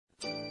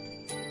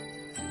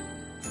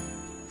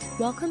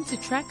Welcome to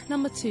track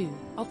number 2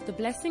 of The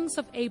Blessings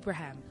of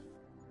Abraham.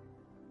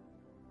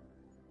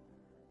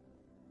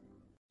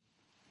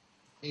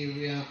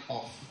 Area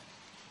of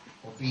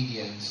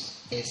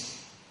obedience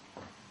is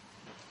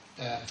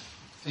the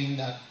thing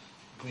that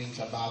brings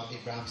about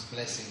Abraham's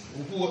blessing.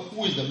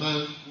 Who is the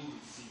man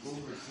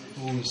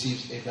who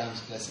receives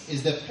Abraham's blessing?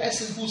 Is the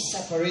person who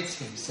separates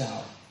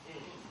himself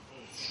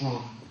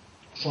from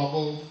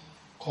trouble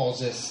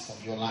causes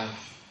of your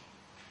life.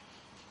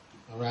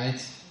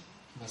 Alright?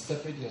 You must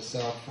separate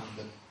yourself from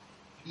the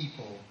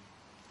people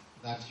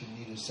that you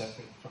need to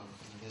separate from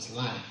in this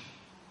life.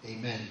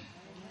 Amen.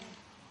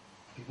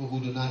 People who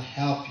do not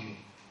help you.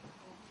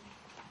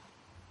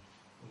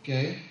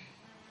 Okay?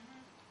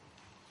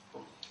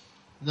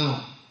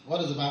 Now, what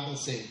does the Bible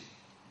say?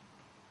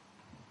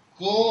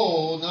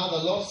 Go, now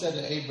the Lord said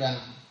to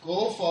Abraham,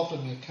 go forth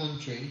from your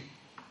country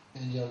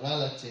and your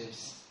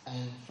relatives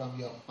and from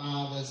your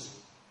father's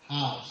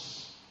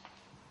house.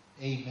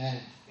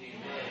 Amen.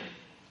 Amen.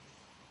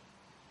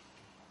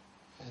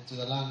 And to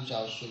the land which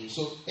I will show you.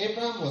 So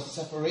Abraham was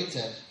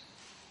separated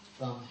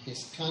from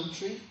his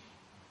country,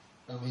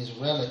 from his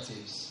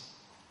relatives,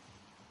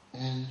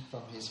 and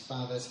from his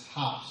father's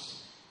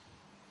house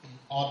in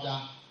order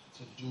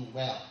to do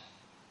well.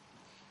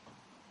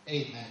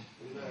 Amen.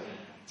 Amen.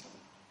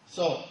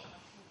 So,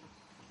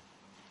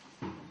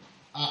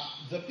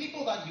 the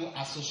people that you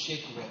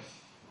associate with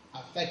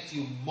affect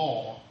you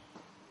more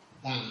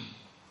than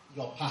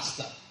your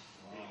pastor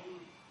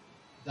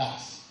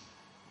does.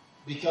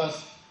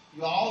 Because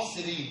you are all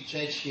sitting in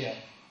church here,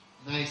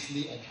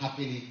 nicely and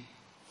happily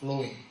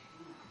flowing.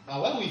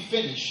 But when we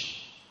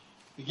finish,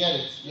 you get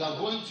it. You are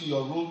going to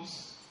your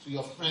rooms, to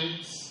your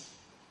friends.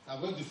 You are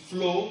going to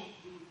flow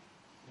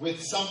with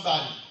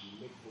somebody.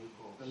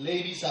 The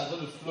ladies are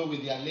going to flow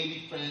with their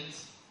lady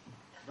friends.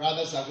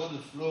 Brothers are going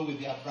to flow with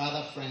their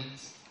brother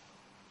friends.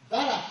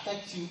 That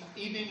affects you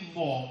even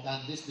more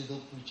than this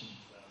little preaching.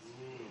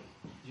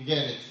 You get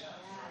it?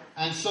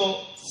 And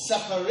so,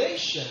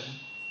 separation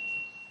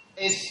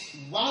is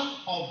one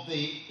of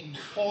the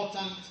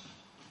important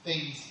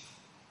things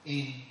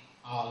in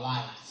our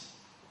lives.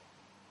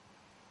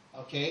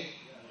 Okay?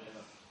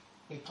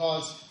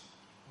 Because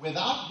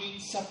without being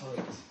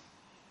separate,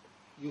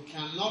 you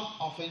cannot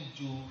often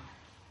do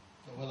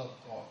the will of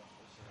God.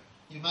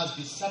 You must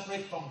be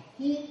separate from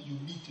whom you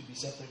need to be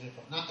separated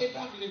from. Now,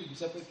 Abraham needed to be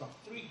separate from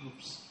 3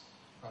 groups.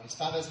 From his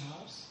father's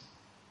house,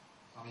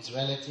 from his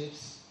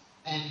relatives,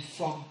 and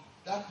from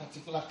that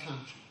particular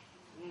country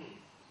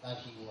that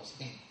he was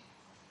in.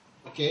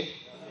 Okay?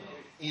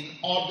 In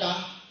order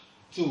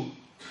to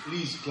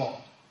please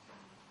God.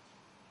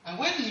 And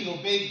when he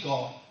obeyed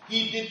God,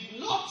 he did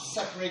not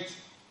separate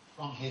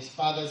from his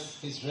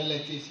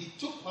relatives. He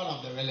took one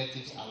of the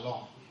relatives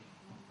along,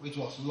 which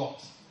was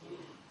Lot.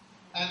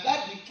 And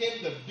that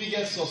became the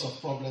biggest source of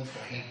problem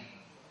for him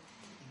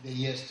in the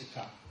years to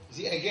come. You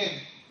see, again,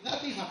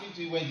 nothing happened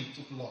to him when he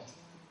took Lot.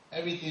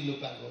 Everything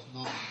looked like it was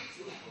normal.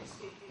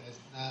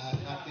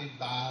 There's nothing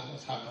bad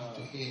was happening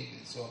to him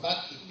and so on. But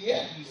in the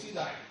end, you see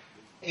that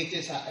it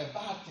is a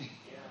bad thing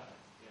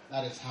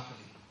that is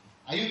happening.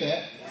 Are you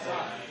there?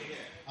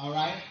 All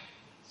right.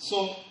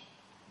 So,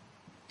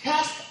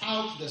 cast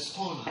out the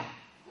scorner,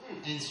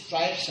 and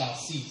strife shall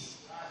cease.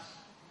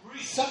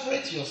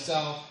 Separate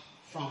yourself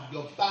from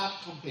your bad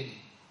company.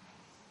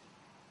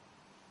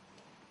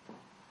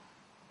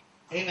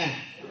 Amen.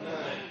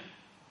 Amen.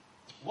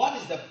 What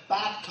is the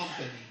bad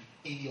company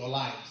in your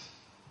lives?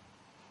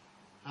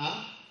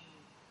 Huh?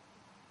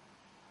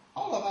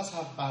 All of us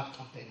have bad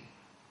company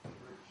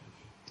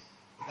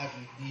that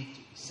we need to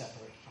be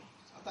separate from.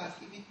 Sometimes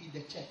even in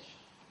the church,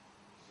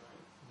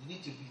 we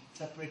need to be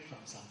separate from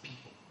some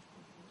people.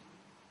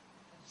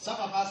 Some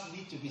of us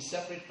need to be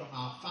separate from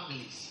our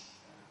families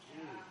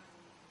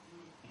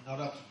in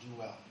order to do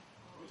well.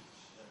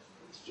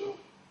 It's true.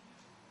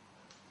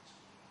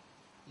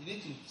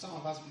 Some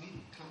of us, we need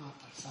to come out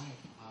aside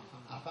from our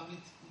family. Our family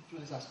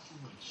influences us too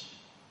much.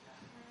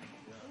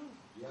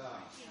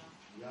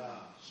 Yeah.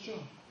 It's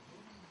true.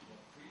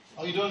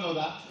 Oh, you don't know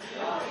that?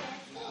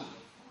 Yeah.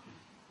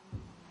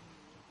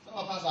 Some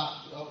of us,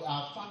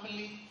 our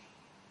family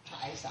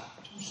ties are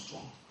too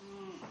strong.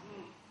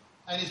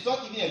 And it's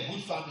not even a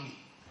good family.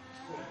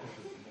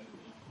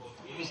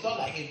 It's not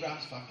like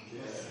Abraham's family.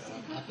 It's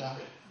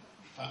another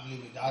family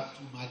without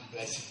too much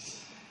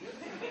blessings.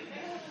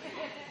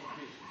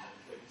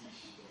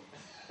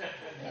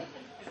 Yeah.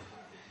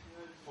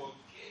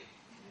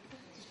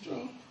 It's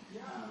true.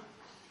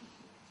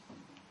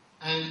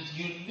 And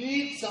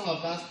some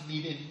of us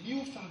need a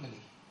new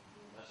family.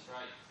 That's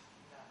right.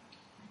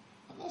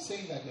 I'm not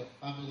saying that your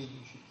family,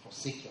 you should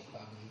forsake your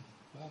family.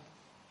 But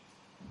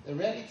the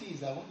reality is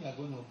that when you are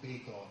going to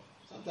obey God,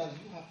 sometimes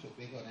you have to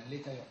obey God and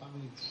later your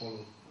family will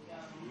follow.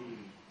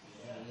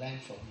 And learn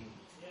from you.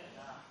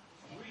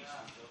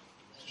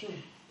 It's true.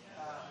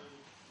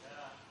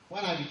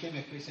 When I became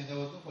a Christian, there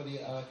was nobody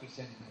other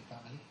Christian in my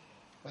family.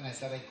 When I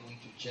started going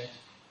to church,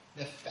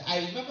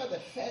 I remember the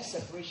first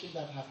separation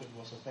that happened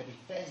was on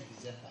 31st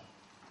December.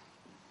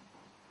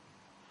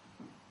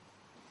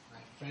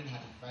 My friend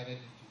had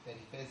invited me to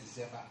 31st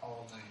December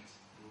all night.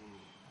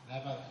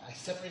 I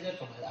separated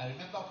from it. I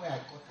remember where I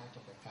got out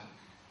of the car.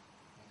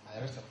 And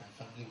the rest of my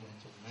family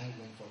went to. And I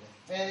went for the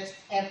first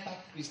ever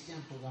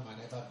Christian program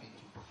I'd ever been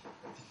to.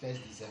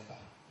 31st December.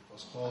 It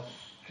was called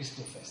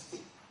Christofest.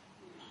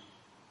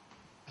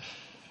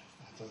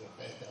 That was the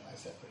first time I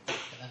separated.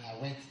 And then I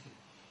went to.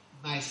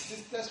 My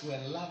sisters were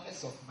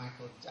lovers of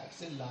Michael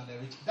Jackson,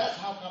 Lionel Richie. That's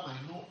how come I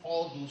know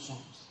all those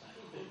songs.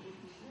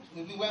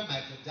 Maybe when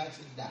Michael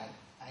Jackson died,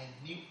 I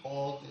knew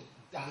all the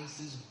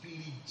dances,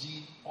 Billie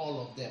Jean,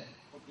 all of them.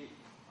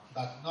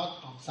 But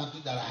not from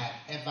something that I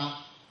had ever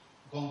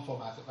gone for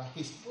myself. But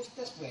his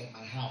posters were in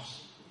my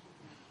house.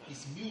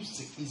 His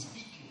music, his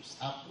videos.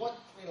 I've watched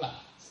Thriller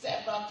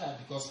several times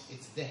because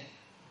it's there.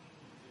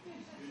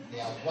 They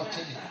are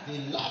watching it. They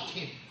love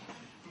him.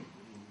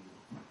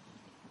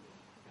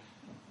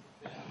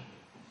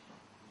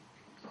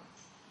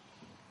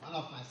 One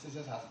of my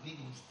sisters has been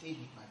on stage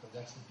with Michael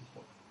Jackson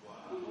before.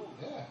 Wow.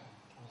 Yeah,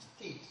 on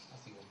stage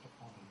as he was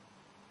performing.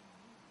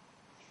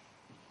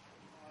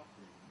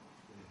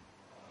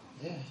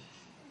 Yeah.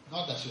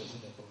 Not that she was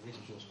in the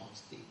congregation, she was on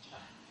stage.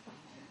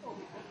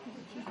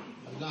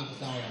 You don't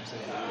understand what I'm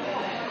saying.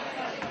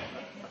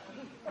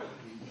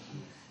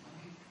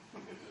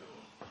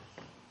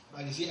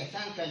 But you see, at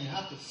times you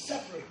have to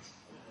separate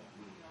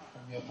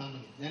from your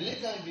family. Then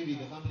later maybe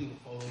the family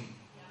will follow you.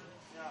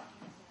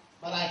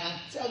 But I can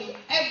tell you,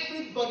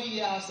 everybody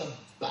here has a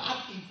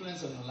bad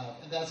influence on your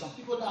life. And there are some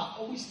people that are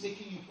always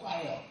making you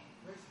quarrel.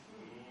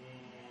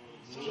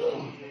 It's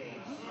true.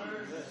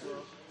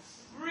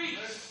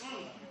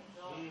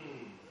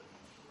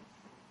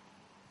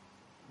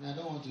 And I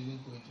don't want to even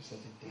go into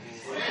certain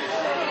things.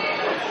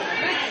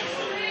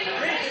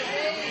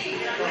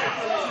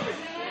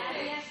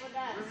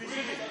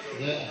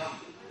 Yeah.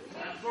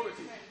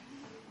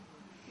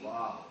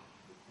 Wow.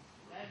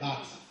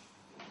 But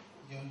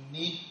you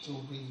need to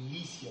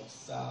release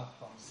yourself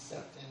from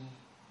certain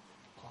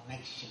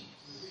connections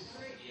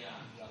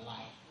in your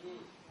life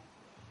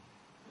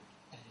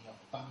and your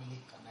family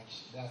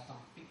connection. There are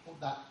some people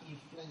that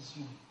influence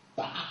you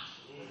bad.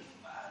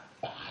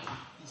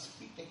 They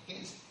speak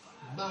against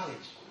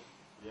marriage.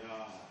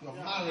 Your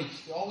marriage,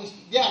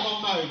 they are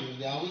not married,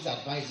 they are always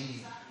advising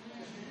you.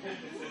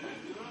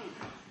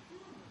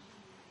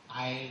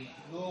 I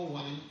know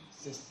one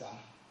sister.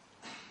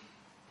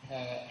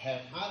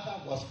 Her mother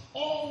was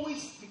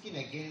always speaking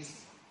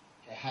against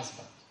her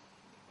husband.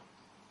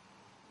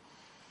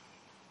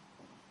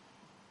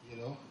 You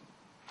know?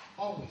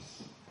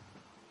 Always.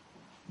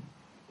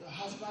 Your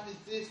husband is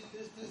this,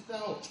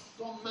 that. Oh,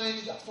 don't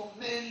mind that for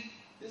men,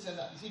 this and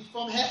that. You see,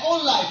 from her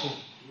own life.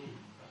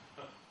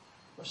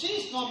 But she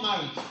is not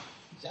married.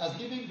 She has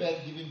given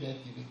birth.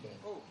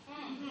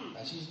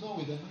 But she is not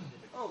with a man.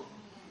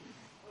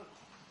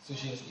 So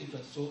she has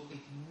influence. So it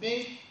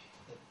made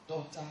the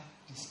daughter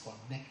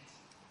disconnect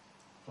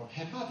from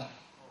her mother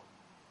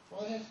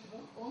for her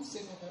own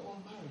sake of her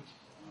own marriage.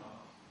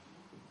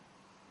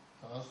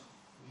 Because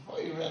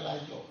before you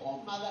realize, your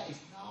own mother is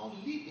now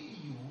leading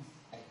you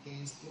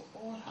against your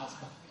own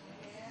husband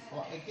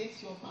or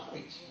against your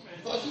marriage.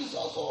 Because she's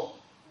also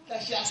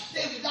that she has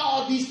stayed without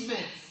all these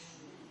men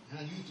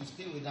and you to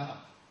stay without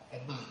a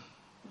man.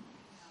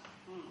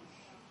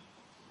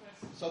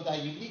 So that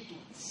you need to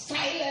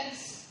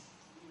silence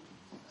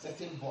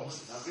certain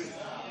voices.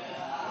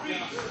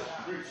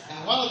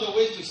 And one of the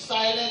ways to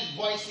silence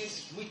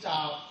voices which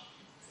are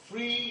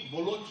free,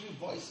 voluntary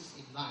voices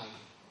in life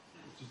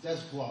is to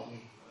just go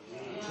away.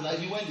 So that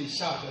when they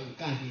shout, you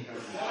can't hear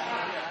them.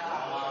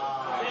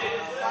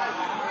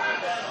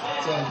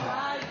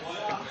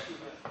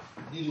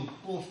 You need to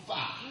go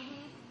far.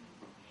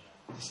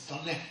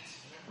 Disconnect.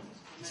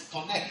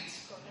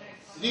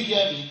 Did you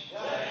hear me?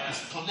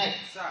 Disconnect.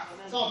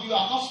 Some of you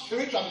are not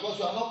spiritual because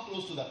you are not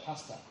close to the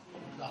pastor.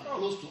 You are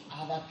close to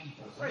other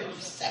people. You need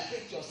to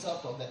separate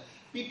yourself from them.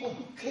 People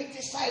who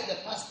criticize the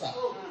pastor,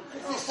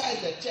 criticize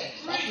the church.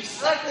 You have to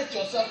separate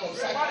yourself from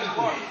such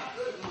people.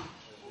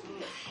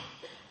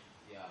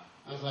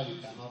 That's why you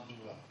cannot do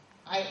well.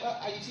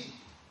 You see,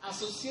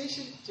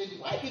 association changes.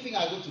 Why do you think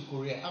I go to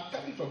Korea? I'm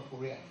coming from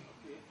Korea.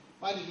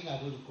 Why do you think I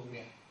go to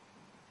Korea?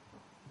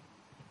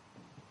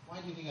 Why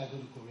do you think I go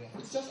to Korea?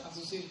 It's just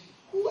association.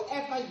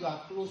 Whoever you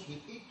are close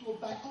with, it will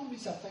by all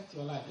means affect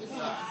your life. You don't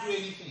have to do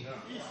anything.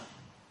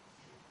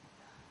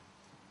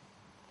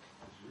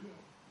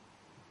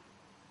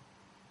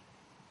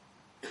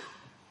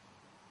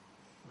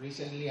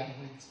 Recently, I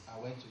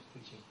went to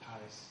preach in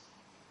Paris.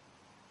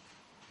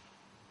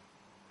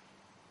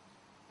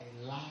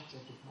 A large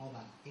church with more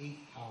than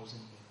 8,000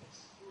 members.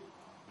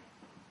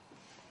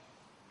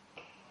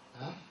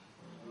 Huh?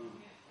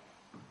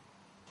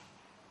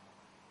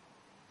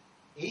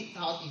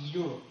 8,000 in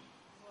Europe.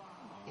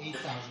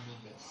 8,000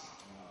 members.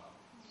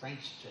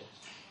 French church.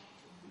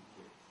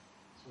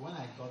 So when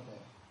I got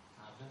there,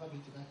 I've never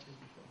been to that church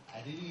before.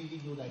 I didn't even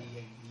know that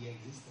he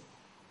existed.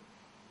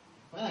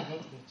 When I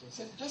got to the church, I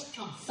said, just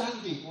come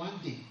Sunday, one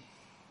day.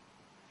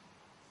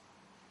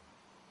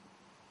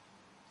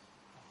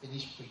 I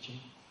finished preaching.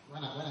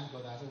 When I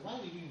got there, I said, why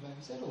did you invite me?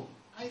 He said, oh,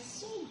 I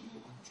saw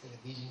you on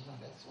television, and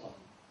that's all.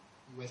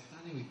 You were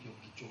standing with your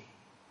Gicho.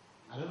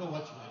 I don't know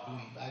what you were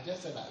doing, but I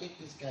just said that if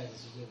this guy is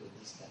associated with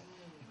this guy,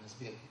 he must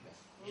be a good guy.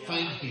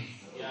 Find him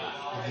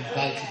and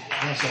invite him.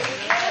 That's all.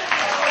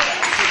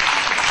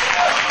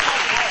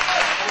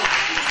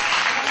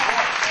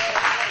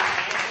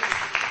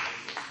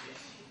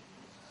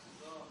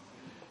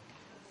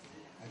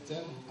 I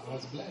tell you, I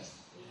was blessed.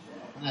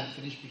 When I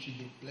finished preaching,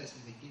 they blessed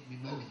me, they gave me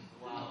money.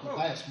 I could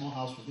buy a small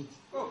house with it.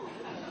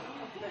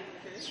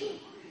 It's true.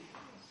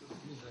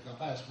 I can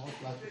buy a small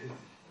flat with it.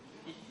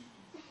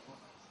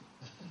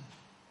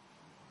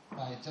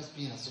 By just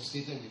being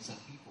associated with some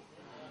people.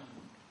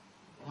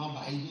 Not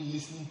by even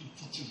listening to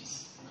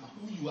teachings.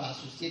 Who you are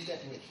associated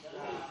with.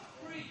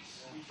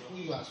 Who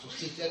you are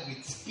associated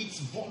with speaks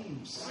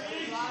volumes.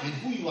 And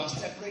who you are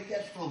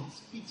separated from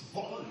speaks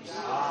volumes.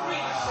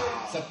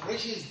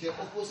 Separation is the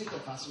opposite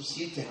of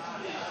associated.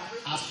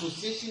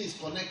 Association is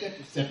connected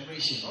to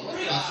separation. When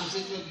you are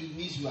associated with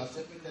means you are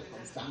separated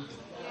from something.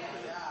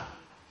 You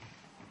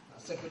are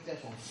separated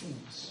from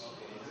fools.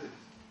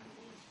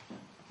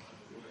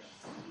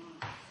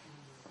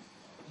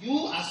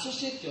 You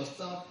associate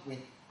yourself with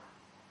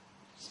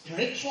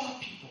spiritual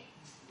people.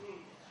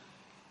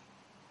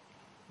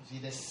 You see,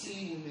 the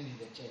silly women in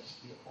the church,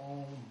 they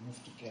all move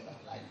together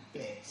like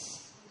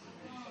birds.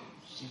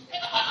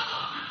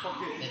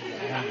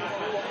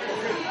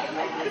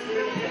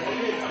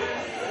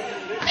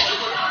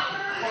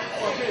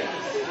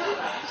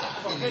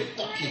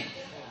 Talking.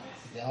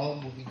 They're all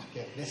moving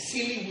together. The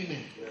silly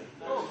women.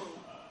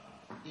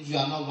 If you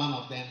are not one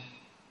of them,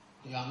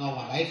 you are not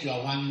one. If you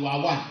are one, you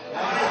are one.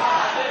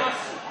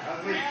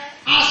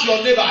 Ask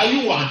your neighbor, are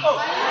you one?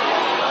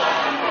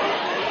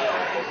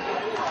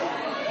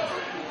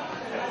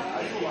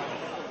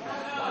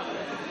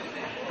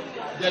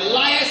 The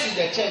liars in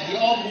the church, they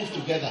all move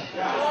together.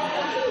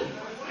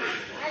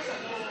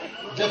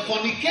 The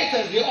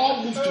fornicators, they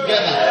all move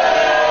together.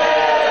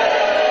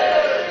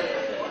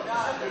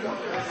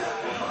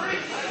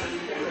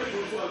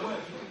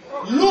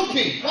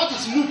 Looping. What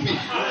is looping?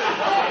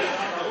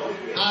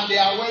 And they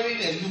are wearing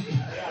a loop.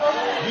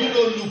 You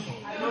know loop.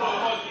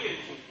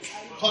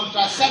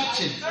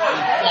 Contraception. You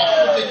are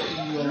putting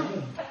in your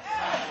womb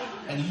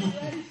and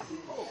looping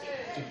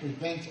to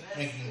prevent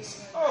pregnancy.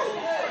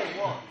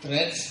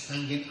 Threads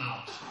hanging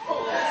out.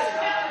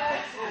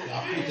 You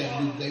are put a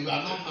loop. You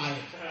are not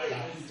married. You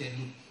are put a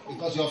loop.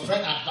 Because your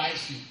friend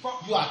advised you.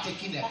 You are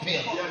taking a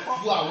pill.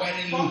 You are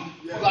wearing loop.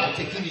 You are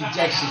taking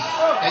injections.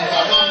 And you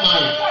are not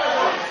married.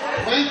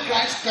 When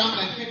Christ comes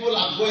and people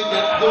are going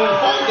there, they will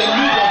hold the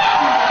loop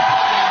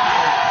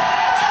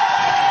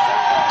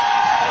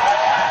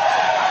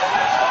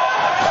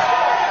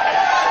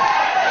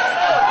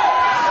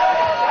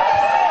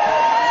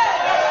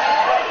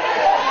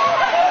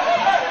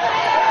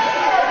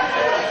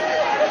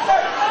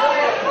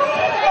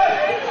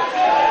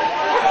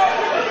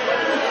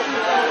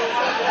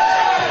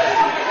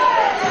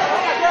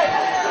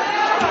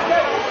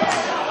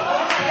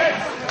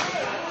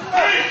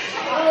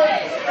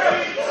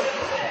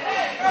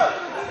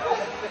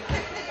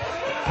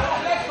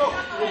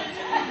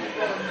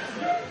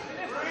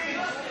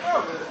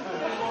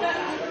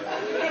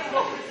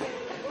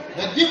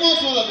of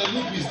demons know that the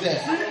loop is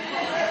there.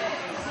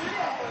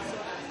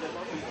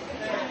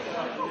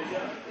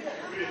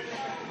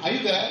 Are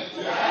you there?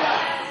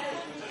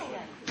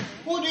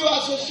 Who do you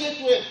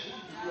associate with?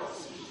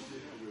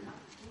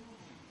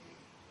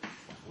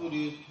 Who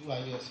are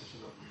you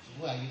associated with?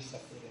 Who are you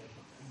separated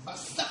from? But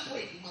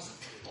separate, you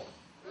must cut off.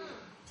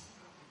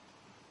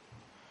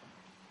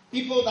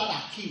 People that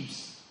accuse.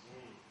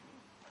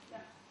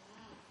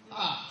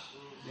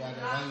 They are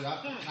the one you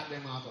have to cut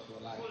them out of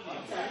your life.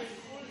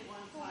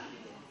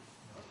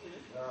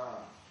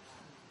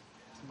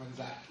 Somebody's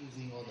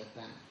accusing all the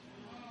time.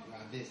 You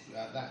are this, you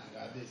are that, you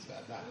are this, you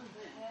are that.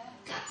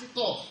 Cut it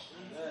off.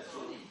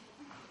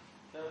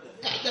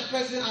 Cut the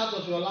person out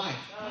of your life.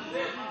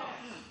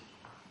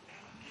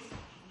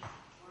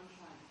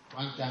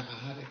 One time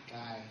I had a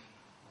guy,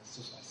 my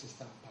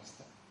assistant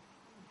pastor,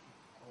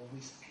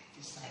 always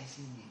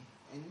criticizing me.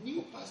 A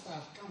new pastor,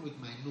 I've come with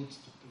my notes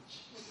to preach.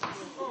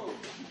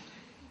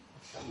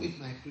 I've come with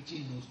my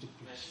preaching notes to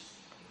preach.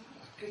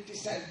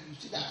 Criticize, you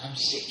see that I'm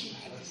shaking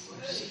like this.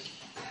 I'm shaking.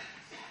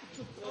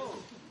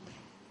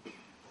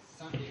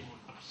 Sunday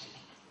morning, I'm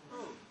shaking.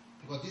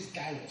 Because this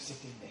guy was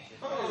sitting there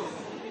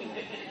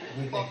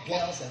with the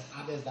girls and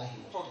others that he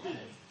was talking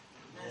with.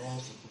 They were all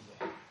sitting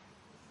there.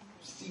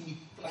 You see me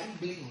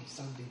trembling on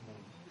Sunday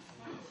morning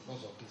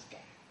because of this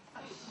guy.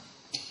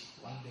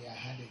 One day I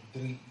had a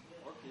dream.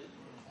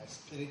 My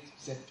spirit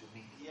said to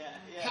me,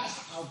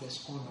 cast out the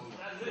scorn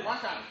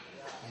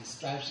and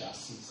strife shall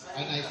cease.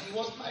 And he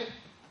was my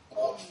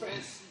old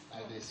friends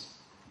like this.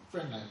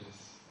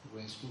 We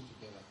were in school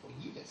together for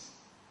years.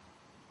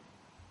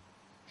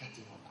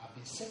 Cutting on. I've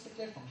been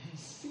separated from him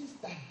since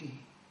that day.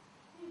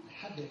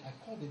 I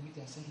called the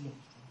meeting. I said, look,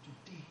 from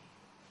today,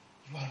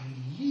 you are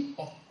relieved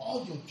of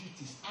all your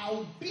duties. I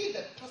will be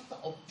the pastor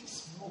of this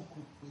small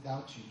group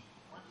without you.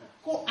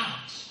 Go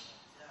out.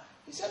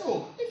 He said,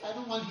 oh, if if I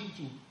don't want him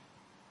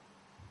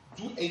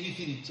to do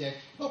anything in church,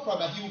 no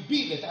problem. He will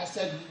be there. I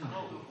said,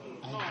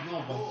 I do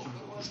not want you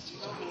in this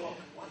church.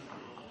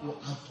 Go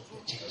out of the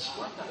church.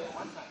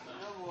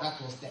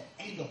 That was the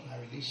end of my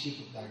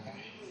relationship with that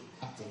guy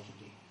after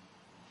today.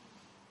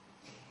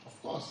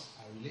 Of course,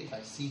 if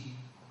I see him,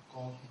 I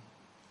call him,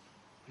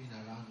 bring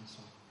around and so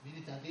on.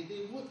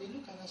 They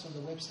look at us on the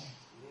website.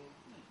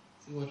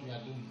 See what we are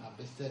doing. I've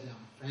visited them,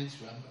 friends.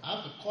 I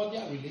have a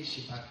cordial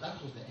relationship, but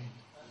that was the end.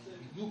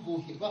 You go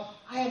here. But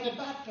I am a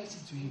bad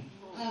person to you.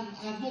 I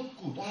am not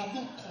good. I am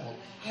not called.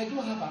 I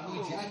don't have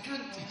anointing. I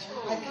can't teach.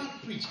 I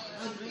can't preach.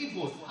 I'm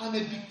evil. I'm a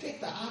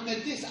dictator. I'm a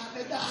this. I'm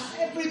a that.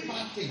 I'm every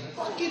bad thing.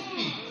 Forgive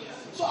me.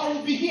 So I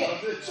will be here.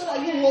 So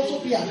that you will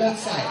also be at that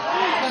side.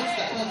 That's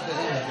the end of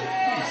it.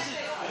 Please.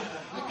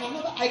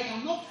 I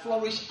cannot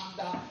flourish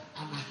under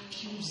an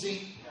accusing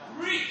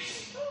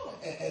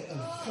a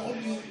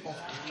volume of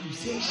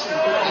accusation.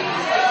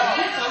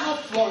 You cannot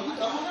flourish. You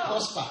cannot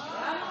prosper.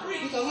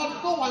 You cannot.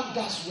 No one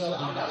does well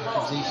under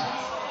accusations.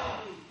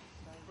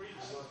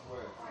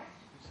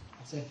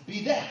 I said,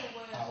 be there.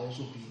 I'll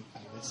also be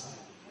at this side.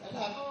 And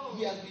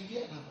he has been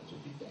here and I've also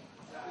been there.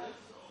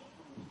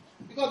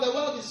 Because the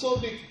world is so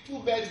big, two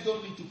birds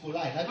don't need to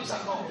collide. Have you seen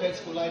two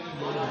birds colliding in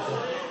the air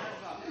before?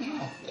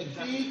 No,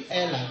 a big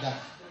air like that.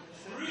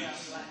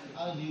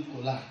 How do you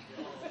collide?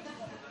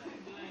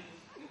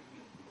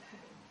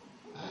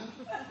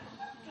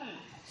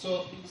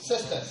 So,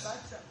 sisters,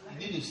 you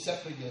need to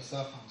separate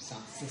yourself from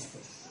some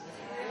sisters.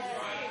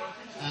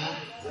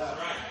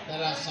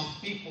 There are some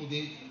people,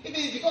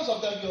 because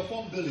of them, your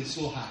phone bill is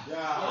so high.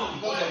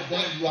 Because of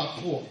them, you are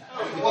poor.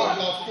 Because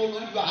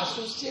you are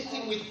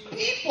associating with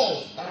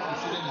people that you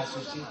shouldn't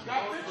associate with.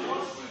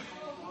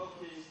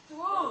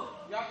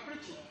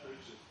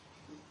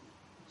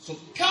 So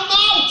come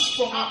out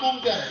from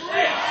among them.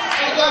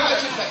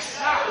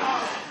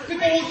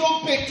 People who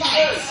don't pay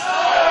tithes,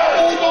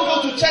 people who don't go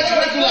to church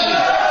regularly.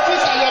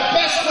 These are your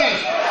best friends.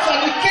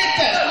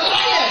 Fornicators,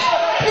 liars,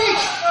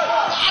 thieves,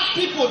 bad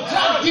people,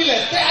 drug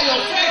dealers. They are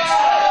your friends.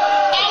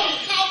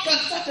 How can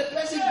such a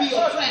person be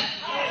your friend?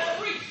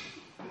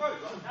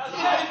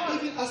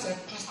 Even as a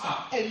pastor,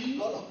 a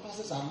lot of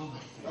pastors are not my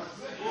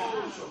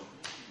friends.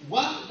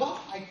 One,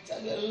 I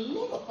tell you, a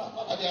lot of pastors,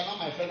 not that they are not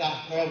my friend,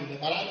 I'm quarrel with them,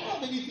 but I don't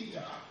have anything to do.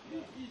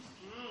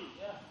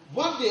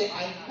 One day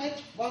I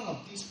met one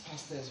of these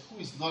pastors who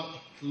is not a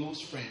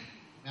close friend.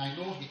 And I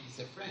know he is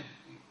a friend.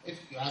 If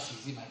you ask,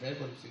 is he my friend?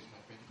 Everybody says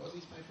my friend because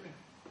he's my friend.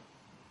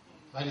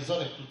 But it's not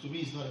to me,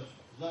 it's not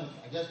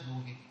I just know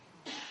him.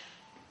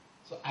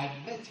 So I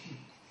met him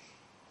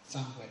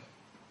somewhere.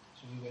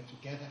 So we were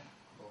together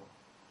for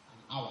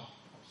an hour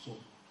or so.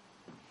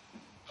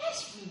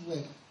 As we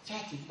were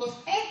chatting, because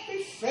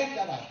every friend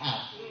that I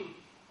have,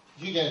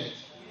 you get it?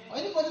 Or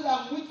anybody that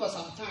I'm with for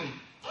some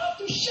time, I have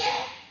to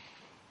share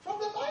from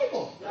the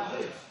Bible.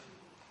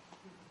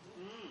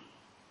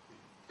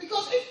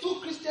 Because if two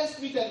Christians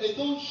meet and they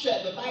don't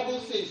share, the Bible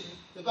says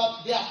they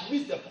have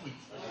missed the point.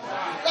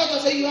 That's why I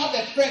say you have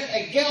a friend,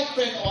 a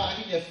girlfriend, or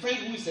a friend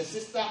who is a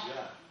sister,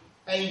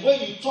 and when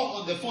you talk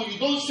on the phone, you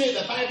don't say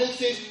the Bible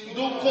says, you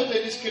don't quote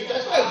any scripture.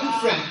 That's not a good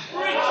friend.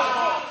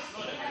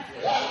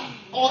 Yeah.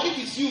 Or if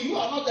it's you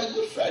are not a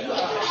good friend. You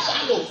are too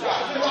shallow. You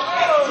are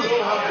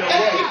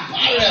empty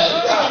barrel.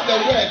 You don't have the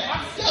word.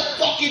 Just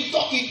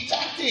talking,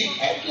 chatting,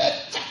 endless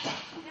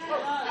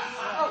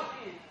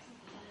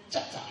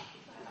chatter.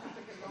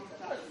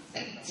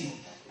 Empty.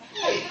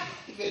 Hey,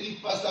 if any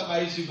pastor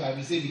marries you, I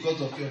will say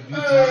because of your beauty.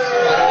 Make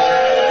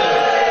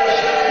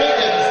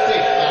a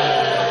mistake.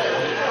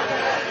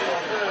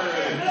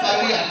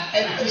 Marry an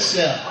empty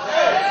shell.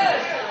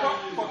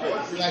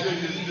 Like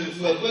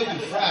you were going to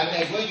fry,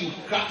 and when you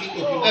crack it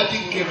open,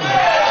 nothing came out.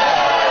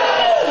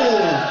 Oh.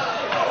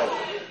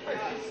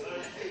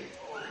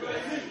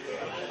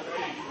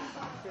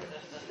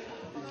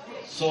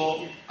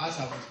 So, as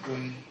I was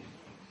going,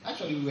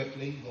 actually we were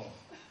playing golf.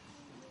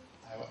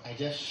 I was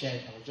just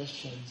sharing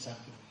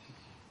something with him.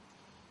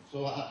 So,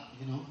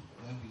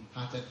 when we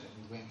parted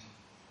and we went.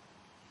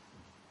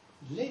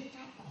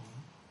 Later on,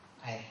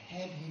 I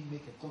heard him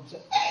make a comment.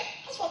 Hey,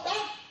 as for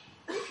that,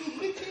 if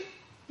you meet him,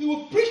 he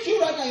will preach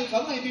you right now, you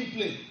cannot even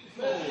play.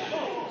 I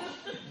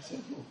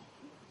said,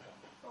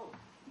 oh.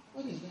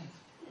 What is that?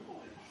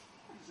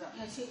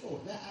 I said,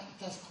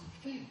 it has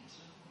confirmed.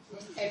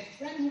 Because a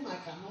friend whom I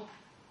cannot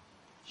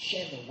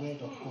share the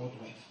word of God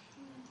with.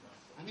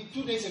 I mean,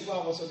 2 days ago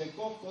I was on the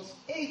golf course,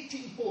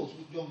 18 holes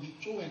with John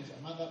Cho and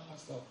another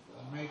pastor,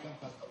 American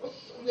pastor.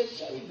 We were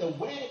sharing the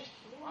word.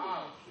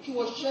 Wow. He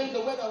was sharing the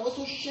word. I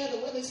also shared the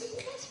word. I said,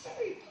 that's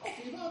very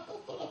powerful.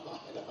 I've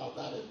thought about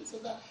that and this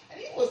and that. And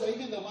he was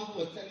even the one who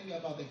was telling me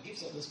about the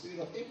gifts of the spirit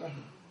of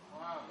Abraham.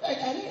 Wow. I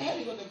didn't have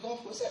it on the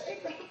golf course. Said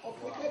Abraham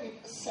operated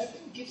in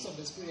 7 gifts of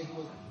the spirit.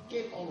 He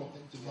gave all of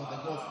them to me on the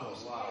golf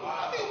course.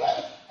 Wow. I mean,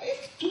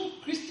 if two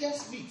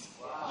Christians meet,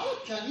 how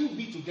can you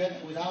be together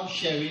without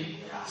sharing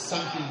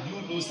something?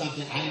 You know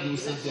something, I know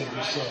something,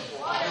 we share.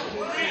 I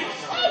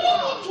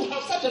don't want to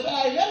have such a. But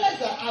I realized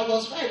that I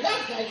was right.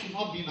 That guy should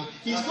not be my.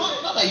 He's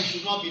not that he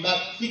should not be, but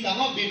he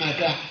cannot be my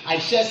friend. I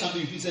share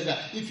something with you. He said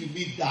that if you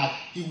meet that,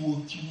 he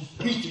will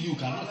preach to you.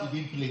 Cannot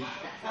even play.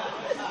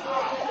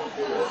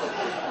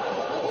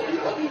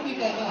 What do you mean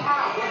by that?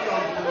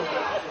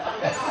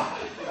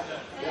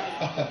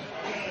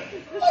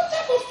 What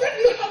type of friend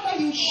do you have that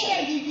you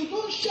share? You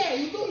don't share.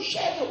 You don't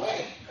share the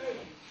way.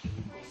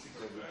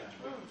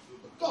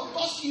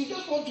 Gossip, you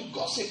just want to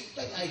gossip.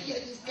 Like, I hear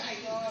this guy.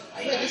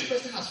 I hear this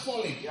person has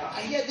fallen.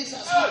 I hear this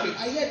has happened.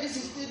 I hear this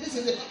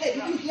is it. Hey,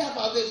 did you hear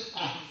about this?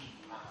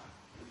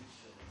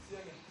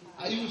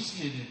 Are you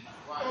seeing it?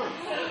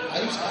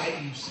 Are you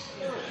Sky News?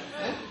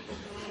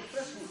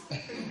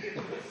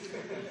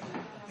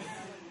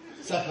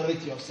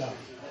 Separate yourself.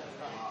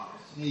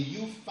 May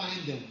you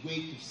find a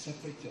way to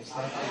separate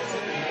yourself from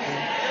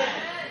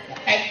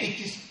people. And it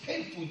is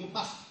painful. You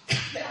must.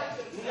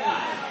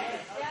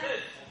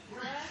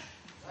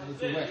 And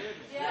it will work.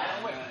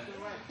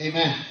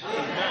 Amen.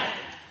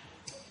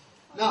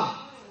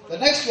 Now, the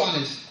next one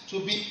is to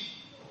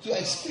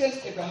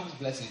experience Abraham's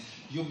blessing.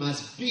 You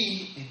must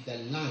be in the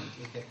land,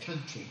 in the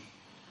country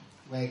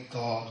where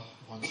God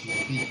wants you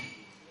to be.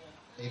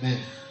 Amen.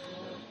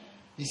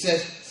 He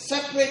says,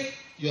 separate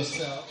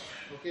yourself.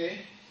 Okay.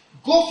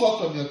 Go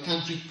forth from your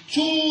country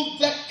to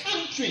the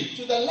country,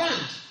 to the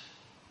land.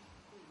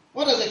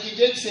 What does the King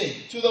James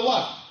say? To the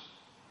what?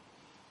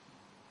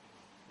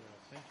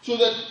 To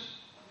the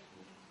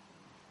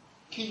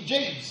King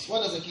James.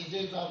 What does the King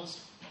James Bible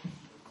say?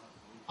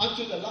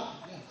 Unto the land.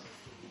 Yes.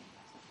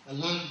 The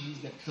land means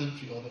the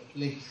country or the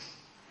place.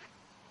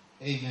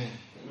 Amen.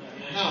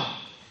 Now,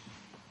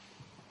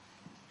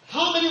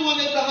 how many want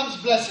Abraham's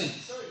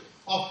blessings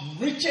of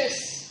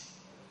riches,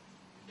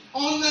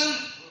 honor,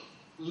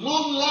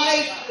 long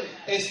life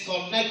is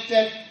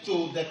connected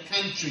to the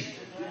country?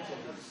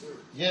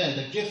 Yeah,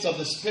 the gifts of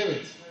the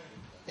Spirit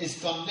is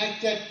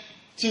connected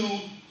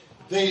to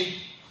the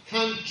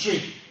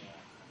country.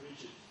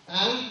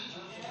 And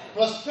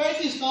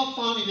prosperity is not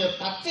found in a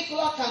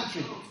particular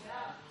country.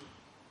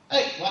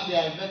 Hey, one day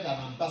I met an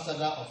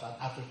ambassador of an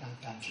African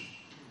country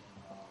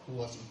who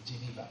was in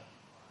Geneva.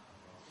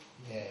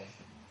 Yeah.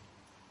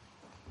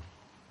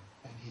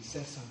 And he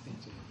said something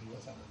to me. He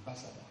was an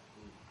ambassador.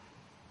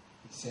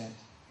 He said,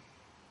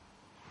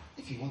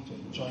 if you want to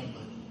enjoy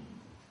money,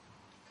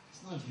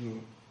 it's not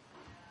Europe.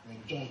 You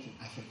enjoy it in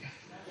Africa.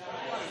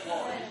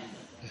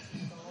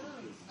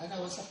 And I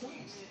was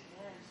surprised.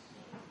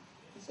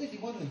 He said, if you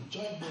want to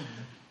enjoy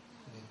money,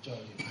 you enjoy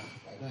it in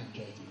Africa. I don't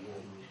enjoy it in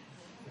Europe.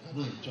 You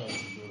cannot enjoy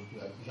it in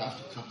Europe. You have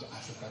to come to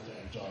Africa to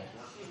enjoy it.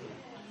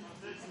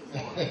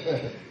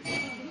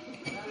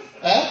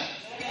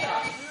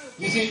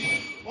 You see,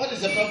 what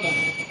is the problem?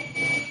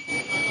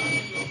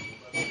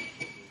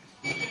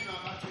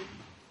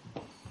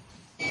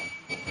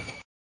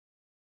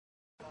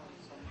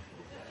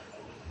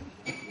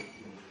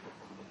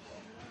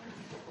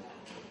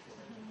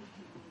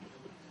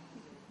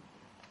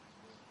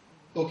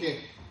 Okay.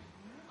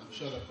 I'm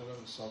sure the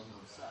problem is solved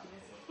now.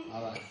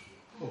 All right.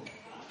 Cool.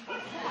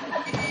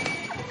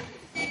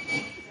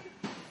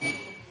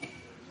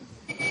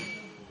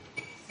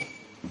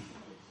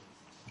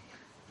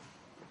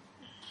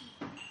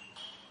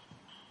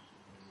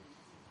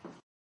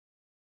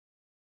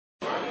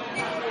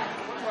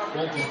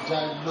 Want to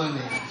enjoy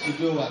money to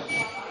do what?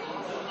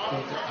 Go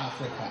to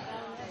Africa.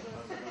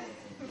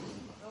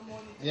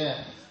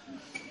 Yeah.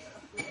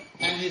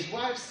 And his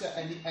wife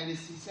said, he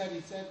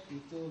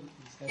told,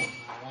 he said,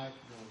 my wife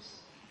knows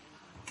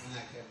when I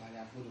get married,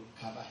 I'm going to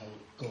cover her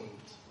with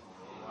gold.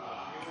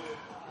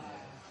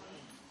 Yeah.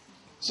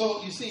 So,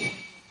 you see,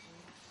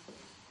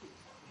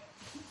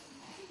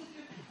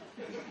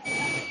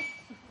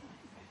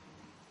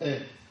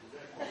 hey,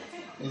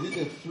 is it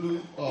a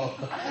flu or...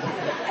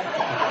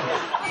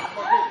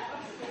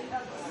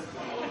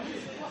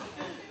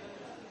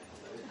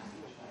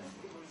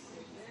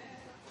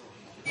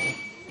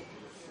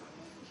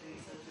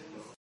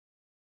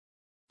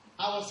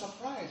 I was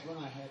surprised when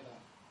I heard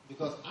that,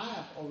 because I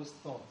have always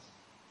thought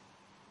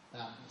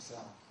that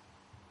myself,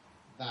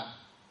 that,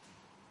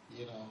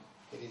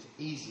 it is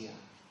easier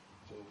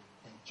to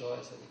enjoy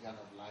a certain kind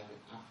of life in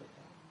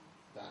Africa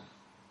than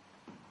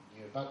in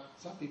Europe. But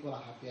some people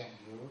are happier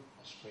in Europe,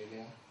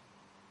 Australia,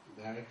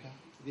 America.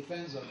 It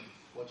depends on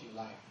what you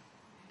like.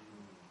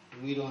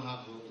 We don't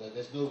have roads.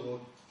 There's no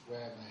road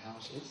where my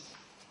house is.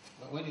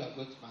 But when you are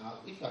going to my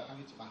house, if you are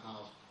coming to my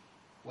house,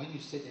 when you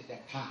sit in the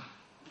car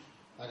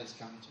that is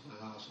coming to my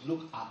house,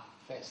 look up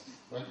first.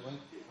 When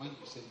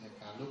you sit in the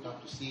car, look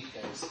up to see if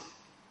there is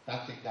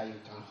that thing that you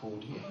can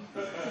hold here.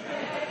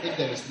 If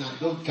there is none,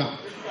 don't come.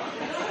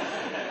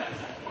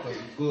 Because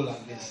you go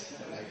like this,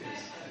 like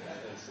this,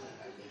 like this,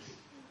 like this.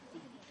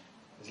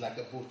 It's like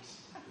a boat,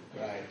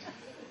 right?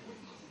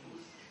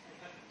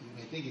 You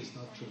may think it's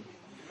not true.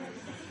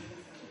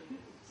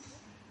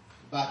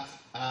 But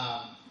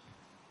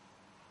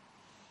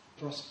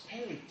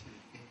prosperity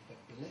and the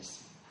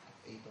blessing of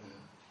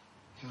Abraham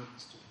come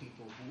happens to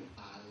people who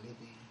are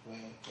living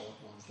where God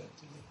wants them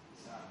to live.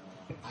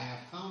 I have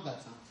found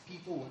that some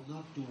people will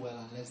not do well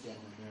unless they are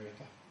in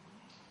America.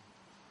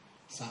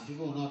 Some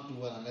people will not do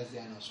well unless they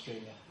are in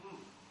Australia.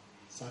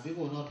 Some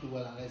people will not do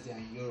well unless they are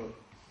in Europe.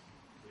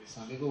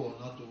 Some people will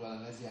not do well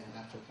unless they are in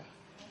Africa.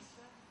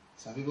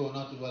 Some people will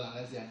not do well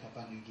unless they are in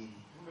Papua New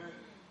Guinea.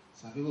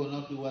 Some people will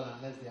not do well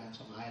unless they are on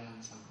some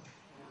island somewhere.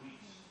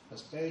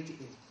 Prosperity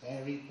is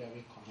very,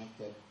 very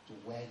connected to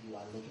where you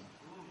are living.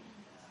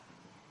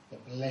 The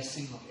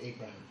blessing of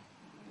Abraham.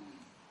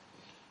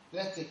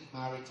 Let's take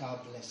marital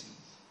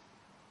blessings.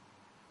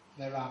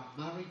 There are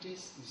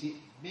marriages, you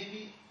see,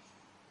 many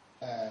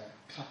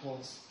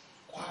couples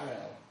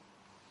quarrel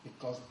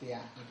because they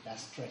are under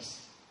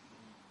stress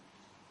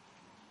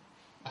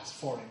as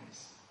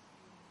foreigners.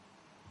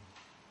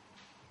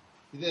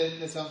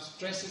 There's some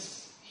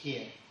stresses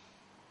here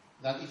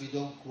that if you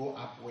don't grow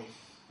up with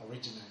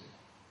originally,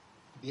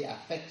 they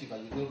affect you, but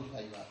you don't know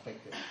that you are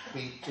affected.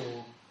 Pay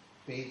toll,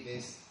 pay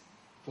this,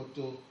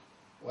 photo,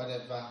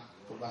 whatever,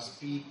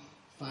 overspeed,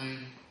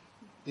 fine,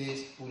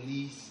 this,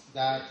 police,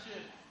 that,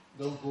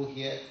 don't go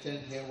here,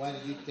 turn here, why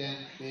did you turn,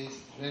 this,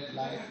 red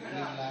light,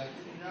 green light?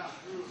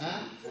 Huh?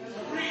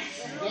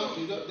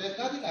 You don't, there's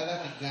nothing like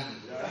that in Ghana.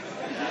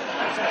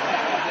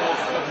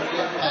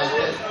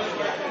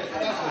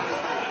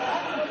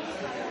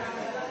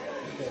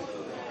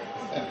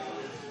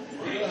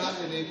 We don't have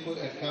any put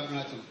a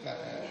camera to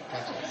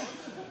catch us.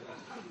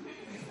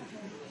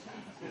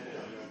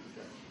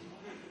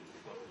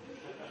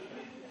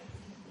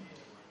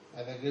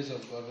 By the grace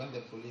of God, when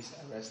the police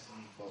arrest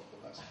me for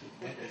overspeed,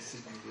 when they see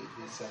me,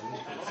 they salute me.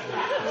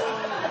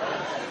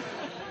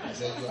 I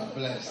said, you are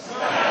blessed.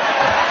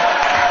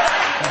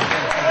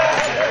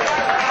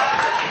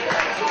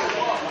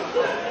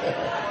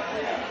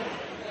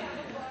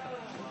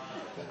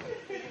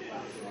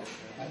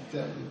 I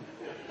tell you,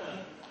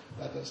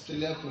 that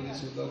Australian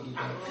police will not do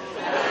that.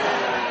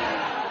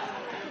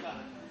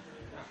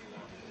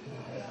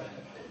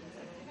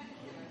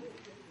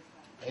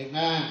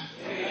 Amen.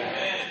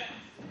 Amen.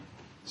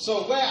 So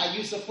where are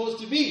you supposed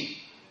to be?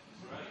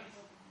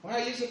 Where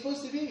are you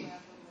supposed to be?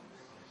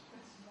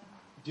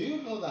 Do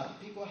you know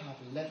that people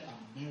have left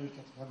America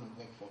to come and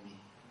work for me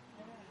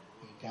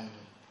in Ghana?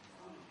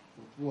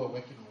 Who are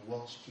working on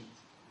Wall Street.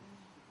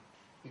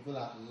 People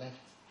have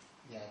left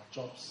their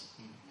jobs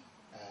in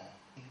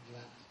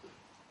England,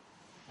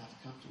 have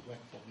come to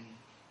work for me.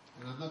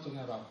 And I'm not talking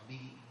about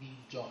mean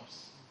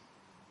jobs.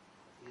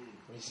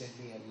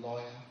 Recently a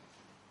lawyer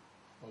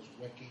was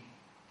working,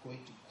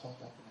 going to court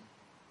at night.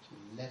 She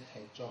left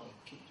her job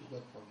and came to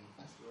work for me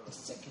as a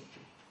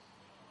secretary.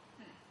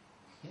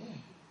 Yeah.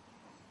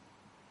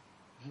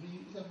 I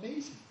mean, it's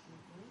amazing.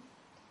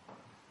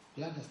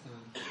 You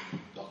understand?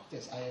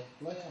 Doctors, I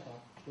employ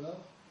about 12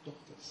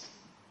 doctors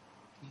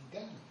in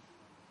Ghana.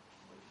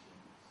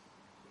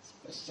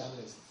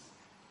 Specialists.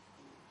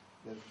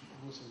 The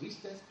most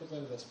recent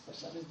specialists, the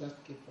specialists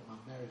that came from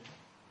America.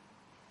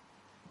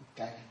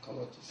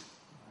 Gynecologists.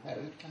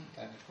 American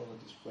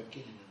gynecologists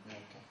working in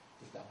America.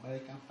 With the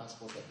American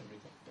passport and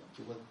everything.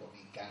 To work for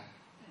me in Ghana.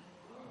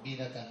 Me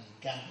that I'm in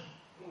Ghana.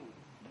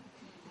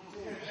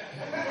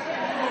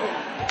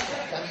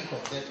 Coming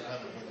from there to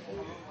have a work for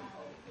me.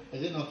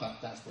 Is it not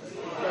fantastic?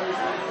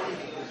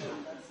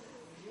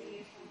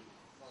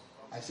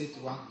 I said to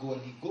one, go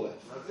and he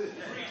goeth.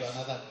 To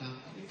another, come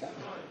and he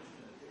cometh.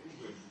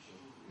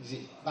 You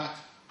see, but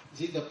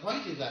the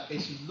point is that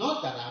it's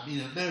not that I'm in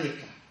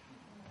America.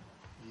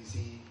 You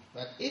see,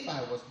 but if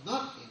I was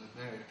not in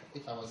America,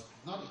 if I was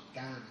not in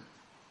Ghana,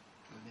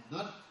 I may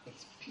not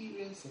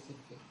experience certain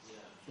things,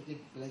 certain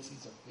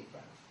blessings of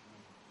Abraham.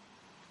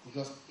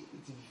 Because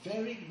it's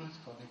very much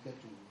connected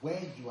to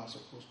where you are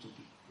supposed to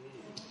be.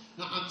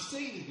 Now, I'm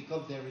saying this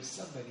because there is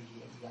somebody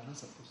here who are not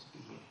supposed to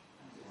be here.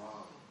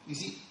 You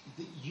see,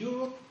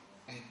 Europe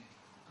and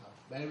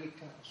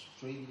America,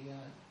 Australia,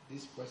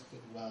 this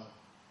Western world,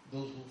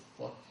 those who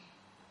fought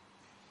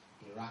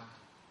Iraq,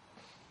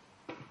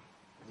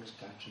 those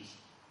countries,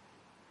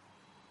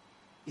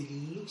 it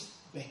looks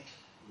better.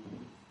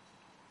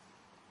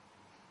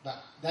 But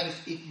that is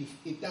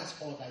if that's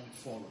all that you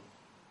follow.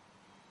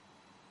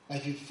 But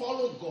if you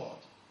follow God,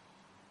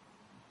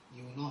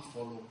 you will not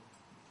follow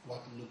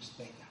what looks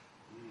better.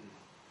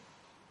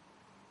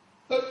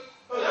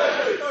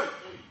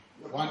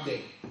 One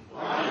day,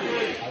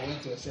 I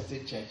went to a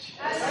certain church.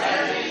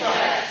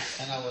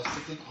 And I was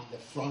sitting on the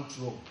front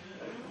row.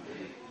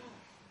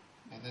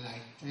 And then I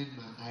turned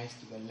my eyes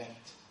to the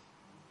left.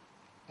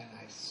 And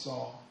I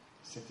saw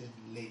certain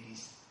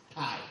ladies'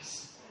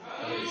 ties.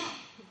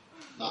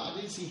 No, I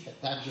didn't see her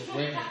ties. She was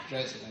wearing a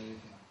dress and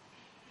everything.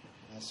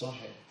 And I saw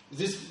her. Is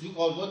this,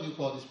 what do you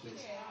call this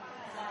place?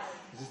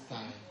 Is this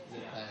tie? Is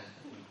it tie?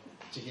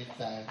 Chicken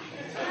tie?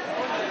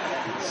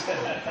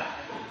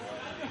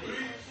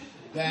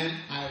 Then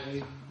I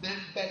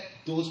remembered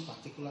those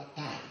particular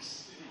ties.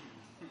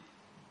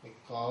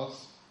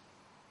 Because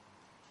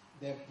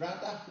the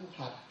brother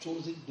who had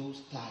chosen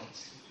those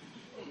ties,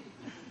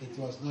 it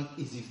was not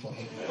easy for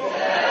him.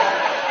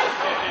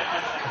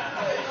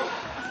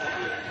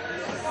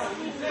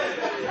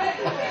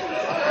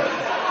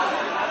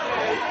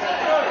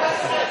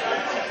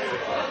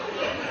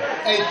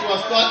 It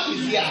was not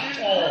easy at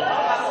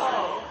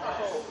all.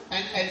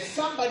 And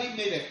somebody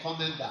made a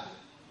comment that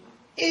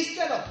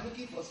instead of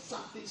looking for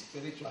something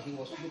spiritual, he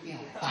was looking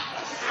at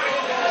ties.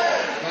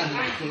 When he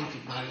was going to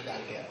marry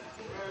that girl,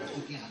 he was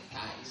looking at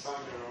ties.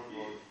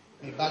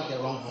 He backed the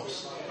wrong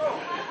horse.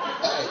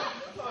 Hey,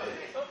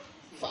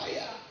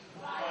 fire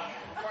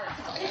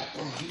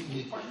consumed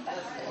him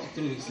all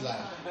through his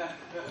life.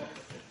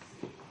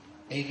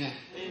 Amen.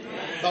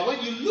 But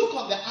when you look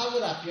on the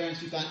outward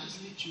appearance, you can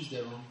easily choose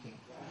the wrong thing.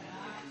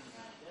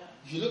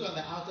 If you look on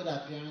the outward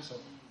appearance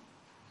of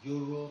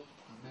Europe,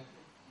 America,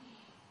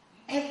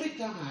 every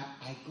time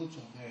I go to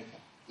America,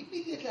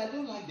 immediately I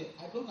don't like the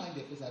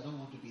place. I don't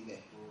want to be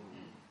there.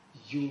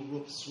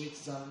 Europe,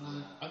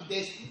 Switzerland. I mean,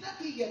 there's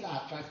nothing here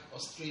that attracts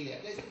Australia.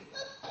 There's nothing,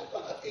 I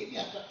don't have any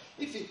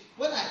attraction.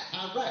 When I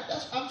arrive,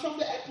 I'm from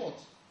the airport.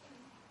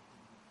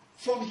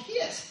 From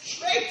here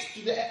straight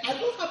to the I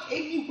don't have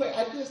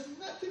anywhere. There's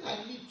nothing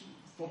I need to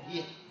from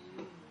here.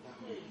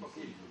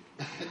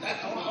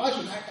 Why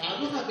should I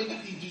don't have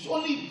anything. It's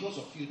only because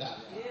of you that.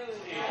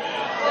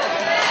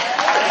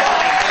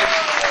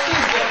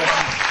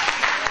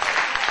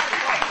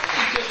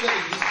 Interested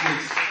in this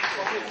place.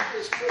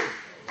 It's true.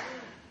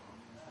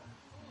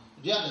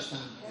 Do you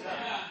understand?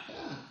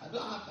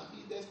 Yeah.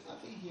 There's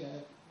nothing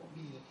here for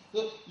me. So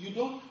you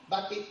don't,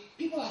 but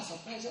people are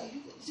surprised.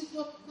 Is it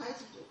not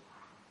nice?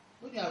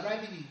 When you're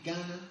arriving in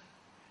Ghana,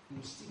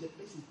 you see the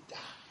place is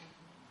dark.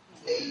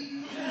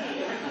 Hey.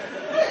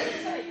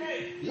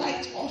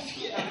 Light off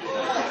here.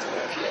 Light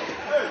off here.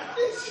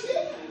 It's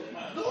here.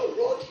 No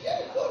road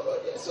here.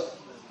 So,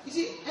 you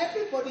see,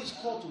 everybody is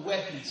called to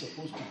where he's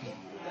supposed to be.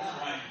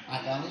 I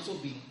can also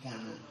be in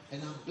Ghana,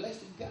 and I'm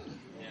blessed in Ghana.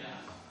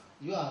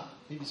 You are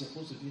maybe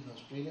supposed to be in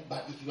Australia,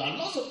 but if you are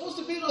not supposed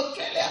to be in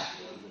Australia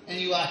and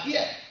you are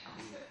here,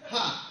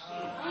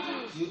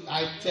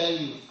 I tell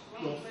you,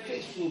 your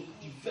face will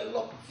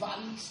develop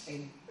valleys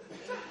and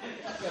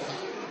whatever.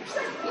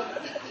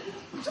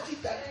 You see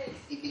that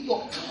even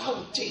your color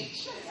will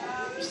change.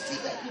 You see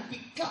that you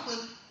become an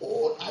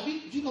old. Do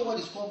you know what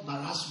is called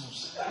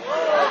marasmus?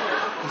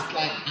 It's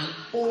like an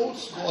old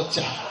small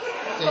child.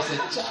 There's a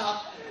child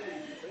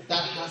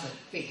that has a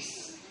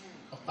face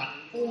of an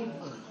old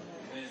man.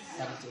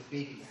 That is a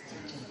baby, it's a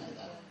child like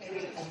that.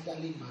 Every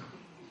elderly man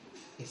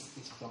is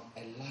from a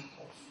lack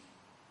of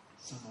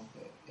some of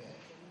the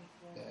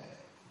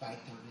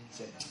vitamins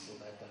and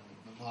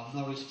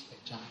malnourished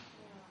a child.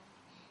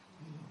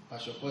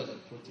 Pastor Paul is a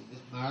protein.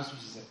 This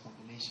marasmus is a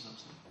combination of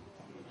something.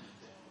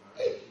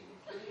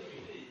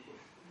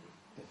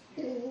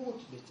 The old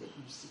little,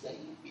 you see that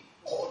you will be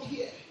old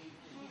here,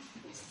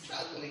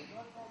 struggling.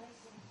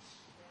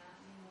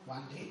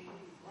 One day,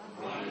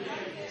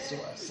 I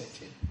saw a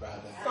certain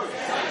brother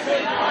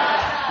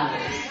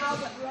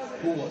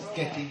who was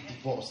getting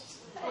divorced.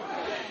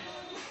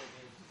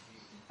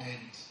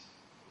 And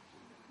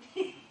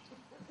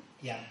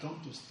he had gone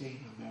to stay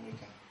in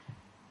America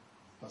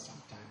for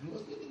some time. He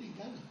was living in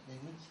Ghana. They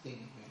went to stay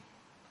in America.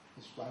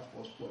 His wife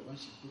was poor. When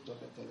she put on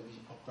the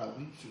television, Oprah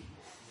Winfrey,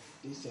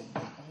 this and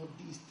that, all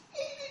these.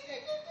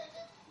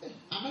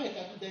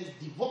 America, there's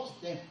divorce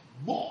there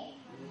more.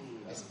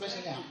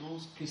 Especially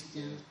amongst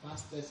Christians,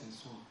 pastors, and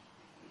so on.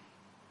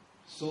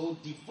 So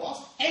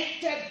divorce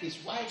entered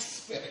his wife's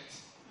spirit.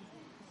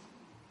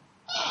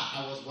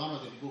 I was one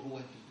of the people who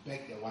went to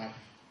beg the wife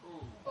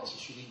that she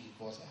shouldn't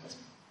divorce her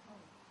husband.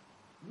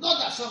 Not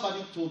that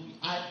somebody told me,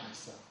 I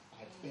myself,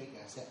 I begged,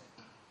 I said,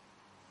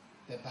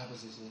 the Bible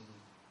says no.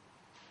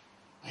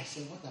 I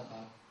said, what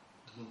about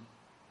no?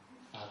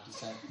 I've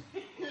decided.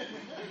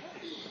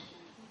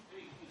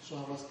 So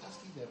I was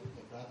asking the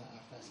brother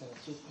after, I said,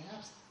 so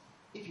perhaps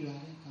if you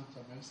hadn't come to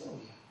America, I said, oh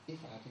yeah, if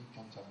I hadn't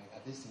come to America,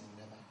 this thing will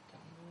never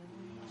come.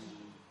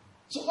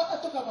 So when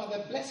I talk about the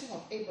blessing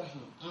of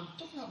Abraham, I'm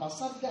talking about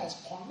something that is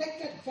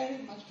connected very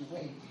much to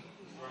where you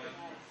are.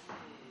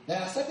 There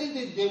are certain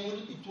things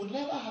it will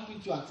never happen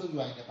to you until you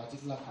are in a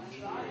particular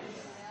country.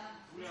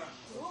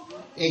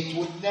 It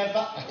will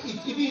never, it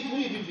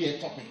won't even be a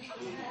topic.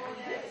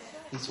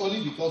 It's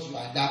only because you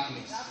are in that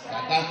place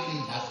that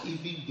thing has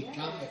even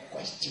become a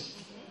question.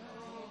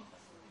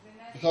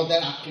 Because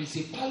there are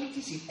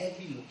principalities in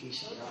every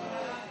location.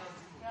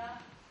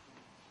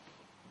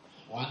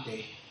 One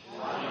day,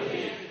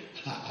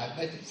 I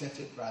met a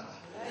certain brother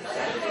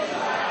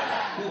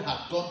who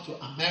had gone to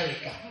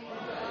America.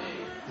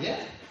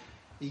 Yeah.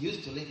 He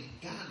used to live in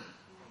Ghana.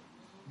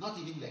 Not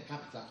even the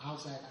capital,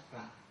 outside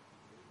Accra.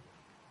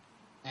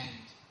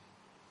 And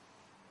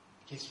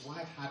his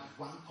wife had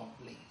one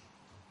complaint.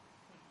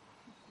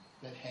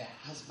 That her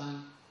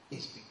husband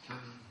is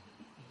becoming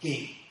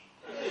gay.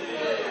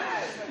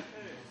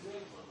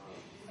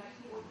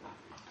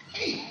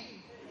 Hey.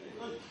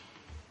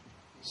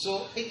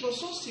 So it was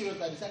so serious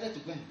that I decided to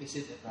go and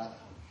visit the brother.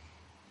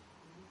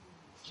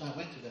 So I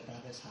went to the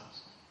brother's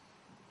house.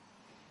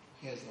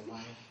 Here's the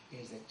wife,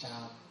 here's the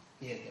child,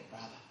 here's the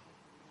brother.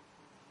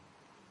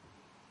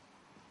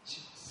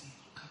 She was saying,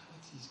 look at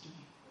what he's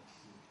doing.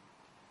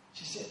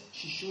 She said,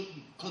 she showed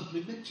me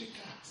complimentary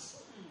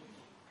cards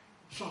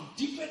from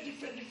different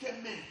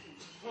men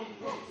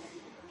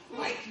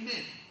White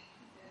men.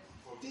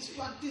 This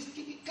one, this,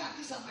 give me car,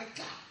 these are my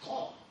car.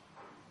 Call.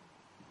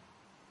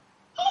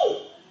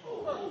 Oh!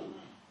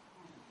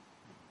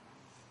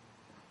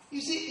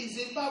 You see, in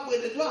Zimbabwe,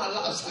 they don't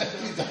allow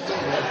cyclists at all.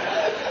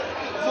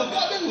 So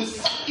God will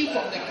sack you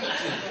from the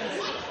country.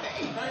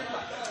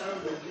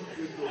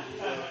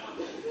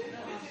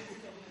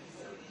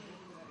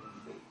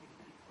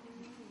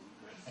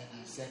 And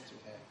I said to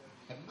her,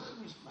 a man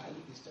who's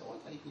smiling is there,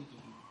 what are you going to do?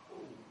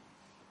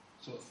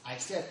 So I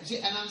said, you see,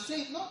 and I'm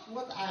saying not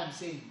what I am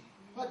saying,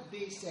 what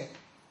they said.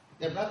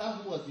 The brother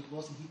who was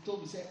divorcing, he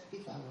told me, said,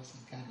 if I was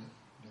in Ghana,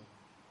 no.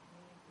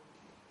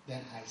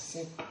 Then I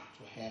said to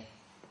her,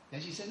 then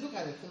she said, look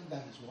at the film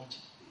that he's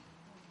watching.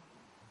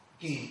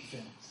 Gay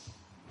films.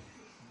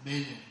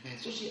 Men and men.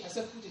 So I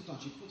said, put it on.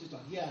 She put it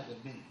on. Here are the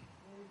men.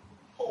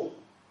 Oh!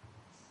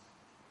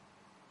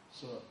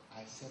 So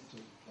I said to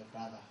the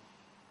brother,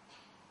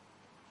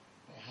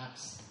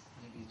 perhaps,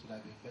 maybe it would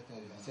have been better.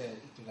 I said,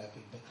 it would have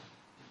been better.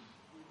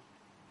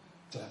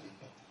 It would have been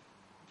better.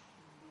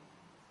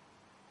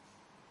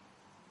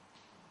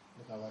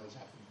 Look at what is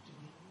happening to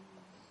me.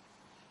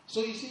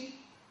 So you see,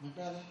 my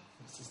brother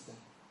and sister,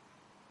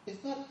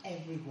 it's not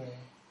everywhere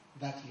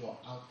that your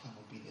outcome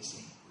will be the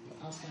same. Your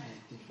outcome is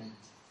different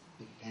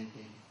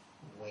depending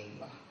on where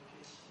you are.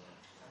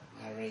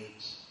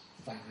 Marriage,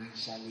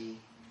 financially,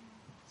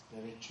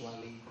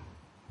 spiritually.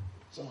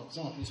 Some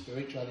of you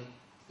spiritually,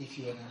 if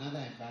you're in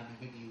another environment,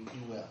 maybe you will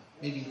do well.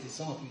 Maybe it is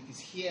some of you, it is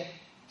here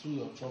through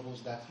your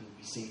troubles that you will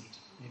be saved.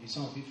 Maybe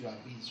some of you, if you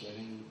have been in Israel,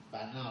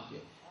 by now,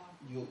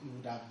 you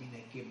would have been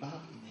a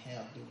kebab in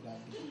hell. They would have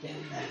been 10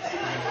 years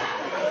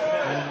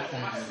long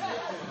time ago.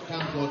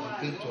 Thank God you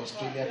came to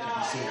Australia to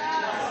be saved.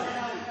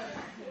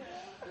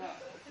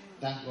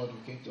 Thank God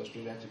you came to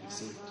Australia to be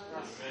saved.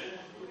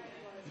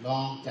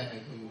 Long time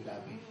ago you would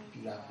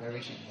have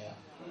perished in hell.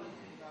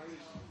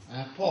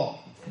 And Paul,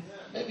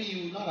 maybe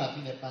you would not have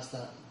been a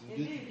pastor. Do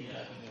you think you would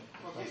have been a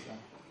pastor?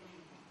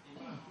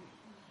 Yeah.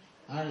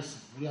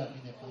 Harrison, would you have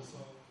been a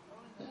pastor?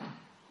 Yeah.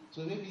 So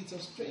maybe it's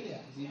Australia.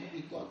 See,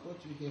 maybe God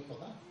brought you here for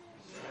that.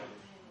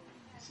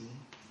 See?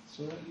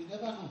 So you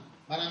never know.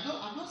 But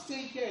I'm not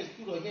saying here is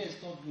good or here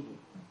is not good.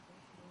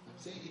 I'm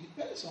saying it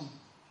depends on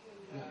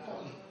your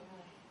calling.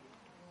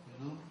 You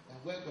know?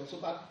 And where God. So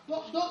but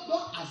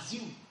don't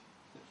assume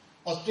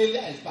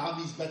Australia is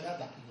better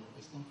than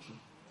it's not true.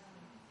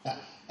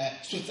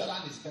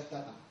 Switzerland is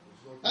better than.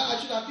 I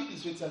should have been in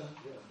Switzerland.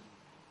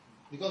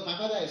 Because my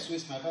mother is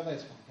Swiss, my father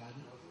is from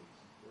Ghana.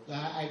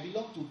 I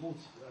belong to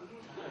both.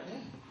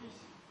 Yeah.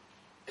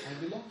 I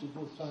belong to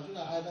both, so I should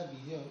either be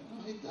here. No,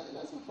 it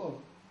doesn't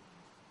follow.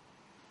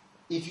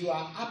 If you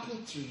are an apple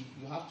tree,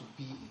 you have to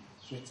be in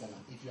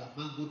Switzerland. If you are a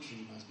mango tree,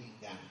 you must be in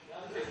Ghana.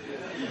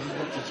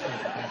 Mango trees come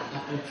from Ghana.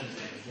 Apple trees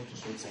go to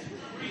Switzerland.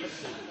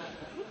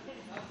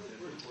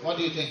 What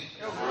do you think?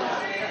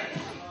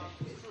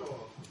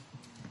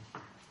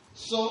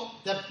 So,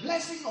 the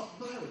blessing of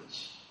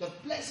marriage, the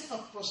blessing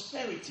of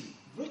prosperity,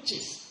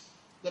 riches,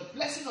 the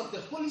blessing of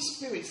the Holy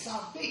Spirit,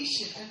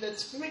 salvation, and the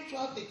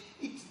spiritual thing,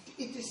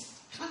 it is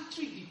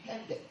country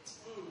dependent,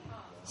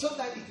 so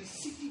that it is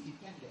city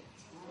dependent.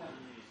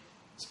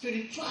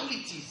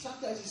 Spirituality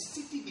sometimes is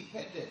city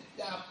dependent.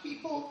 There are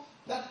people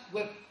that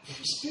were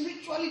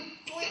spiritually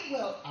doing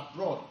well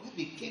abroad. When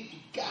they came to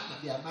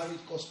Ghana, their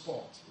marriage got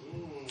spoiled.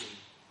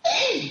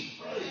 Hey!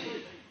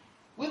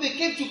 When they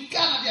came to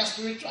Ghana, their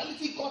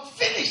spirituality got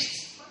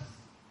finished.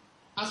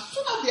 As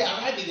soon as they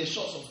arrived in the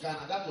shores of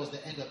Ghana, that was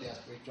the end of their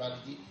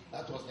spirituality.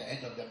 That was the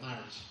end of their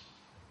marriage.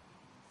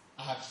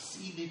 I have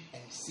seen it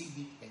and seen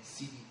it and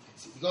seen it and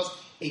seen it. Because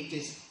it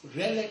is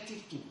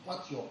relative to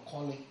what your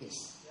calling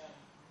is.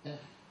 Yeah.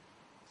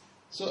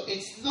 So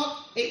it's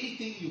not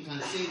anything you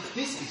can say,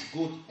 this is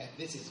good and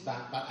this is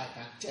bad. But I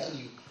can tell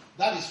you,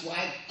 that is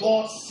why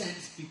God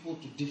sends people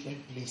to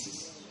different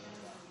places.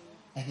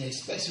 And He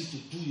expects you to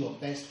do your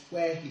best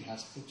where He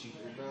has put you.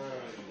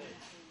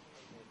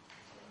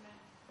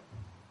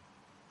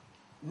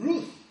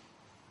 Ruth,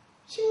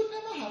 she would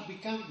never have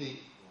become the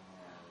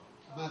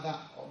mother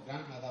or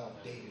grandmother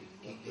of David,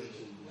 King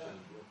David.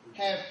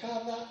 Her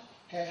father,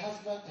 her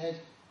husband,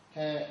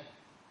 her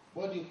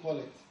what do you call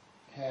it?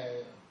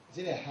 Is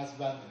it a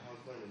husband?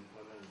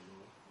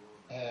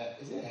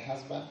 Is it a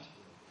husband?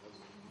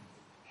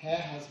 Her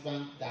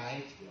husband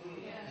died,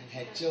 and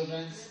her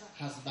children's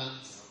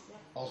husbands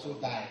also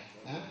died.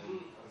 Huh?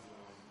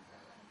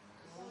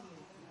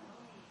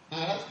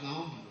 That's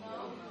Naomi.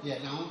 Yeah,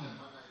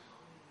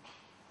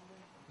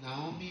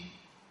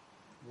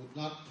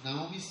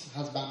 Naomi's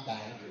husband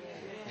died,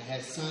 and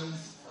her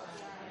sons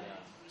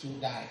too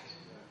died.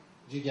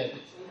 Do you get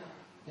it?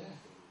 Yeah.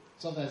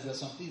 Sometimes there's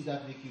some things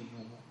that make you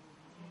move.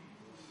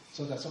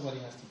 So that somebody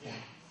has to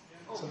die.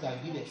 So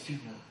that you need a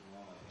funeral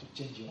to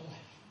change your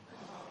life.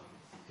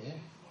 Yeah.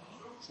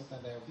 So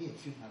that there will be a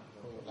funeral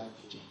before your life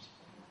to change.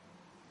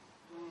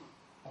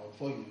 Or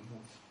before you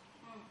move.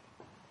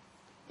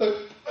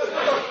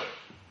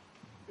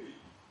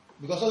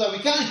 Because so that we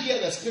can't hear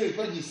the Spirit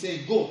when He's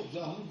saying, go. So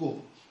I won't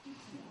go.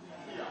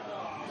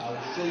 I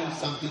will show you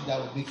something that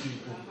will make you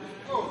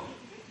go.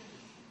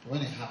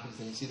 When it happens,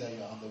 then you see that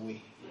you are on the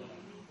way.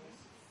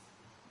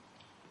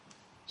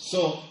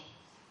 So,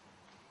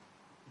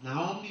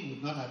 Naomi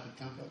would not have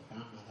become the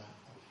grandmother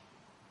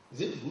of,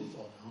 is it Ruth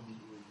or Naomi?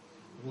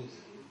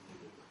 Ruth.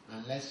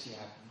 Unless she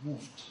had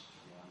moved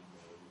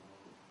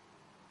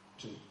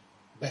to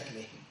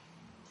Bethlehem,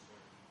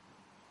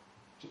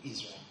 to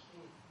Israel.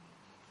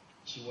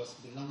 She was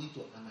belonging to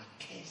an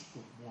accursed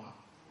group, Moab.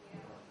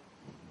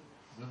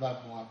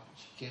 Remember Moab?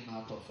 She came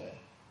out of a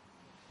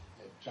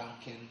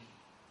drunken,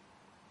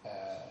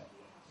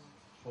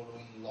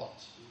 following Lot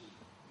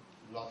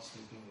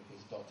sleeping with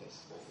his daughters.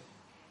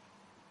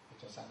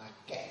 It was an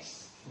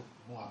accursed group,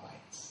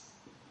 Moabites.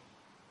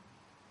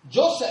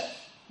 Joseph,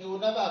 he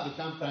would never have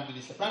become prime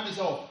minister. Prime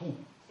minister of who?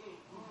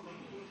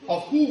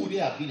 Of who would he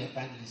have been a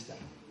prime minister?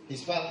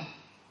 His father?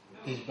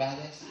 His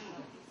brothers?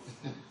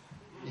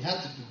 He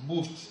had to be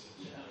moved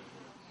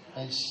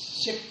and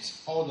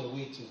shipped all the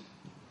way to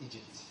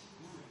Egypt.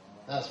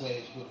 That's where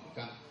he's going to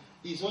become.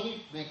 His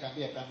only man can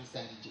be a prime minister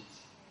in Egypt.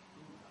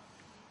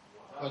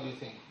 What do you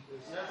think?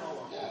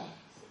 Yeah.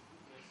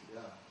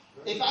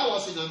 If I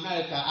was in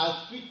America,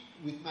 I'd speak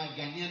with my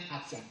Ghanaian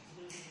accent.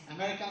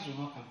 Americans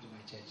will not come to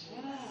my church.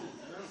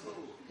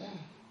 Yeah.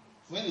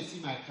 When they see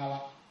my color,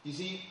 you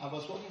see, I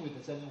was working with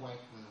a certain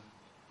white man,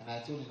 and I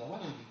told him that when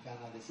I'm in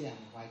Ghana, they say I'm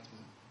a white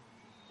man.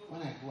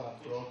 When I go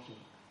abroad to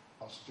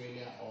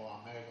Australia or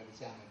America, they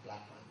say I'm a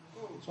black man.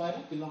 So I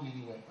don't belong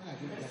anywhere. When I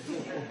go to Ghana, they say,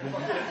 oh,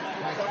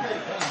 white man.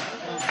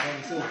 When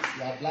they say, oh,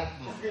 you're a black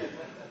man.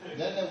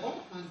 Then the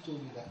white man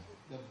told me that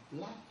the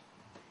black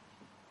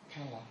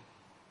color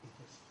is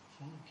the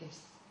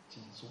strongest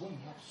gene. So when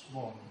you have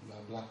small, you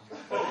are black.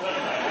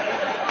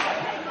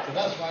 So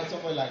that's why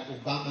somebody like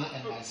Obama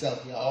and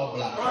myself, we are all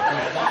black.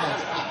 Obama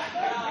is black.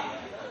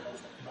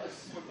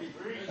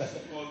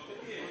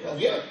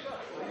 Okay.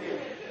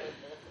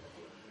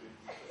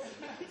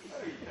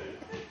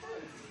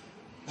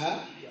 Huh?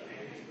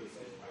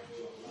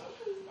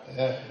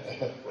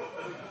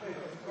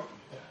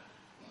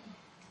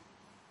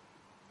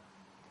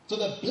 So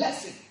the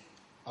blessing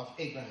of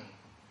Abraham,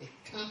 it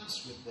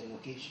comes with the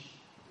location.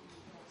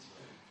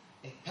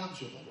 It comes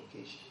with the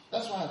location.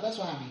 That's why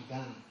I'm in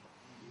Ghana.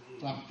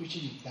 So I'm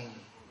preaching in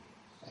Ghana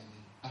and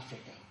in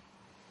Africa.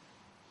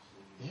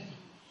 Yeah,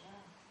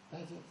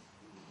 that's it.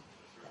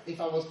 If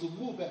I was to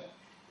move,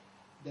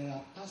 there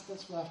are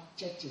pastors who have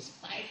churches,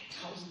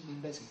 5,000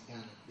 members in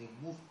Ghana. They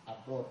move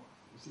abroad.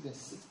 You see, there's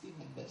 60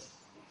 members.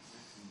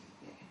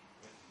 Yeah.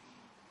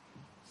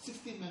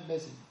 60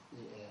 members in.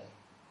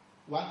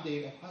 One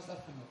day, a pastor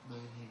friend of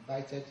mine, he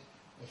invited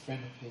a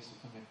friend of his to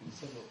come and he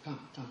said, "Look, come.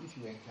 If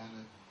you were in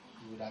Ghana,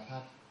 you would have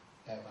had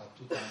about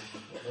 2,000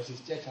 members. Because his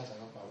church has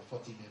about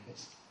 40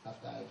 members.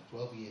 After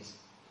 12 years,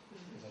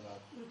 there's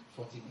about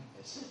 40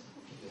 members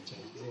in the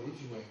church. He said, if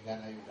you were in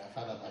Ghana, you would have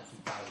had about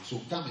 2,000. So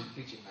come and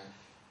preach in my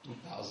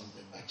 2,000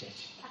 member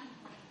church."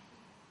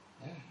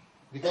 Yeah.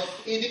 Because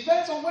it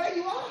depends on where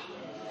you are.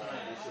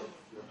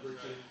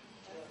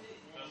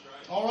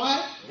 All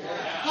right?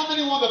 How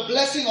many want the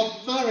blessing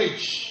of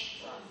marriage?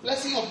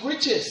 Blessing of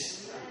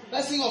riches?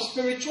 Blessing of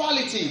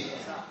spirituality?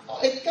 Oh,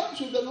 it comes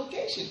with the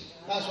location.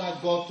 That's why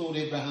God told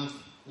Abraham,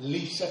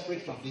 live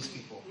separate from these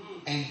people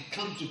and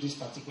come to this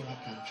particular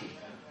country,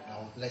 and I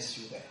will bless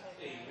you there.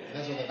 And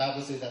that's what the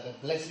Bible says, that the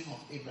blessing of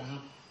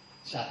Abraham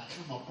shall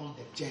come upon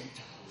the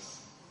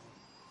Gentiles.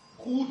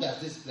 Who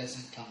does this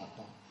blessing come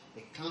upon?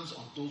 It comes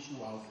on those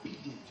who are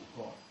obedient to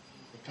God.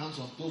 It comes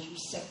on those who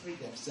separate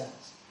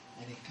themselves.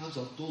 And it comes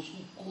on those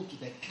who go to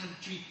the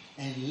country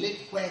and live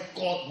where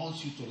God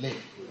wants you to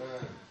live.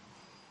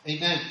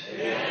 Amen.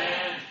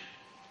 Amen.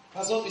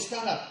 That's what we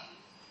stand up.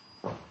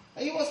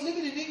 He was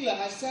living in England.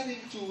 I sent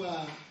him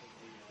to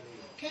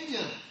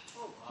Kenya.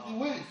 He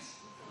went.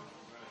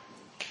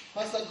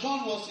 Pastor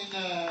John was in,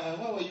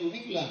 where were you?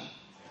 England.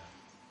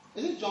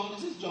 Is it John?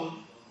 Is this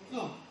John?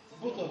 No.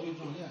 Both of you,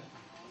 John, yeah.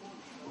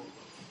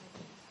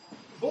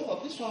 Both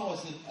of this one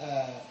was in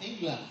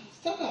England.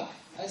 Stand up.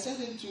 I sent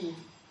him to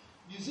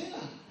New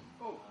Zealand.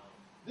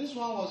 This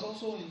one was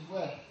also in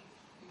where?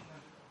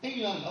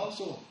 England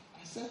also.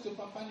 I sent to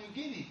Papua New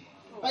Guinea.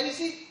 But you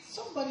see,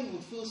 somebody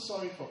would feel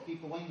sorry for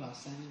people when you are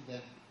sending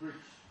them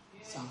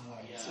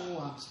somewhere. So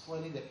I'm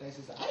spoiling the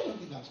person's life. I don't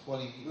think I'm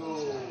spoiling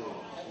anybody's life.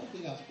 I don't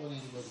think I'm spoiling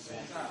anybody's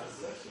life.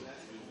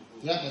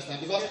 Do you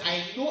understand? Because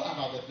I know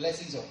about the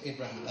blessings of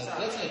Abraham. The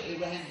blessing of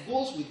Abraham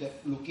goes with the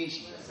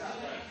location.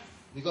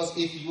 Because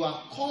if you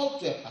are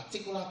called to a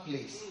particular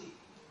place,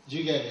 do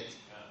you get it?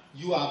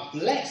 You are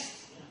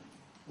blessed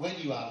when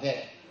you are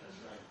there.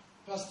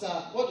 Pastor,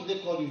 what do they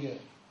call you here?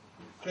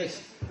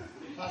 Chris.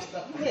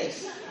 Pastor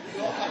Chris.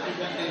 You all have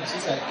different names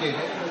since I came.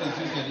 Everybody is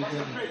using a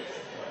different name.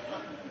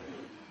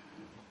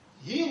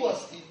 He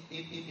was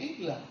in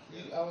England.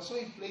 I saw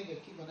him playing the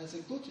keyboard and I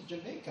said, go to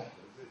Jamaica.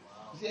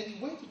 He said,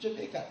 he went to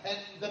Jamaica. And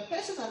the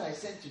person that I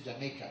sent to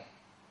Jamaica,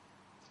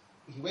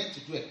 he went to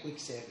do a quick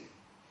survey.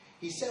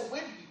 He said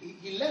when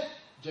he left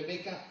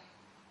Jamaica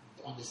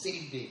on the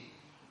same day,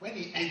 when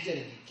he entered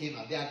and he came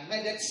out, they had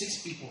murdered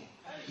 6 people.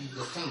 in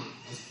the town.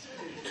 8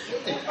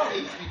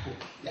 people.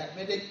 He had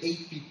murdered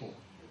 8 people.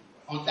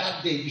 On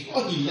that day,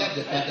 before he left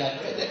the town, he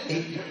had murdered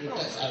 8 people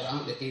just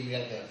around the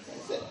area there. I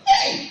said,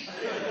 hey!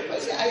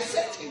 I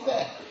sent him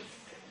there.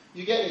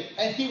 You get it?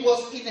 And he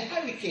was in a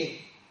hurricane.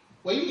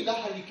 Were you in that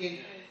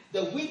hurricane?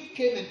 The wind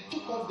came and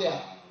took off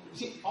there. You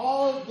see,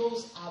 all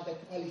those are the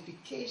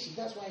qualifications.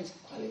 That's why he's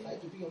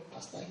qualified to be your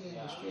pastor here in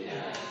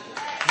Australia.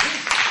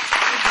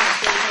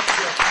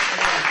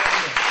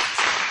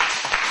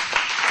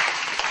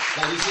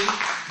 But you see,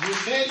 you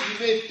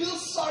may feel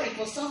sorry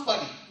for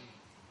somebody,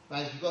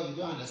 but it's because you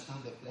don't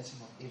understand the blessing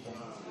of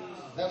Abraham.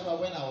 That's why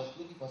when I was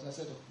looking for, I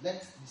said,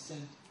 let's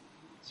send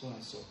so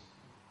and so.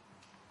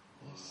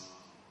 Yes.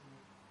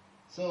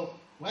 So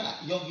when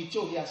young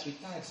Gicho, he has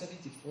retired,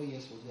 74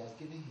 years old, he has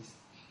given his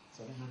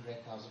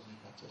 700,000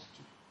 just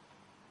to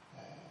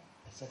a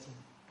certain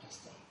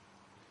pastor.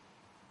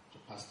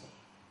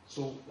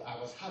 So I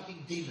was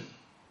having dinner.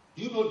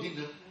 Do you know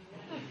dinner?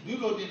 Do you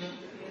know dinner?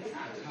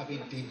 I was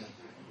having dinner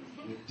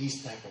with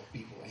these type of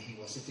people, and he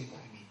was sitting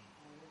by me.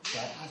 So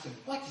I asked him,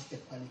 what is the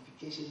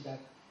qualification that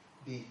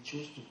they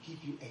chose to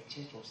give you a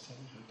church of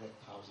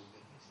 700,000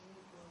 members?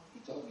 He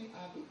told me,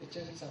 I've been in the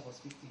church since I was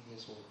 15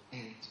 years old,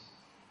 and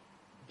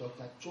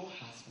Dr. Cho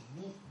has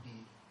moved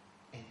me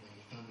and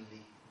my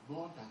family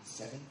more than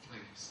 7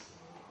 times.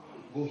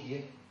 Go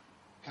here,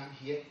 come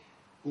here,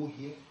 go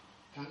here,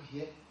 come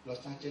here,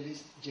 Los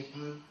Angeles,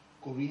 Japan,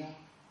 Korea,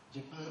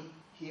 Japan,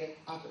 here.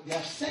 They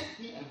have sent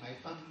me and my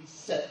family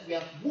said, we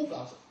have moved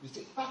ourselves. We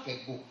say, pack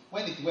and go.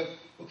 When it went,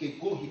 okay,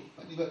 go here.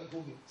 When it went,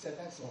 go here. Said,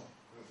 that's all.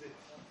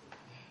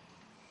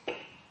 Yeah.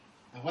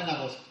 And when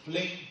I was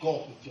playing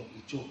golf with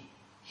Young Cho,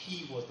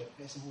 he was the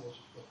person who was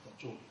with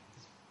Dr. Cho.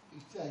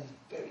 He's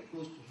very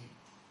close to him.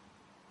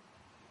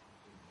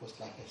 It was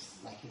like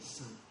his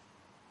son.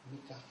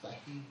 Look after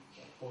him,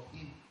 care for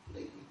him,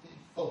 play with him.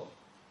 Oh,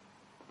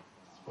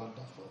 it's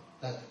wonderful.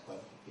 That's the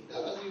qualification.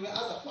 That's why you were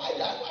asked, why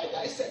did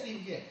I send him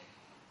here?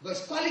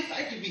 Because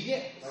qualified to be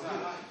here.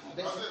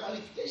 There's a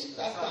qualification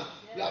that time.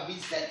 You have been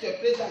sent to a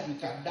place that you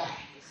can die.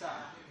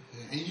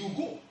 And you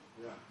go.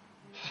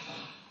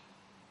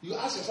 You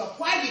ask yourself,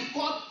 why did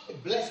God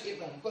bless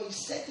Abraham? Because he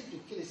sent him to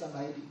kill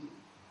somebody.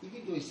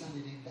 Even though his son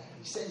didn't die,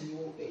 he said he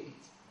will obey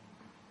it.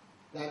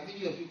 Like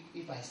many of you,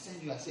 if I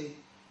send you, I say,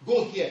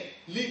 go here,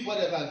 leave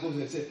whatever I go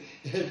here. Say,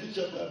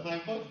 Bishop,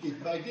 my mortgage,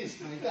 my this,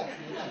 my that,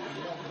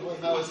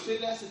 my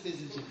Australian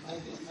citizenship, my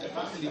this, my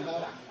family,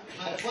 my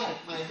wife,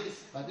 my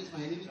this. But this, my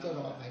living talk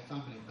about my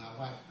family, my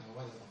wife, my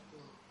whatever.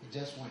 It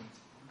just went.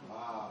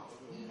 Wow.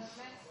 Yes.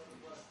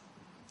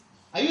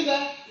 Are you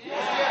there?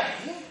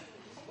 Yes. Yeah.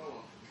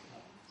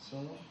 So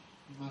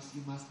you must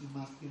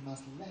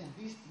learn.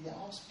 These they are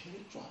all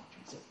spiritual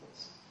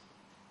principles.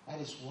 That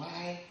is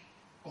why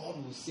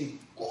God will say,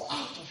 go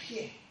out of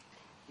here.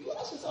 You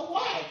ask yourself,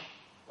 why?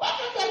 Why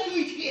can't I do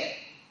it here?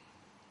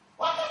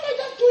 Why can't I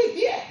just do it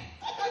here?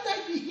 Why can't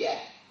I be here?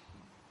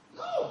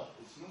 No.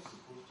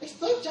 It's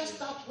not just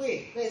that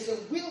way. There is a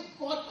will.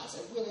 God has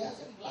a will. He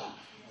has a plan.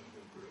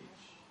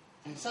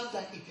 And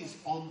sometimes it is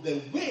on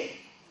the way.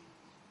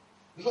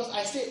 Because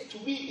I say, to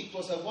me, it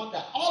was a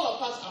wonder. All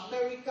of us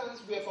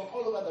Americans, we are from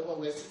all over the world.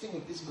 We are sitting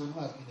with this man who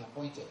has been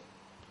appointed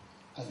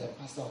as the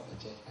pastor of the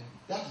church. And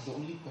that is the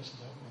only question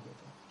that I wanted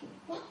to ask.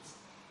 What?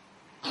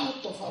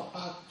 Out of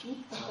about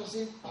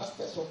 2,000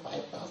 pastors or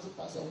 5,000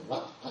 pastors,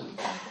 what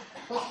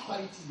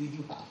qualities did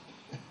you have?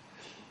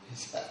 He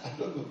said, I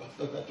don't know, but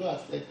Dr. Joe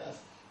has said that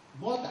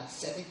more than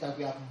 7 that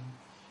we have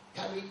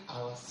carried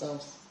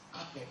ourselves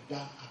up and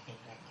down,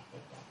 everything.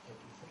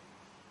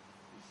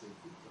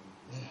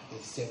 Yeah,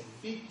 it's a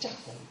major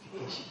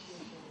qualification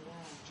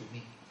to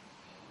me.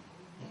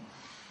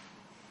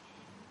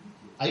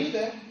 Are you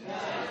there?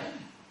 Yeah.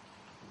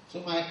 So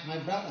my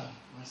brother,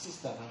 my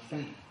sister, my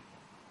friend,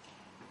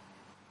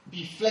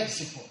 be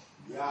flexible.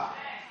 Yeah.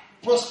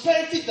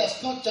 Prosperity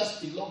does not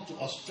just belong to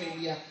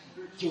Australia,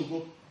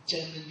 Europe,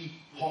 Germany,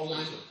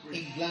 Holland,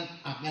 England,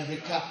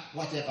 America,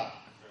 whatever.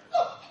 No,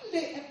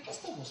 a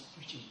pastor was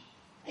preaching.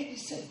 And he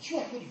said, you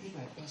are going to be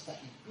my pastor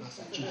in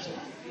Massachusetts.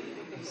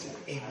 He said,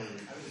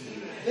 amen.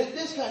 Then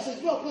this guy said,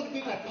 you are going to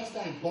be my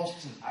pastor in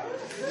Boston.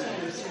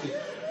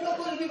 You are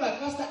going to be my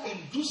pastor in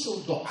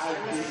Dusseldorf.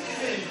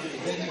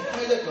 Then he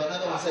pointed to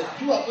another one and said,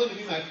 you are going to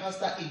be my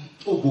pastor in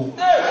Togo.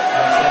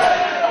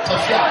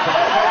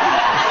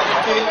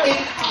 May it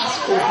pass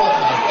over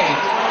my head.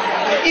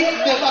 May it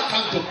never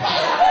come to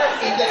pass.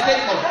 In the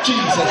name of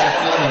Jesus,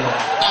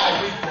 I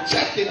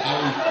reject it. I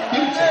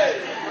refute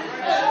it.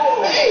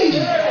 Hey!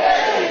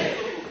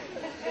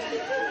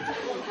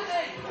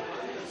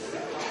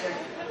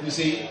 You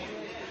see,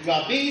 you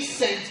are being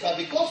sent, but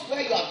because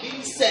where you are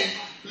being sent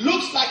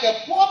looks like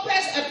a poor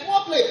place.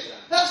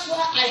 That's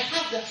why I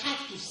have the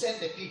heart to send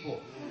the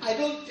people. I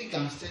don't think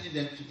I'm sending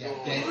them to their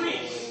death.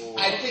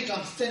 I think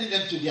I'm sending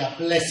them to their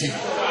blessing.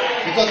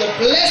 Because the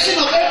blessing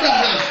of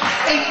Abraham,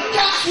 it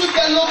comes with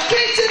the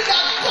location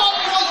that God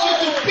wants you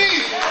to be.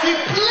 He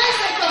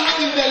blessed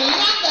Abraham in the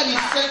land that he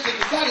sent him.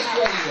 That is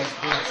where he was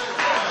blessed.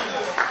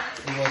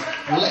 He was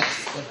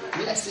blessed. The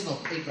blessing of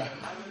Abraham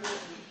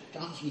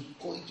comes comes with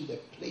going to the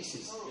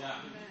places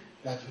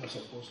that you are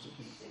supposed to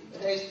be.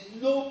 There is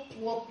no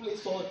poor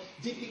place or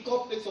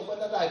difficult place or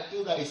whether I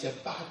feel that it's a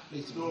bad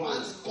place.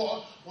 Once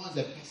God wants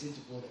the person to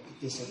go there,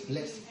 it is a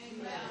blessing.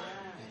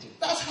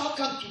 That's how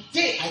come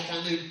today I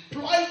can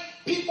employ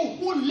people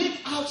who live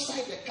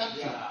outside the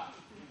country.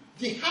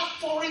 They have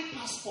foreign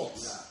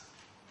passports.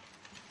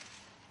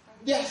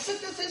 They are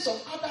citizens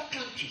of other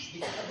countries.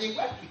 They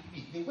work with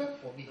me. They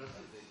work for me.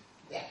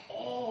 They are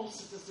all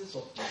citizens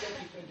of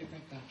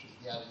different countries.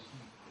 They are with me.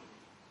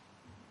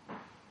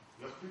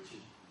 You're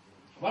preaching.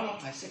 One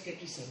of my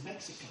secretaries is a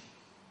Mexican.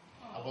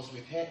 I was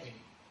with her in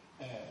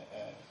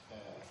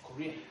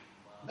Korea.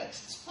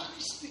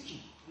 Spanish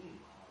speaking.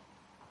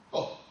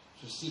 Oh,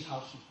 to see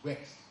how she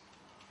works.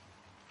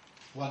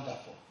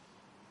 Wonderful.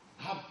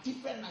 I have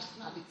different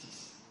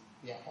nationalities.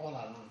 They are all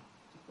around.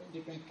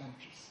 Different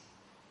countries.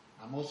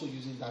 I'm also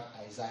using that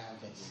Isaiah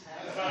verse.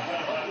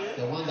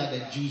 The one that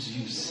the Jews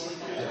use.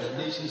 That the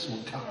nations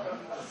will come.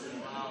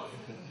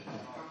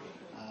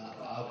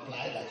 I'll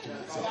apply that to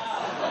myself.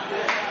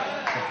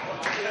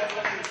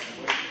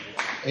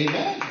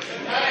 Amen.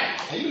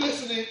 Are you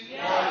listening?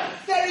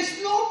 Yes. There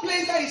is no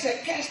place that is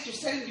a curse to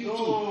send you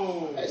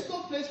to. There is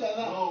no place like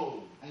that.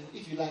 No. And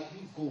if you like,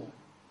 you go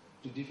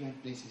to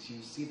different places,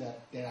 you see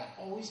that there are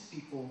always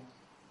people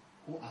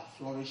who are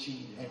flourishing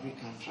in every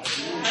country.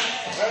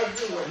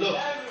 Look,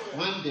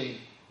 one day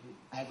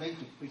I went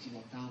to preach in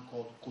a town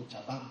called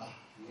Cochabamba.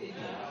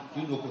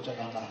 You know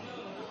Cochabamba?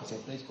 It's a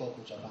place called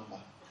Cochabamba.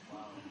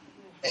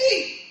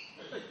 Hey!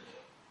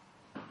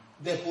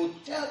 The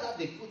hotel that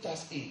they put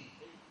us in,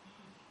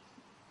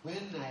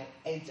 when I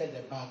entered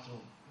the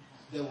bathroom,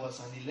 there was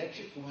an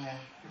electric wire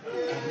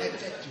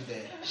connected to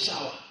the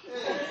shower.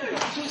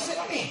 So I said,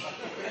 hey,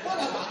 what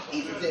about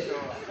if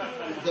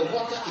the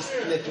water is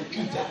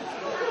electrocuted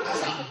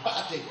as I'm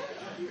bathing?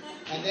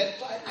 And then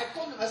I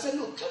called him, I said,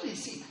 no, come and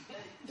see.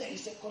 There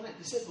is a connect.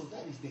 He said, no,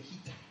 that is the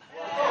heater.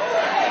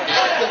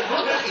 And the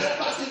water is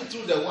passing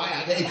through the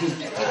wire, then it is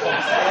getting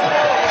off.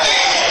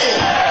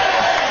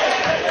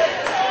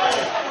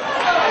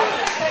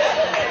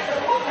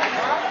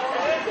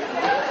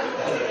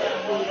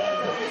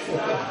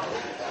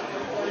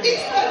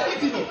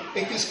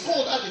 It is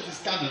cold as it is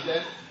coming,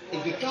 then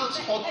it becomes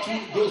hot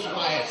through those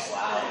wires.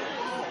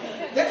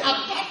 Then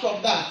apart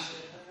from that,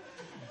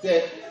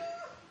 the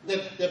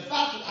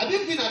bathroom, have you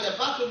been at the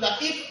bathroom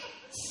that if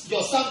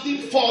your something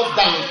falls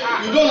down,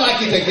 you don't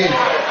like it again?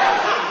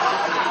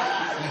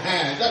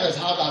 That is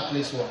how that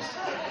place was.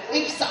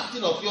 If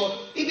something of your,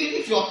 even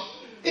if you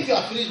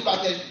are finished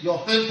back then, your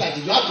hand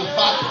touches, you have to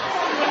back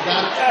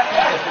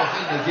that of your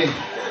hand again.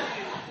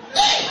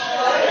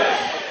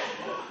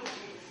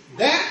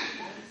 Then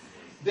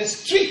the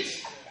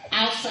street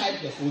outside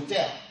the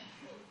hotel,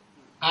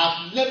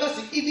 I've never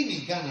seen, even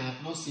in Ghana,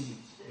 I've not seen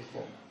it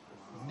before.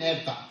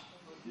 Never.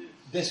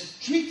 The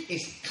street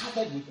is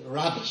covered with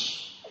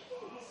rubbish.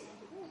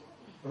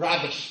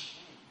 Rubbish.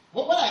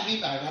 What I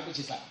mean by rubbish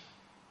is like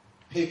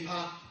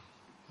paper,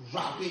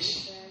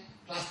 rubbish,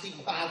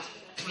 plastic bags,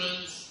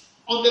 cans,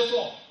 on the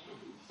floor.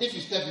 If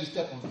you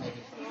step on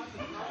everything.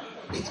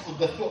 It's on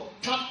the floor.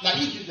 Like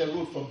if you the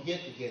road from here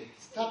to here,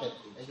 it's covered.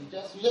 And you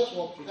just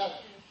walk through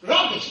that.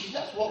 Rubbish. You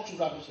just walk through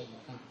rubbish and you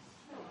come.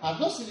 I've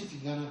not seen it in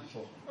Ghana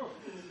before.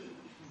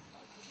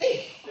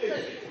 Hey.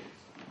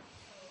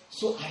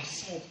 So I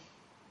said,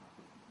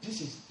 this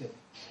is the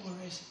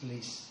poorest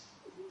place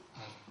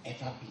I've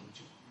ever been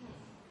to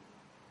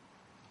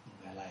in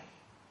my life.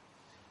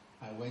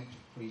 I went to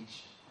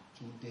preach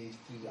 2 days,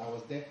 3 days. I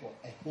was there for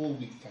a whole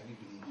week, can you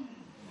believe it?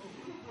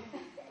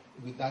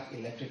 With that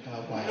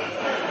electrical wire.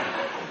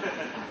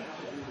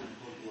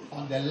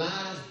 On the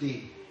last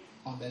day,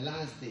 I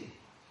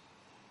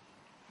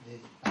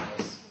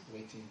was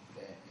waiting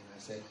there and I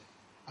said,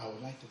 I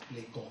would like to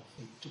play golf.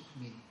 They took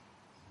me.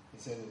 They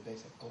said, oh,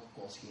 there's a golf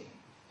course here.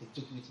 They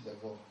took me to the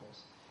golf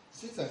course.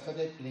 Since I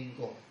started playing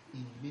golf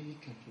in many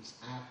countries,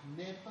 I have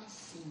never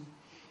seen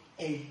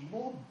a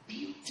more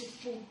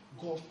beautiful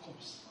golf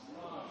course.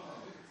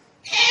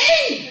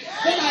 Hey!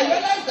 Then I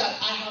realized that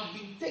I have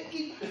been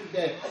taken to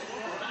the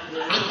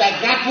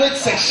undergraduate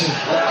section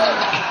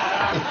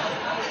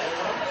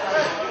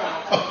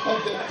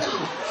of the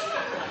town.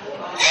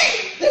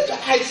 Hey!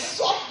 I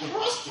saw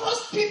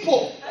prosperous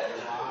people.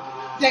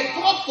 The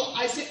golf course,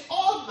 I say,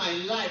 all my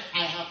life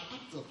I have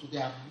up to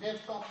today, I've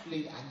never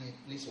played any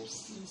place or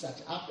seen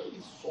such. I've played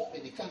in so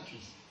many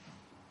countries.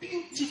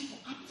 Beautiful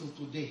up till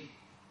today.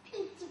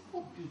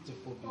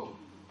 Beautiful.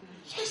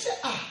 So I said,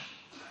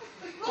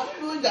 not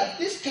knowing that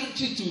this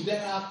country too,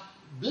 there are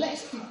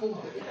blessed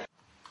people there.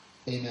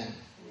 Amen.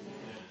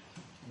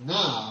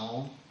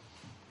 Now,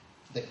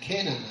 the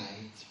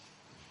Canaanite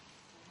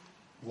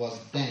was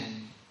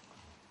then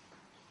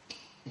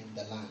in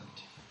the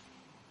land.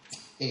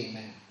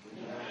 Amen.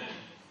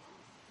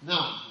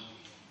 Now,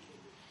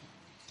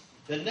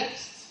 the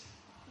next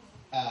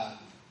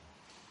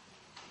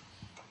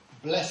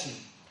blessing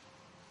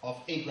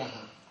of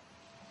Abraham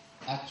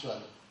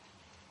actually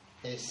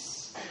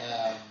is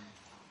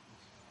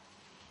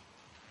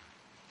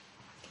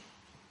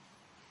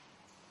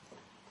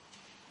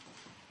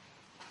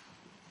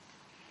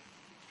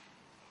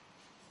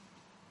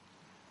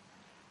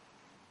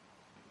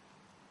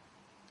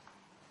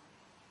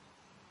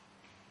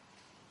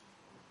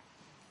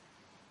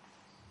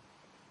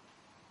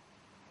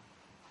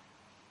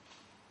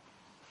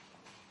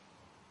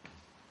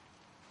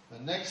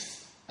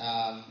next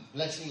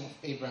blessing of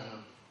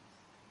Abraham.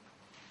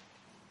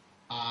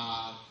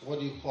 What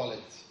do you call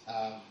it?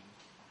 A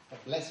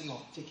blessing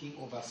of taking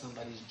over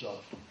somebody's job,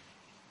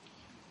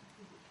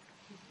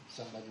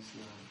 somebody's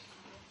land.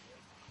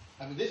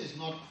 I mean, this is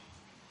not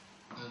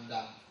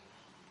under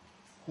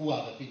who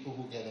are the people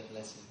who get a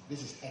blessing.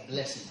 This is a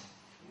blessing.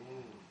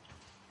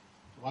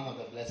 One of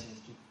the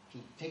blessings to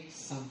take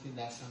something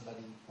that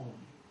somebody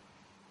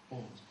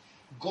owns.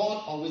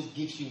 God always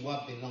gives you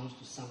what belongs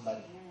to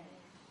somebody.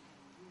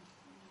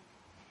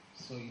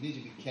 So you need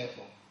to be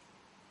careful.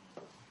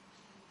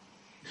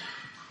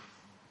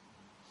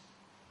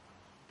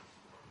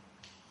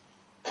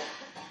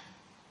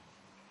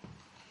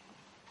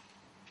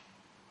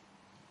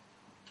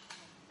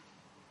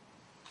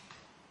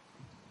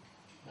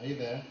 Are you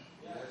there?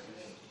 Yes.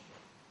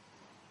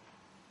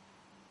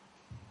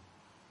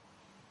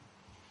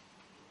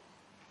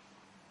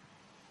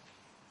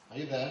 Are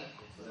you there?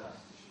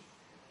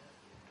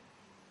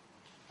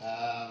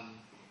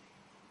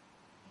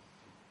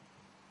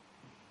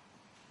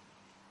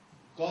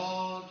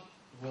 God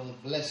will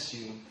bless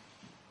you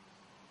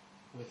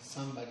with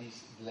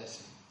somebody's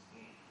blessing,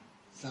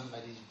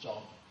 somebody's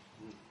job,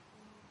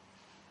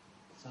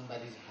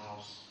 somebody's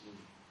house,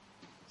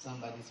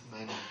 somebody's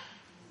money,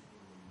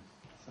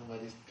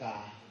 somebody's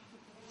car,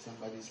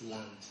 somebody's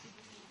land.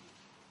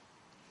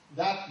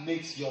 That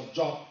makes your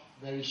job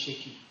very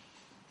shaky.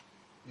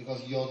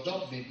 Because your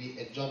job may be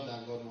a job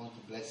that God wants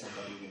to bless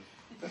somebody with.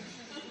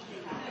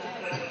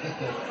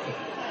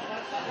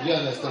 Do you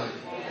understand?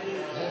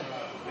 Yeah?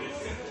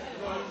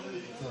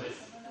 So,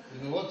 you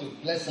may want to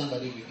bless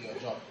somebody with your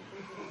job.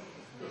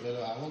 You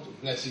know, I want to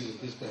bless you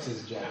with this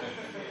person's job.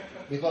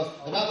 Because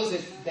the Bible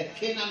says the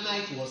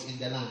Canaanite was in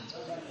the land.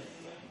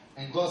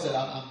 And God said,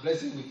 I'm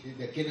blessing with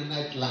the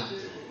Canaanite land.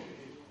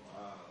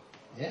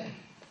 Yeah.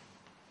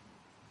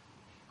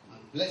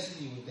 I'm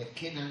blessing you with the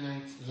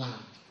Canaanite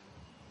land.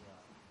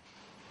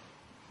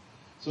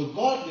 So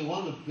God may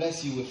want to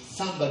bless you with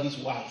somebody's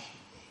wife.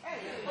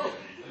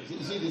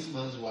 You see this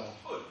man's wife?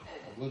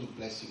 I'm going to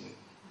bless you with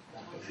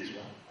that person's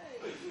wife.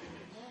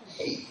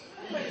 Hey.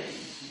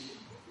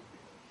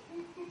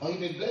 Or you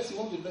may bless, you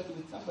want to bless you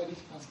with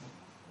somebody's husband.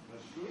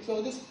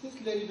 So this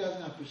lady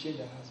doesn't appreciate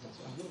her husband,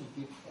 so I'm going to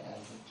give her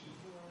husband to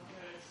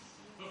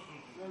you.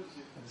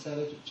 I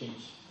decided to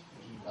change.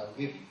 I'll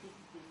give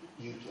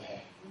you to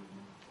her.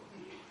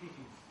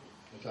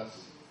 Because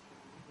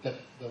the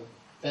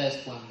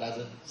first one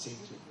doesn't seem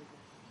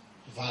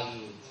to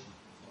value it.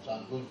 So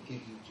I'm going to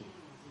give you to,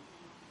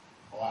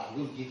 or I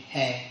will give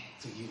her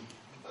to you.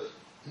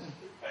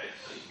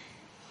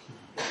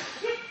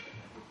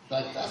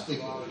 Fantastic.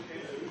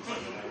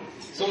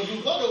 So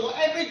you've got to,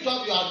 every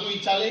job you are doing,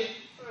 Charlie,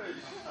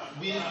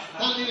 be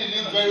standing in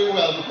it very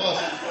well, because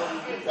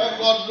when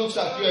God looks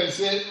at you and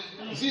says,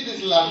 you see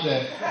this land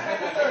there?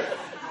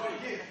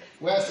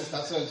 Where Sister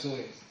so and so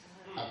is?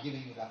 I've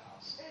given you that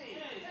house.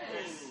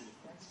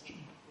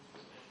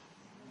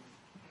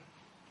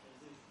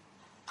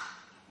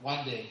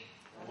 One day,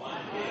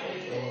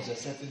 there was a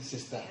certain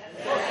sister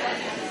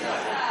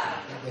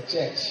in the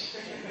church.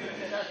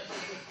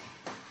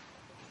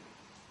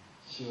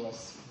 She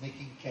was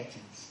making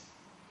curtains,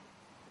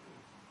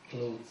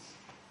 clothes,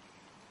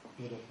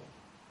 beautiful.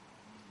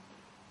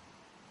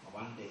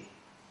 One day,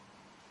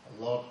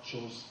 the Lord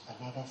chose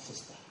another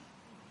sister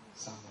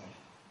somewhere.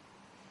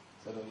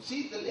 So you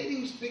see the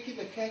lady who's making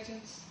the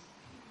curtains,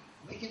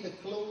 making the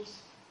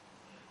clothes,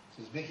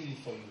 she's making it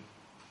for you.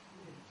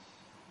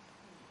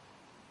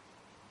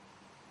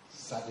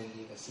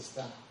 Suddenly the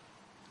sister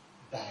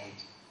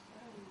died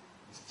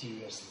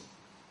mysteriously.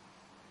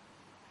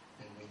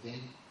 And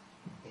within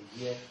a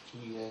year,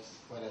 2 years,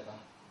 whatever,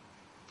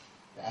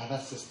 the other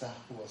sister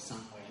who was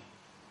somewhere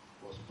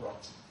was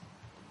brought to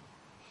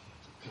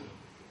come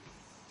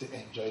to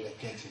enjoy the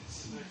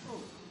curtains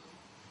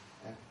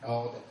and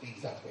all the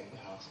things that were in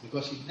the house,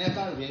 because she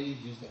never really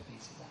used the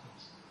things in the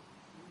house.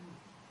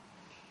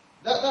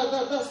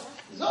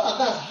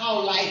 That's how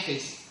life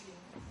is.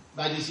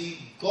 But you see,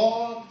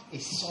 God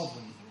is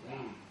sovereign.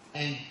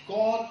 And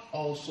God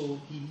also,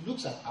 He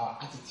looks at our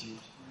attitude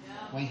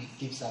when He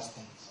gives us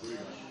things.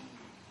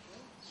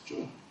 It's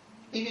true.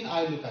 Even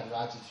I look at your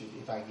attitude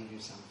if I give you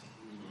something.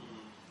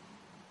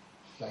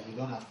 It's like you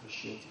don't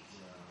appreciate it.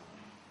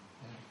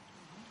 Yeah.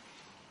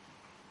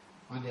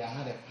 One day I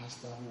had a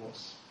pastor who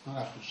was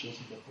not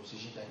appreciating the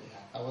position that he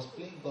had. I was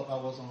playing golf, I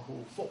was on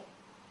hole 4.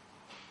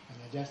 And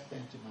I just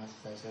turned to my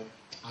sister, I said,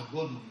 I'm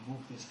going to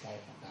remove this guy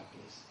from that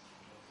place.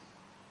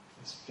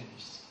 It's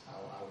finished. I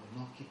will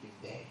not keep him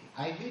there.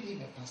 I made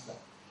him a pastor.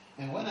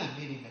 And when I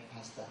made him a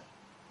pastor,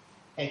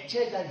 a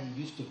church that he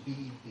used to be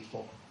in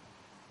before,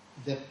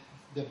 the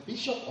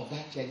bishop of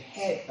that church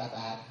heard that I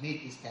had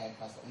made this guy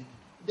a pastor. And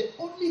the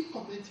only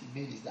comment he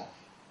made is that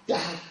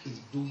is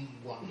doing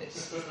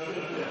wonders.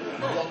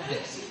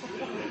 Wonders.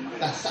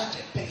 That such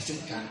a person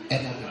can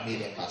ever be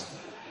made a pastor.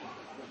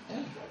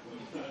 Yeah.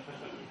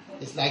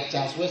 It's like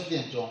Charles Wesley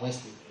and John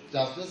Wesley.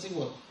 Charles Wesley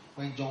was,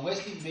 when John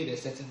Wesley made a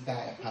certain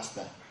guy a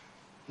pastor,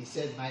 He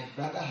said, my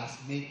brother has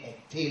made a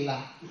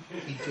tailor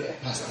into a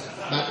pastor.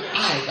 But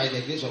I, by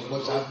the grace of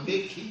God, shall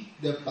make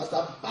the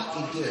pastor back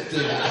into a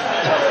tailor.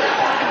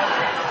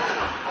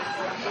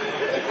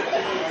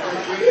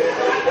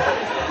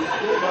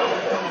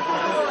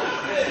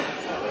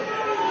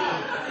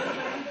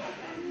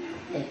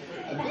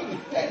 I'm going to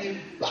turn him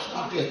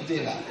back into a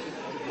tailor.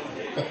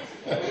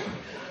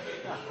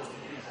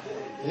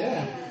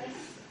 Yeah.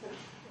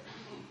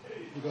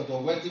 Because the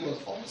wedding was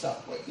always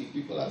appointing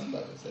people as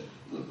well. I said,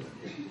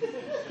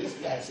 this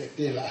guy is a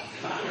tailor.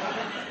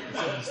 It's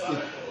a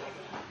mistake.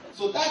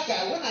 So that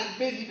guy, when I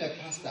made him a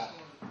pastor,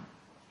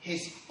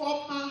 his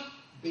former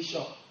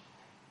bishop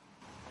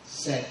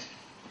said,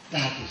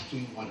 that is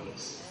doing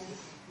wonders.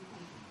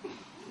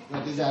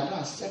 But he said, I don't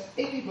accept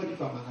anybody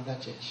from another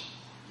church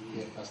to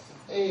be a pastor.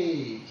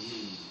 Hey,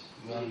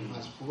 you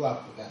must grow up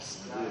with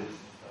us.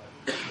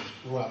 You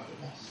must grow up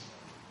with us.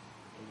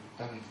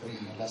 Come and bring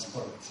another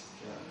spirit.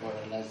 Or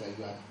realize that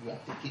you are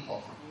taking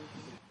off.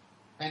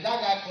 And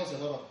that guy caused a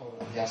lot of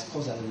problems. He has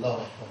caused a lot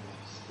of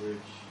problems.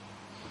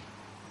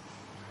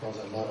 Caused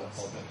a lot of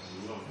problems.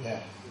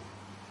 Yeah.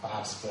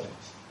 Bad spirit.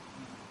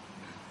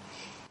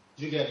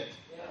 Do you get it?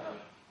 Yeah.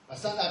 But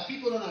sometimes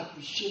people don't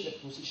appreciate the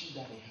position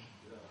that they have.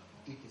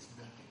 Think it's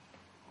nothing.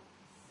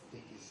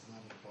 Think it's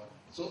not important.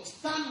 So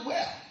stand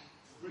well.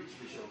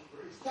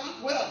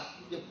 Stand well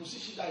in the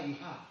position that you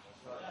have.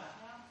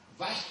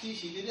 Vashti,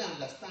 she didn't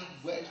understand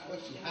what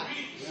she had.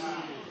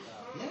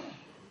 Yeah.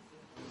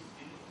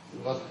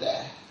 It was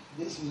there.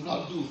 This will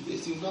not do.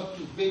 This will not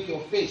do. Make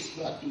your face.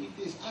 You are doing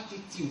this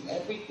attitude.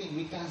 Everything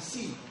we can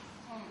see.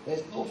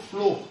 There's no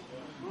flow.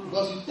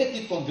 Because you take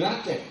it for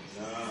granted.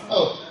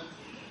 Oh.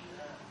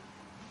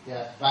 The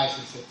advice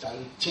is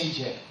actually change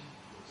it.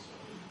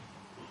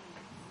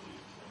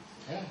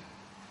 Yeah.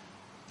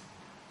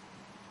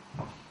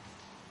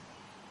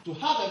 To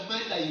have a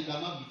mind that you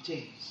cannot be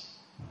changed.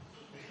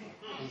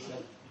 It's a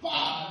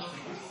bad mind.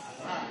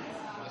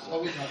 You must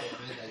always have a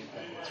mind that you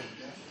can change.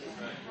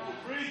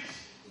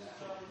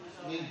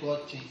 When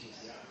God changes.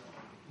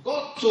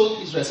 God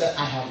told Israel, said,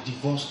 I have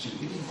divorced you.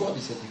 Even God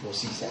is a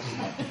divorcee. He said, I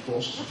have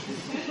divorced you.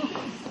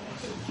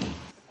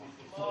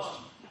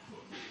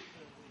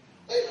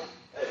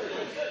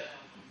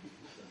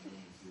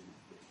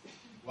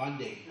 One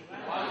day,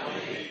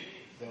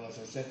 there was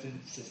a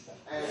certain sister.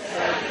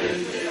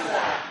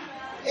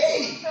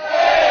 Hey!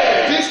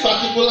 This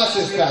particular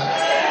sister,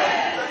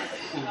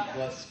 she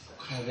was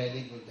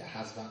quarreling with the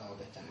husband all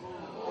the time.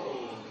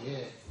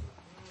 Yeah.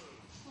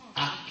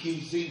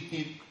 Accusing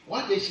him.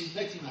 One day she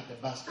met him at the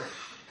bus stop.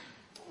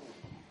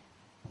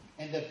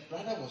 And the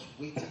brother was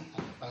waiting at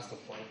the bus stop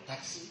for a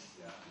taxi.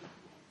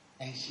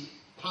 And she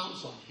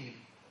pounced on him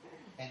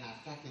and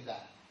attacked him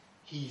that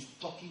he is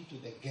talking to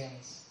the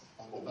girls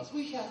on the bus.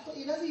 He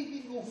doesn't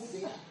even know who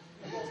they are.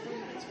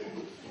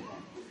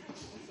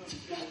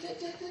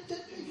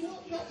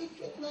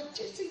 You are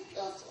chasing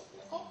girls.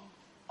 Oh.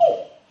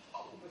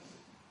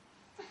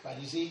 But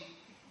you see,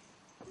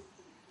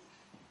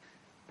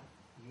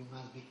 you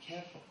must be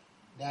careful.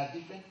 There are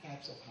different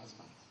types of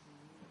husbands.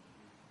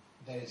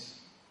 There is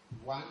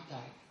one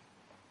type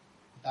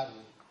that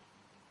will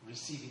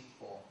receive it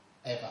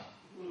forever.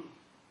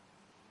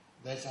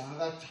 There's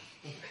another type.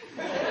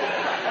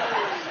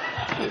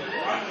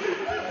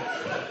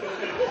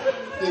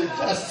 They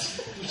just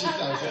push it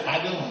out and say, I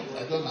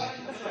don't like it.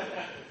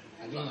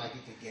 I don't like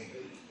it again.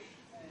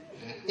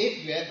 If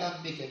you ever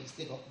make a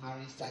mistake of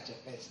marrying such a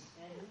person,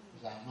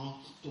 you are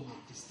not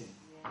stomach this thing.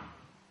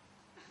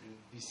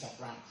 You'll be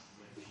surprised.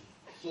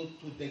 So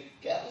to the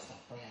girl's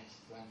surprise,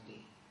 one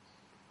day,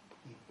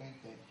 he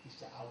went and he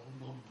said, I will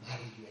not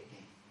marry you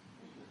again.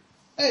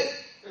 Hey!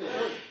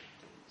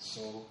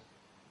 So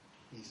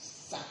he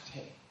sacked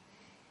her.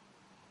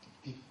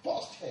 He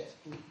divorced her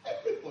to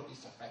everybody's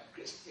surprise,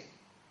 Christian.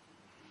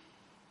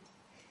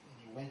 And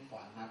he went for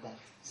another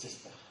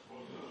sister.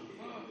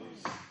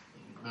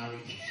 He married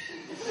her.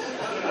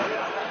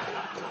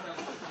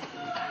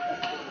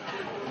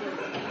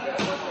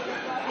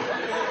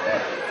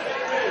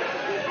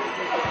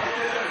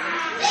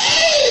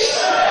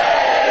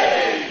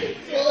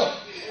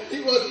 He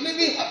was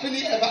living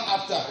happily ever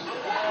after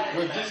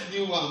with this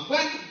new one.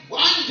 When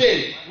one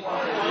day,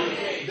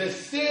 the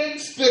same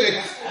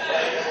spirit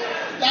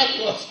that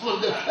was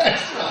on the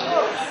first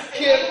one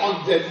came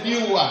on the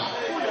new one.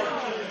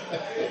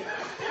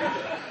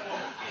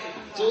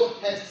 So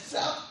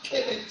herself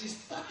came and she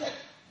started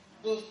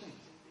those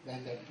things.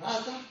 Then the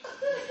brother,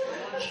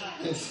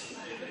 this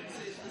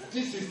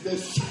is the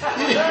same.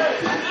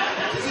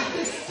 This is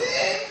the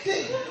same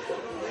thing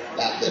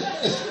that the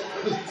first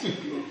was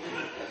doing.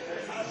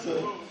 So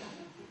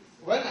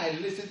when I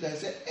listened, I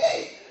said,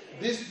 hey,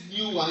 this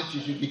new one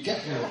you should be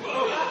careful of.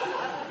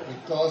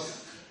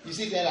 Because you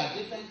see, there are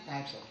different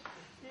types of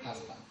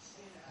husbands.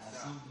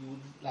 Some you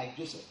would, like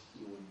Joseph,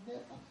 you would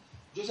never.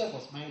 Joseph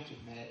was married to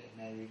Mary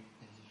and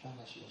he found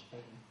that she was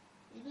pregnant.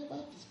 He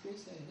never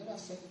disgraced her, he never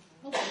said it.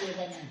 Nobody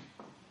ever knew.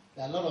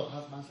 There are a lot of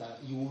husbands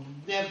that you will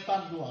never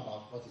know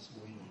about what is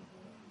going on.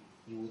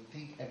 You will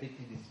think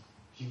everything is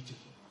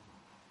beautiful.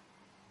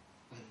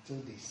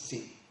 until they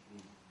say.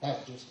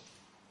 That's Joseph.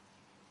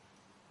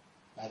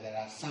 But there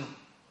are some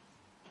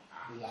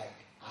like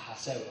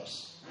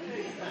Ahasuerus.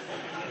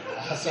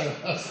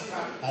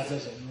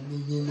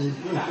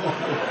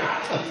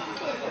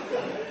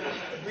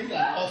 Bring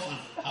an orphan.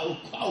 I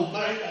will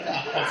marry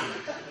that orphan.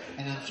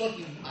 And I'm sure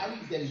he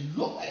married the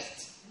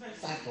lowest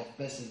type of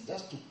person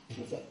just to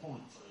prove a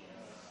point.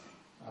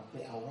 I'd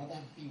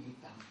rather be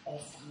with an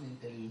orphan and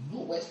the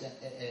lowest,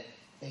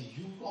 a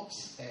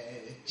eunuch's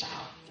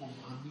child from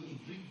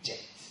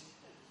reject.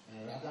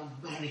 And rather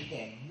marry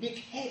her, make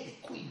her the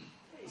queen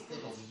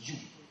instead of you.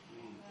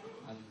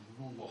 And you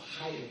know your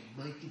high and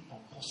mighty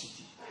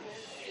pomposity.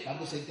 The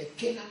Bible says the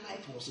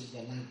Canaanite was in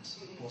the land.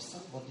 It was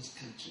somebody's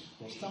country.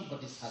 It was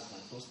somebody's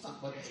husband. It was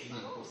somebody's man.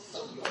 It was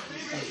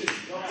somebody's country.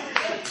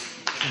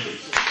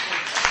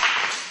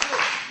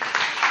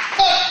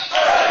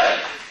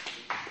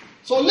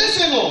 So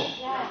listen on.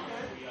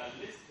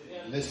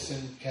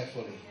 Listen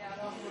carefully.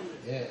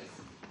 Yes.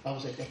 The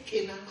Bible said the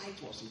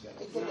Canaanite was in the land.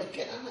 Because the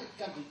Canaanite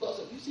country. God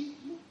said, you see,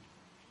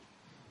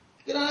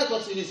 the Canaanite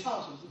was in his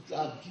house.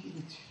 I've given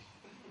it to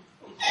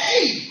you.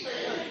 Hey!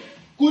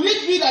 Could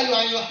it be that you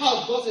are in your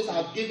house? God says,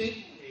 I've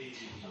given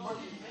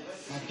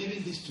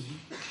this to you.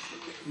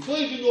 You don't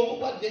even know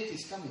what date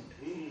is coming.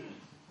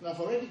 You have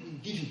already been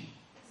given.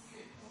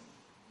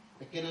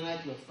 The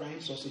Canaanites were frying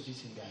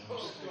sausages in their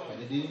house, but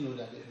they didn't know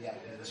that they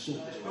were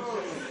sold.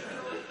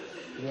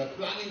 They were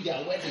planning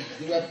their weddings.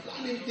 They were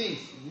planning things.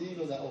 They didn't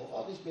know that,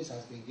 all this place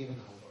has been given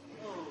away.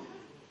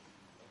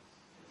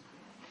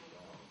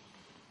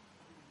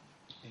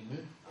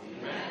 Amen.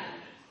 Amen.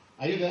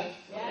 Are you there?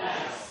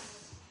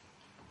 Yes.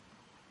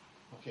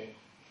 Okay.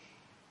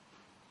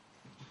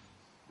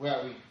 Where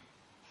are we?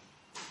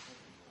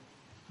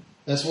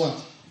 That's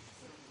what?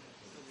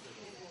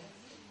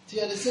 To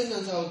your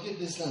descendants I will give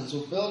this land.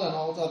 So build an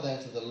altar there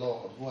to the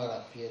Lord who had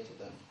appeared to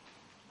them.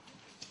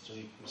 So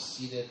he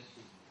proceeded.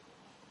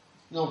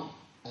 No.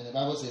 And the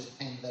Bible says,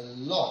 and the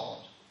Lord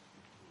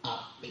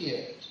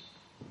appeared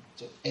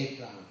to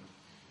Abraham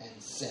and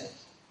said,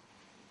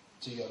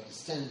 to your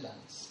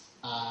descendants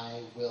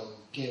I will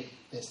give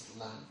this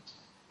land.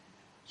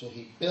 So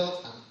he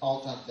built an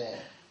altar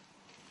there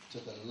to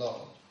the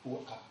Lord who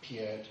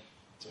appeared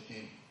to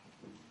him.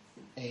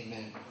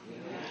 Amen.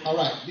 All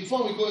right.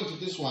 Before we go into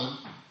this one,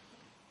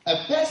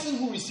 a person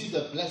who received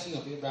the blessing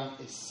of Abraham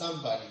is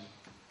somebody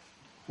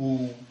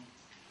who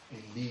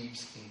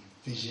believes in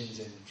visions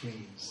and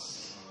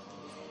dreams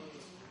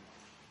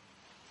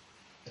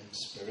and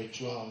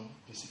spiritual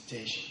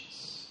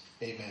visitations.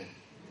 Amen.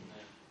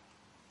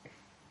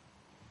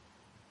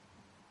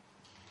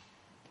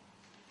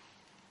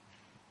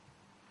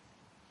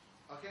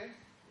 Okay,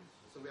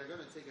 so we are going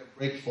to take a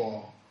break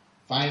for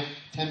 5-10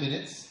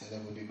 minutes and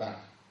then we'll be back.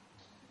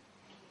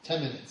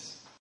 10 minutes.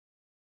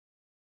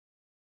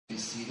 Be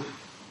seated.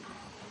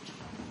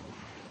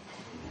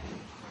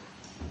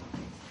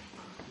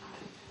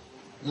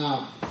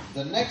 Now,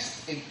 the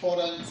next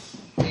important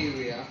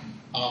area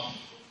of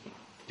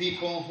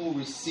people who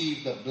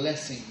receive the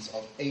blessings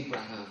of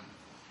Abraham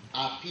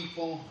are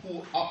people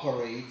who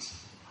operate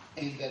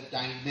in the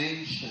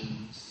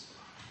dimensions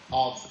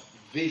of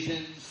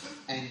visions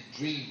and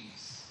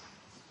dreams.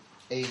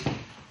 Amen.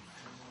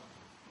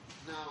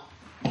 Now,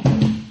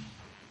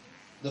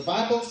 the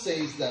Bible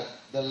says that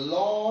the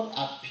Lord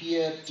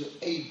appeared to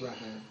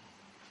Abraham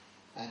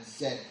and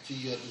said, to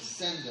your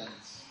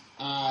descendants,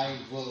 I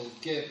will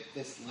give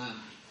this land.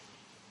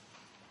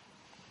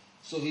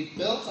 So he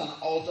built an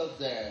altar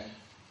there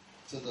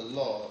to the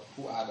Lord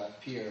who had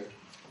appeared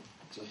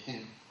to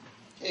him.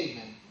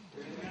 Amen.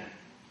 Amen.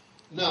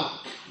 Now,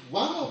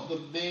 one of the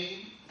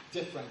main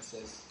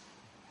differences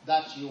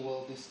that you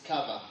will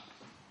discover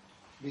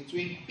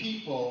between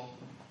people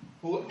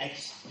who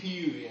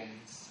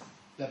experience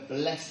the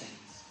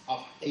blessings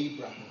of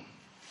Abraham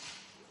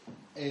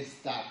is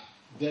that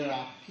there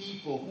are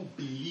people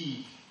who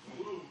believe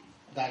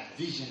that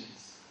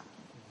visions,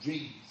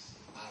 dreams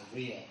are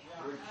real,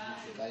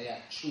 that they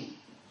are true.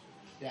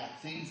 They are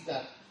things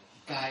that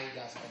guide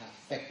us and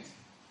affect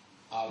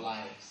our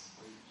lives.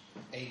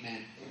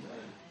 Amen.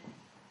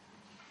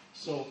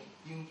 So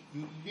you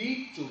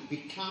need to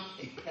become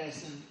a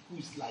person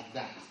who's like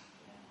that.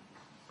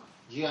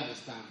 Do you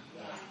understand?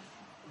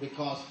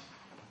 Because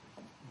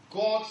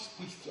God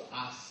speaks to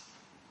us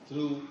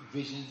through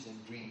visions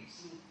and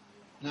dreams.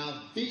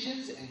 Now,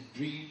 visions and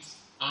dreams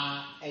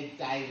are a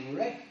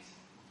direct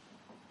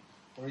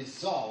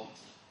result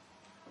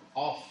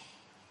of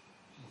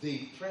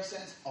the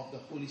presence of the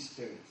Holy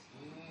Spirit.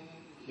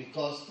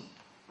 Because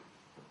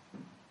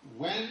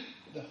when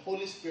the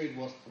Holy Spirit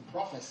was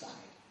prophesied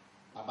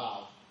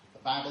about, the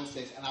Bible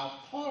says, and I'll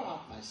pour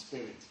out my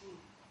spirit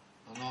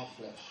on all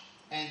flesh.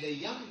 And the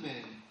young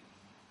men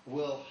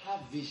will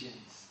have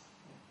visions,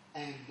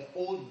 and the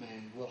old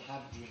men will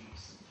have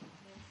dreams.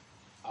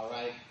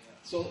 Alright?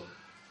 So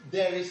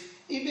there is,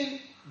 even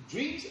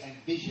dreams and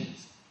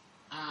visions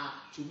are,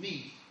 to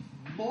me,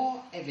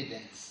 more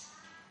evidence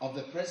of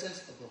the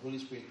presence of the Holy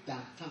Spirit than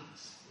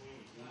tongues.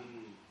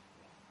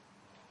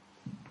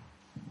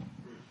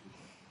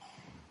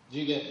 Do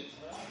you get it?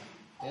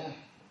 Yeah.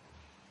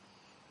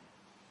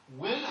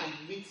 When I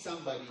meet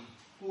somebody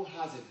who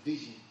has a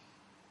vision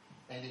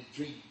and a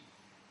dream,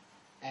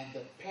 and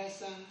the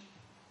person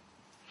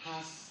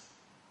has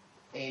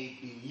a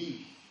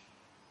belief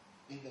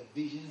in the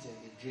visions and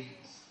the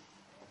dreams,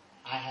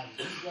 I have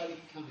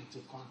usually come into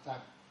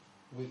contact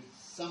with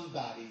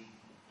somebody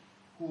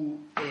who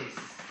is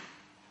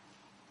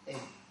a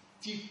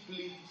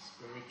deeply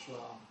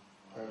spiritual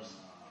person.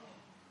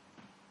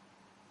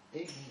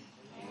 Amen.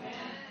 Amen.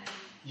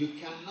 You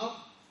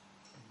cannot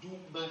do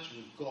much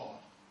with God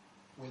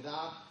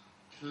without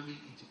coming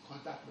into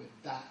contact with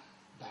that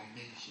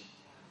dimension.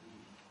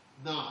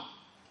 Now,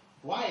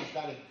 why is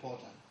that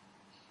important?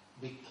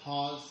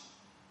 Because,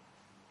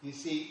 you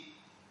see,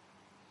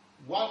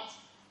 what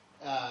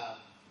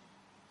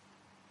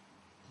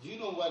do you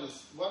know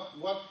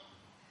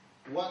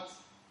what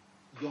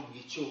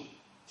Yonggi Cho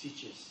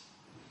teaches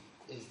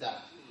is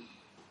that,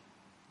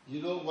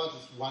 you know what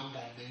is one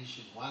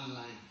dimension, one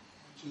line,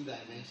 two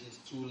dimensions,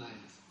 two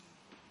lines,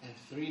 and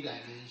three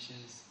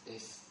dimensions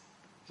is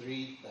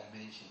three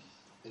dimensions,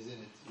 isn't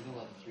it? You know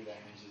what the three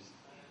dimensions is?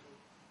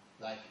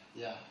 Like,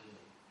 yeah.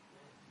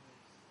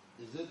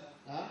 Is it?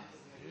 Huh?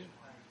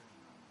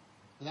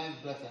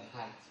 Length, breadth, and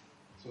height.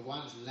 So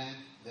one is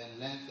length, then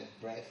length and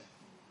breadth.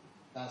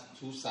 That's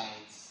two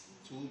sides.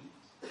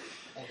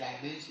 A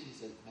dimension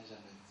is a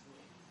measurement.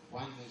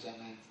 One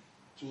measurement,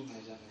 two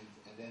measurements,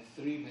 and then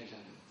three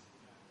measurements.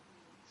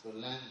 So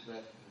length,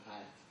 breadth, and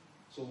height.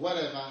 So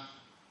whatever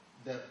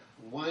the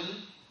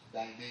one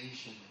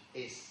dimension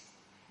is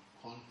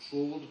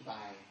controlled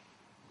by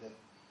the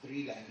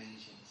three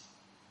dimensions.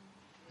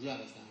 Do you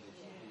understand it?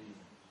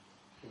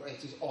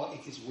 It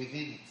is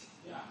within it.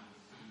 Yeah.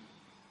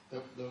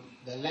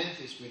 The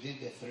length is within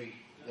the three.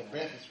 The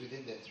breadth is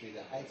within the three.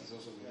 The height is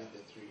also within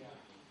the three.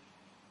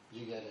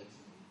 You get it?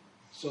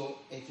 So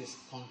it is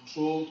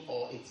controlled,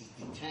 or it is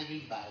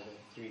determined by the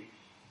three.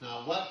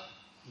 Now what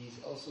he's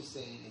also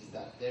saying is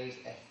that there is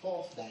a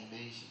fourth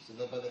dimension. So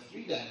but the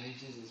three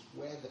dimensions is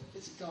where the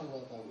physical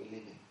world that we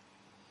live in.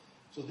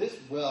 So this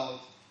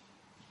world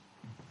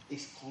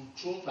is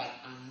controlled by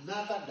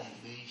another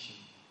dimension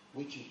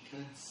which you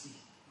can't see.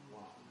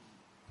 Wow.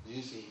 Do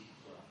you see?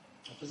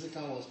 The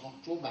physical world is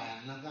controlled by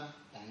another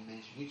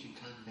dimension which you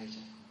can't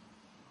measure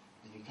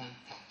and you can't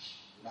touch.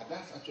 But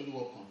that's actually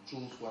what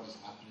controls what is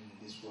happening in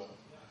this world.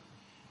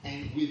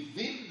 And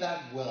within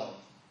that world,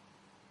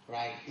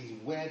 right, is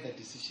where the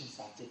decisions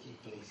are taking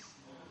place.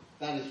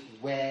 That is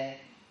where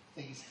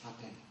things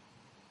happen.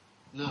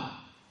 Now,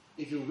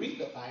 if you read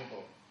the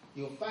Bible,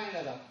 you'll find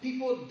out that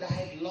people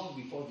died long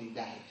before they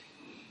died.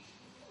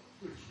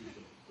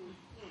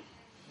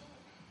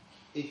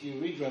 If you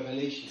read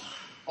Revelation,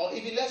 or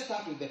even let's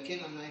start with the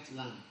Canaanite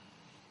land.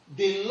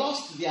 They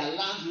lost their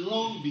land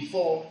long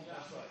before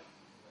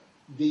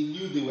they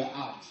knew they were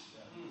out.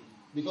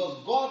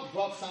 Because God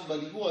brought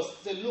somebody who was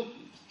said, look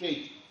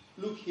straight,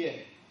 look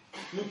here,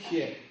 look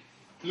here,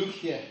 look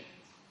here.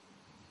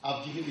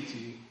 I've given it to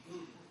you.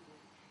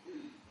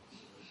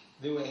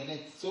 They were in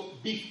it. So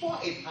before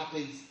it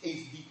happens,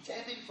 it's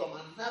determined from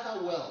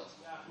another world.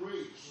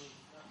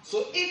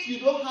 So if you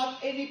don't have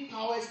any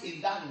powers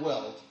in that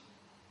world,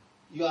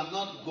 you are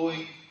not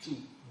going to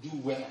do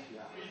well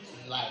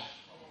in life.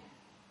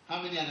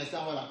 How many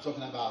understand what I'm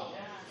talking about?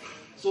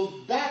 So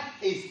that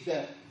is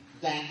the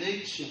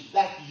dimension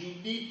that you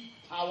need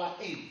power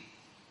in.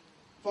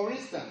 For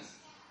instance,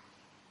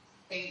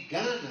 in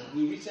Ghana,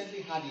 we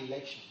recently had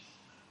elections.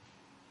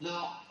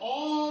 Now,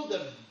 all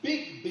the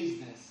big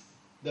business,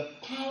 the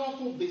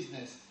powerful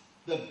business,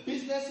 the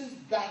businesses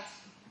that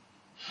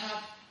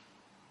have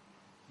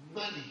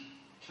money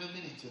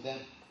coming into them,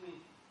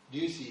 do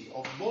you see,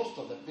 of most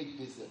of the big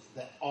business,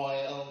 the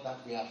oil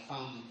that we have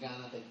found in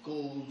Ghana, the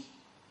gold,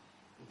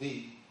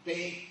 the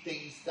big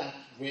things that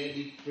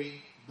really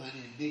bring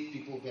money and make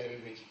people very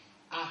rich,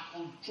 are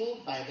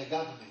controlled by the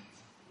government.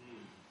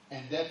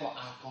 And therefore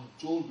are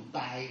controlled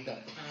by the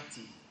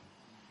party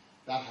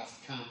that has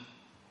come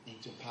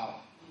into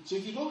power. So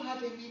if you don't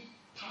have any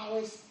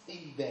powers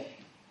in there,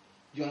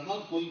 you are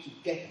not going to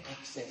get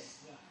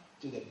access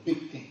to the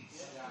big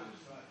things.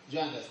 Do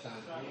you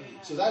understand?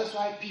 So that is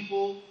why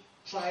people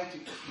try to,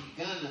 in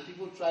Ghana,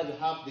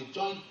 they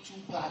join two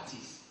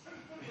parties.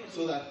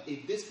 So that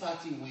if this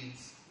party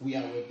wins, we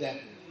are with them.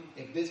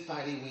 If this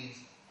party wins,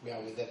 we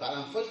are with them. But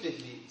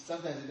unfortunately,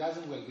 sometimes it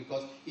doesn't work,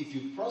 because if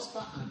you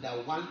prosper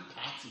under one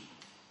party,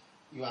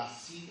 you are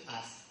seen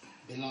as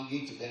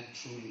belonging to them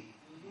truly.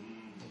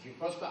 If you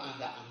prosper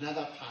under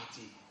another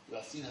party, you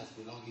are seen as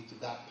belonging to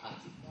that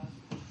party.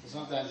 So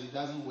sometimes it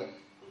doesn't work.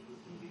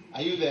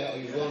 Are you there, or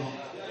you go home?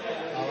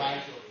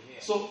 Alright.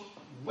 So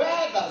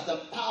where does the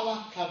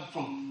power come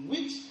from?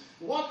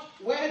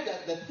 Where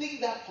the thing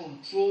that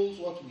controls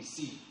what we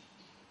see,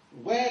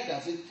 where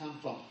does it come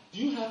from? Do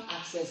you have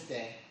access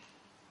there?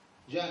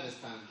 Do you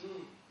understand?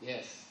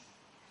 Yes.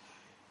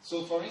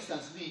 So for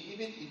instance, me,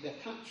 even in the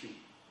country,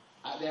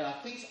 there are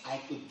things I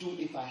could do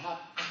if I have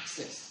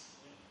access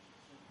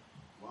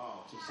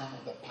to some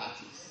of the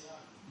parties.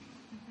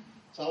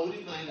 So I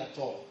wouldn't mind at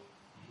all.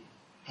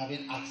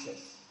 having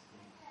access.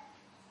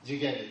 Do you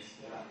get it?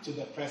 To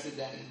the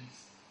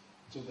presidents,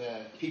 to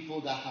the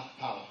people that have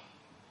power.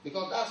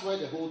 Because that's where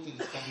the whole thing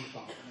is coming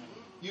from.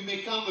 You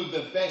may come with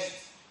the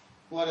best,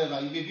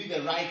 whatever. You may be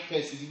the right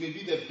person. You may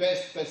be the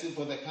best person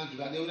for the country,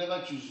 but they will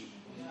never choose you.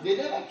 They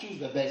never choose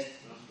the best.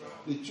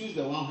 They choose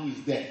the one who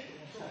is there.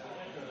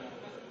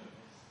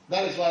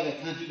 That is why the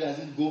country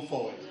doesn't go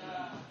forward.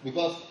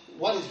 Because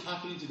what is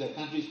happening to the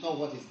country is not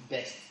what is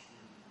best,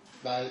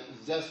 but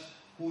it's just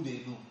who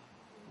they know.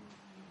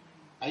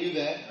 Are you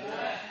there?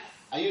 Yes.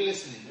 Are you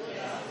listening?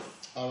 Yes.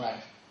 All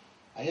right.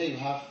 I hear you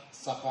have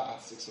supper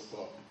at 6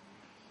 o'clock.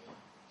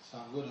 So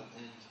I'm going to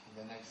end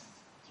in the next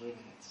 3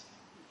 minutes.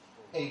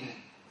 Amen.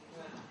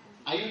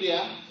 Are you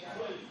there?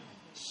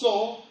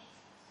 So,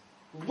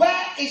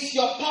 where is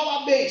your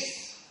power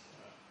base?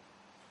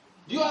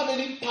 Do you have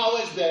any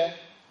powers there?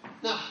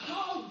 Now,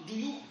 how do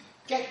you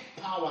get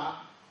power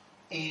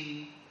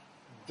in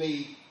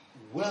the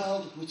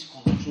world which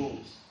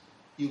controls?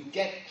 You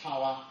get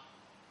power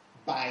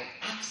by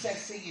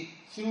accessing it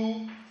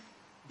through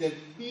the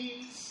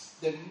means,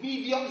 the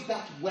mediums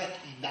that work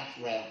in that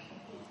realm.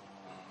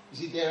 You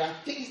see, there are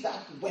things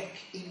that work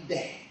in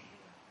there.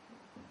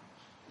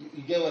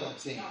 You get what I'm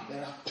saying?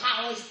 There are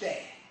powers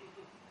there.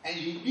 And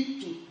you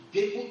need to be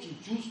able to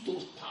use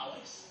those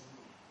powers.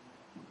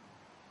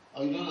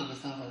 Or you don't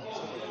understand what I'm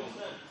saying?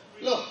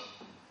 Look,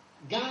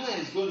 Ghana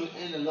is going to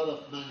earn a lot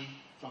of money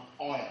from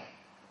oil.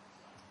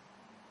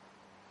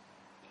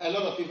 A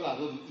lot of people are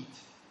going to eat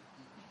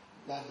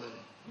that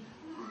money.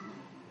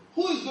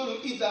 Who is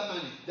going to eat that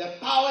money? The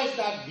powers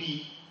that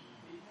be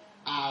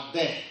are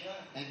there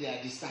and they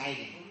are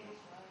deciding.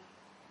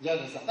 You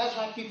understand? That's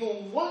why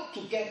people want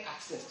to get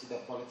access to the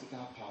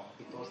political power,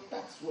 because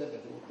that's where the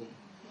whole thing.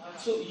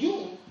 So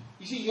you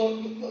see,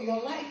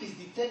 your life is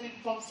determined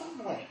from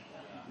somewhere.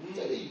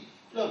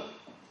 Look,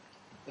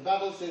 the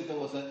Bible says there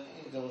was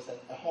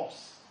a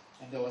horse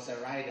and there was a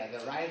rider.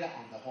 The rider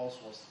on the horse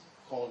was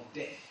called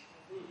Death.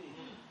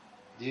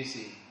 Do you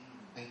see?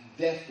 And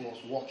Death was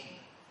walking.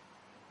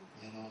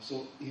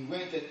 So he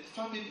went and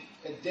famine,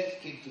 a death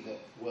came to the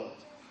world.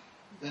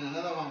 Then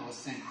another one was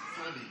sent,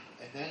 famine,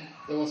 and then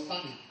there was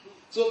famine.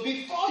 So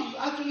before you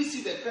actually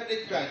see the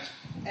credit crunch,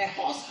 a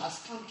horse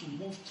has come to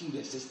move through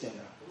the system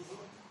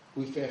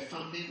with a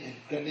famine and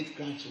credit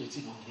crunch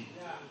waiting on him.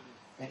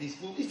 And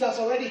it has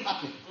already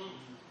happened.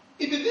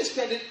 Even this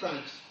credit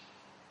crunch,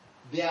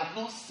 they have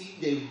not seen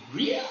the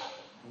real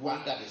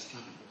one that is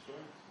coming.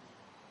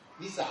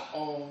 These are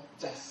all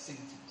just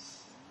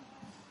symptoms.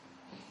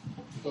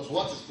 Because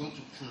what is going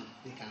to come,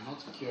 they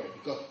cannot cure it.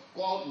 Because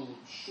God will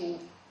show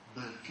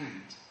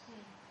mankind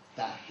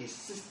that his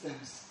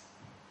systems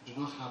do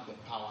not have the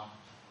power,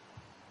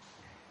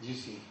 you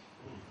see,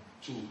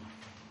 to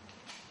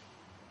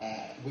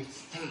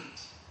withstand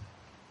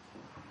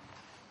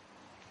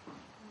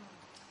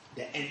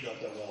the end of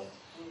the world.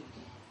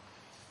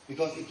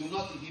 Because it will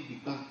not even be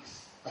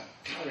banks, but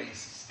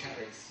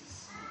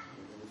currencies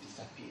will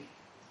disappear.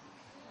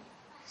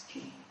 It's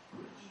true.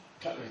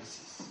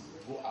 Currencies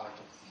will go out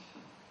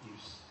of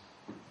use.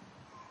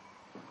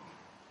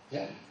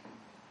 Yeah.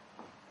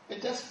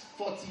 And just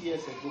 40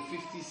 years ago,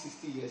 50,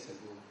 60 years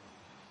ago,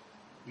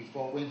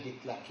 before when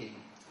Hitler came,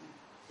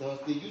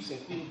 they used a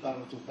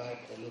wheelbarrow to buy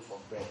a loaf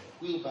of bread.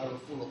 A wheelbarrow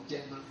full of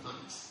German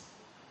francs.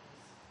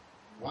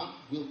 One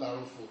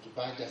wheelbarrow full to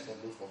buy just a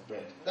loaf of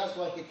bread. That's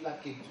what Hitler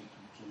came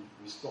to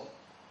restore.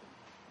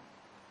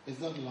 It's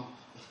not long.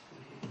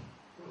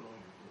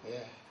 Yeah.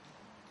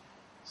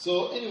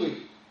 So anyway,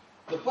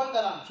 the point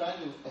that I'm trying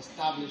to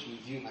establish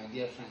with you, my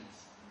dear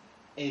friends,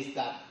 is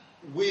that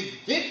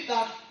within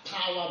that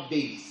power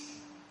base,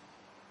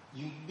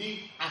 you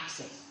need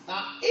access.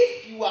 Now,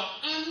 if you are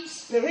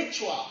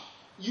unspiritual,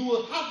 you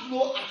will have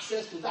no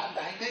access to that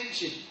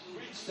dimension,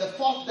 the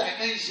fourth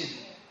dimension,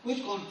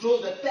 which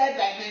controls the third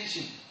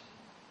dimension.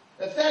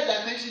 The third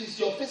dimension is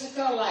your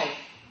physical life.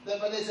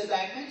 But there's a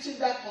dimension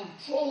that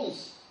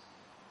controls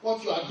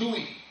what you are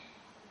doing,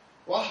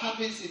 what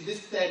happens in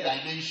this third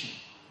dimension.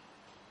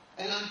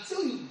 And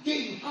until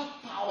you have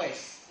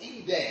powers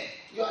in there,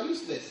 you are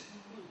useless.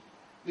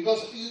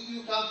 Because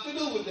you can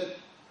fiddle with the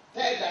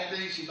third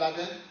dimension, but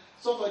then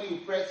somebody will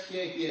press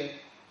here,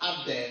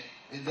 up there,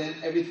 and then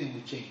everything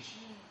will change.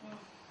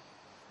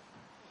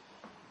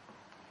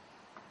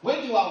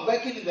 When you are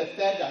working in the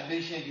third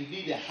dimension, you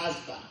need a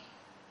husband.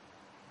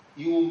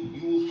 You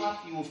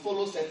will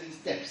follow certain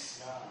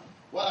steps.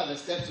 What are the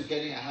steps to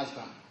getting a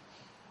husband?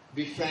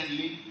 Be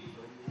friendly,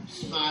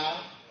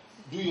 smile,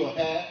 do your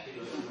hair,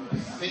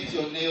 paint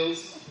your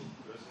nails,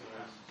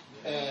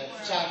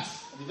 chat,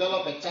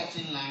 develop a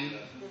chatting line.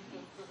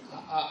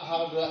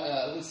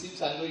 It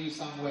seems I know you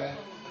somewhere.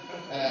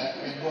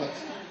 And what?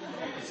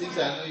 It seems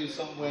I know you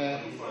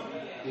somewhere.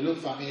 You look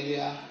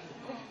familiar.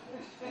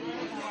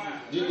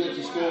 Do you go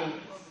to school?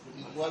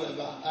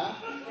 Whatever. Huh?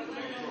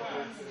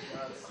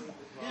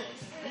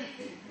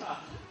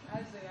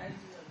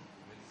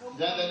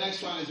 Then the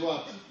next one is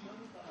what?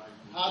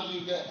 How do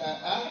you get?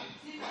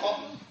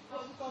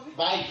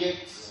 Buy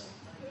gifts,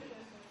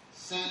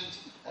 send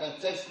a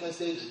text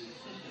message,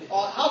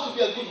 Or how to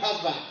be a good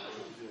husband.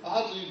 Or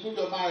how to improve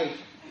your marriage.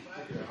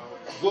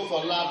 Go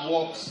for lab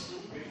walks.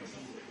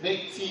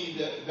 Make tea in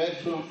the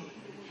bedroom.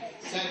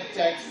 Send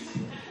texts.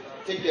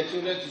 Take the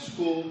children to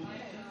school.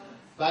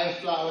 Buy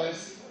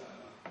flowers.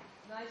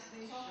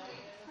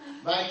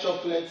 Buy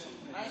chocolate.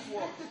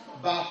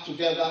 Bath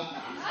together.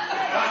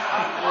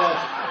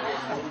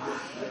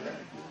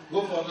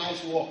 Go for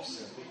nice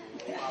walks.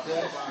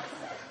 Yes.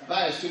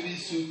 Buy a swimming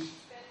suit.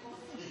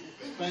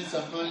 Spend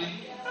some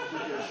money.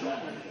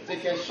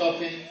 Take her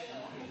shopping.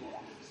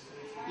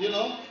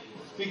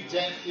 Speak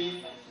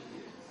gently.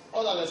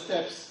 All are the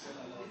steps.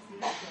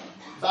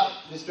 But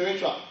the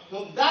spiritual.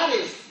 So that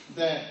is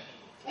the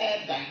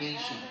third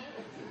dimension.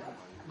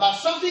 But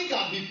something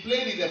can be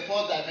played in the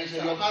fourth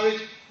dimension. Your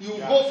marriage, you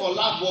go for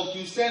love work,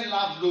 you send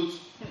love notes,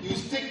 you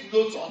stick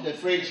notes on the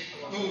fridge,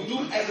 you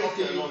do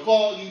everything, you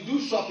call, you do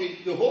shopping,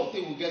 the whole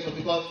thing will get up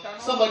because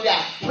somebody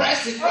has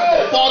pressed it from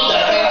the fourth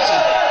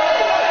dimension.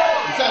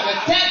 So the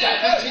third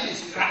dimension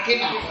is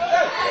cracking out.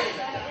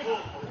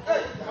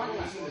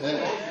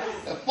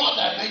 The fourth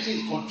dimension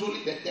is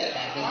controlling the third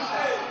dimension.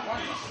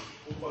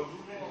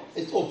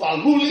 It's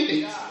overruling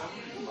it,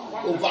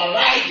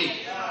 overriding.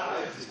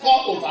 It's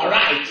called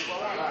override.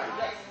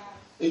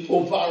 It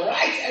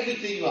overrides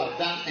everything you have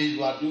done and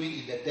you are doing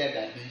in the third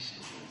dimension.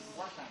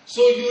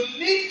 So you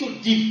need to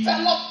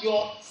develop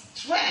your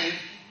strength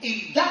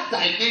in that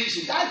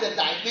dimension. That's the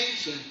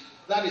dimension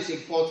that is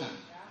important.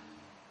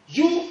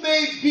 You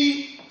may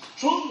be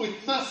strong with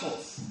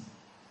muscles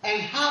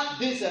and have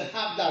this and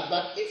have that,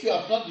 but if you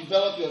have not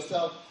developed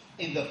yourself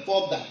in the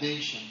fourth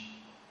dimension,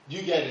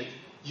 you get it?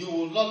 You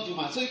will not do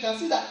much. So you can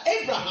see that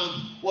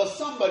Abraham was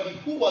somebody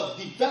who was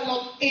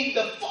developed in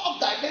the fourth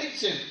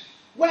dimension,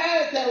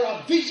 where there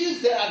are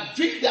visions, there are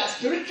dreams, there are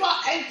spiritual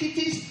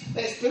entities,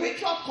 there is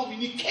spiritual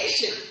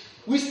communication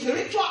with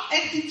spiritual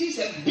entities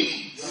and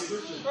beings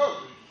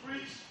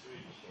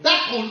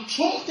that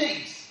control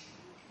things.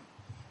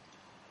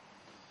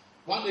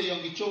 One day,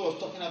 Young Cho was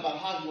talking about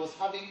how he was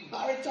having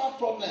marital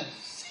problems,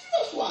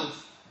 serious ones.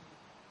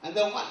 And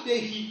then one day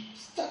he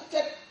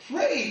started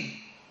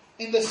praying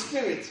in the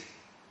spirit.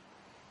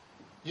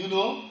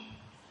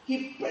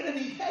 He prayed and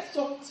he heard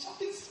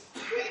something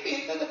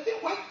screaming, and the thing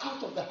went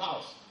out of the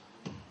house.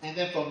 And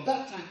then from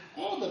that time,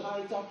 all the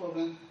marital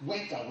problems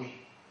went away.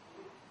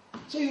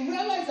 So you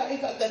realize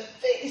that the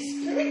thing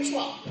is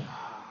spiritual.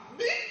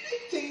 Many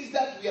things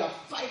that we are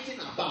fighting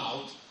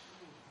about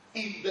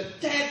in the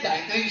third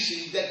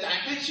dimension, the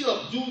dimension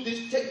of do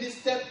this, take this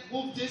step,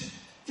 move this,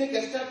 take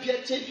a step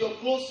here, change your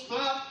clothes,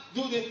 smile,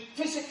 do the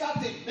physical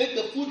thing, make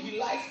the food he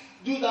likes,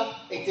 do that.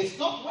 It is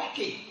not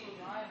working.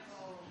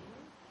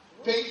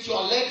 Paint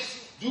your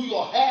legs, do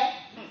your hair,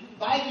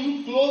 buy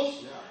new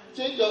clothes,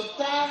 change your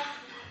style,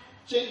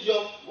 change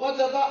your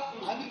whatever.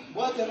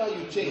 Whatever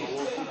you change.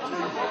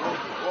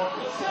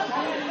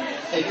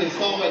 It is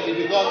not working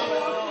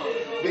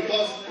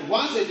because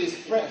once it is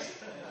pressed.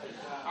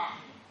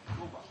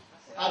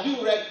 Have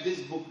you read this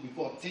book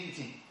before,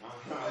 Tintin?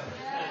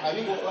 Have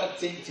you read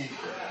Tintin?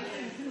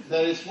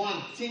 There is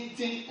one,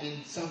 Tintin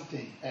and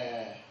something.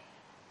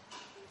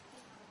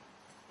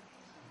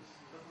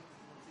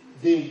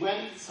 They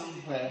went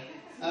somewhere.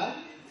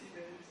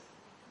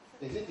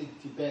 Is it in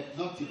Tibet?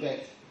 Not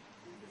Tibet.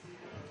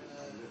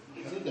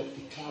 Is it the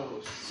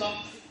Picaros? Some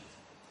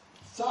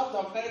South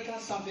America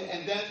something.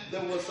 And then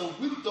there was some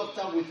witch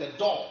doctor with a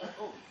dog.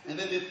 And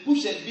then they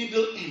push a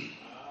needle in.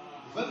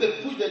 When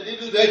they push the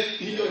needle there,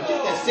 you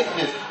get a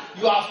sickness.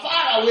 You are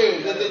far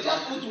away. Then they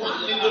just put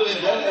one needle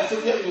in, then the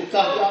sickness will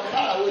come. You are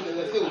far away, then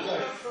the sickness will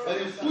come. And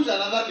you push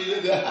another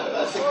needle there,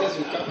 another sickness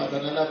will come at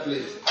another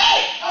place.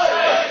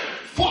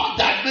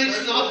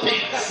 Four-dimensional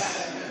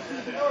things.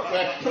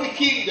 We're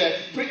pricking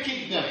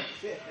them.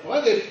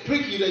 When they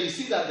prick you, then you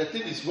see that the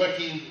thing is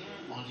working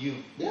on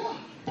you. Yeah.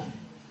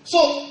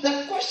 So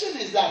the question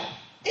is that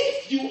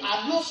if you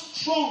are not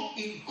strong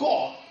in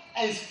God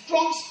and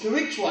strong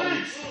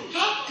spiritually,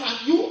 how can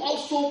you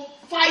also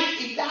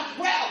fight in that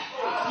realm?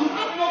 You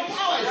have no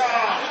powers.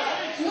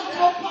 You have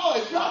no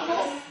powers. You have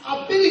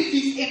no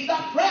abilities in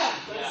that realm.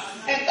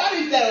 And that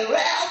is the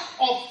realm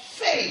of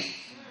faith.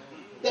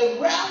 The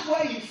realm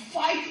where you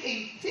fight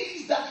in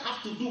things that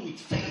have to do with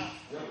faith.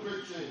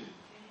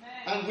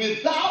 And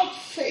without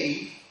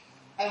faith,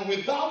 and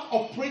without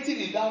operating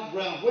in that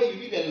realm where you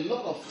need a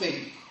lot of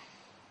faith,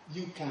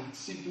 you can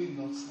simply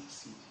not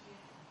succeed.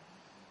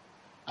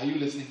 Are you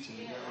listening to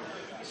me?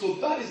 So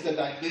that is the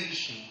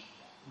dimension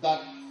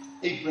that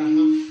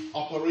Abraham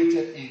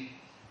operated in.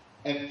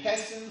 A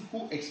person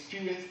who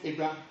experienced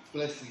Abraham's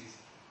blessings,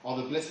 or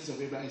the blessings of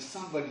Abraham, is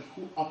somebody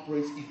who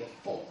operates in the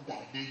fourth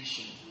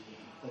dimension.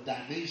 The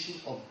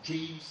dimension of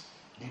dreams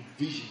and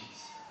visions.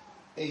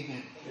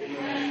 Amen.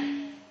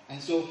 Amen.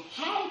 And so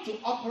how to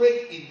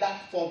operate in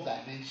that fourth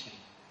dimension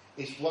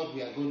is what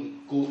we are going to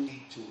go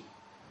into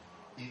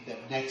in the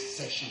next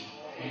session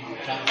when we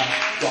come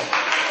back from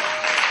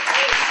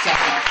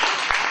second.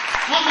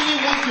 How many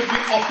want to be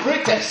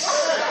operators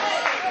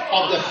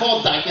of the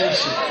fourth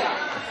dimension?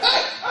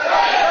 Hey!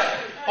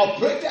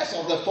 Operators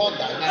of the fourth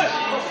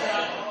dimension.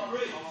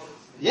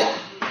 Yeah.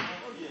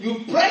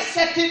 You press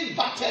certain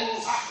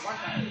buttons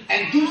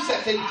and do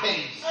certain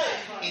things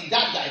in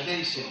that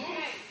dimension.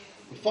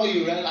 Before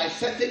you realize,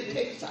 certain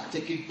things are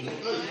taking place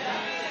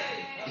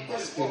in the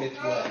spirit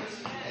world.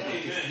 And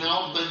it is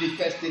now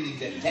manifesting in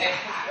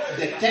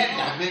the third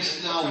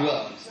dimensional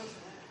world.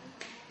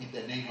 In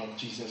the name of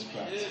Jesus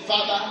Christ.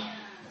 Father,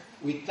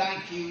 we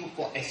thank you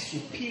for a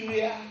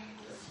superior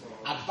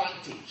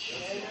advantage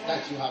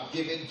that you have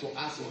given to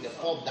us in the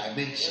fourth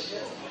dimension.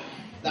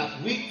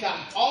 That we can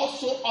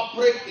also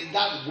operate in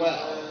that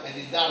world and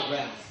in that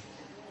realm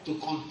to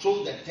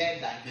control the third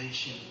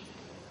dimension,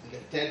 in the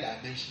third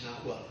dimensional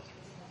world.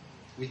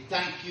 We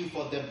thank you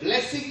for the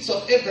blessings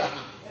of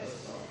Abraham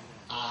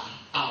are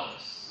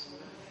ours.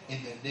 In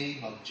the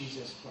name of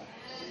Jesus Christ.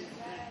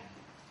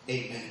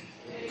 Amen.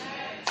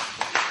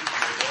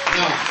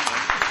 Now,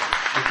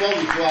 before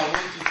we go,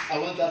 I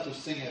want us to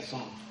sing a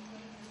song.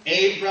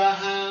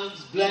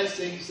 Abraham's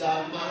blessings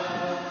are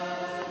mine.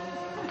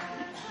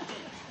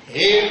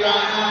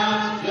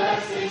 Abraham's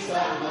blessings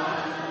are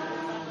mine.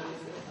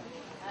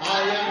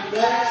 I am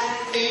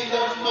blessed in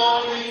the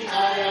morning.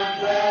 I am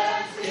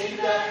blessed in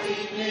the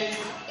evening.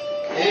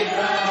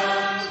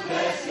 Abraham's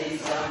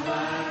blessings are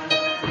mine.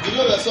 You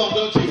know the song,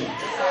 don't you?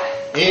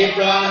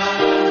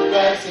 Abraham's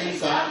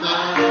blessings are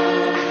mine.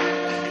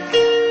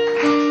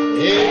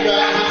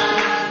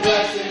 Abraham's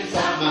blessings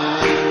are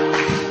mine.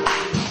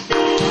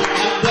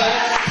 I'm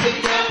blessed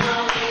in the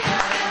morning. I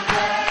am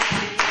blessed.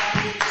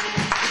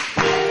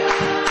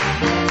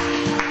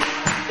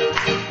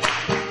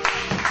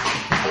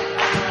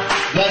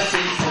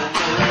 Blessings are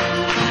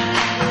mine.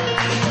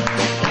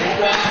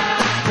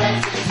 Abraham's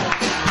blessings are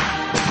mine.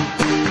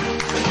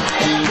 I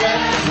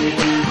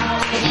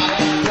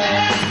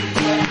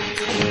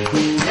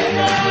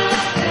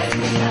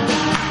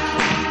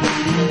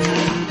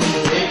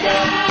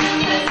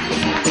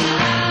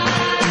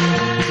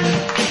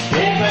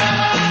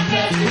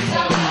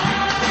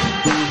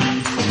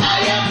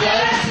am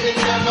blessed in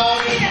the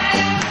morning. I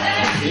am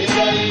blessed in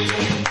the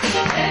evening.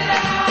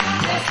 Abraham's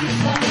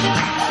blessings are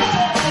mine.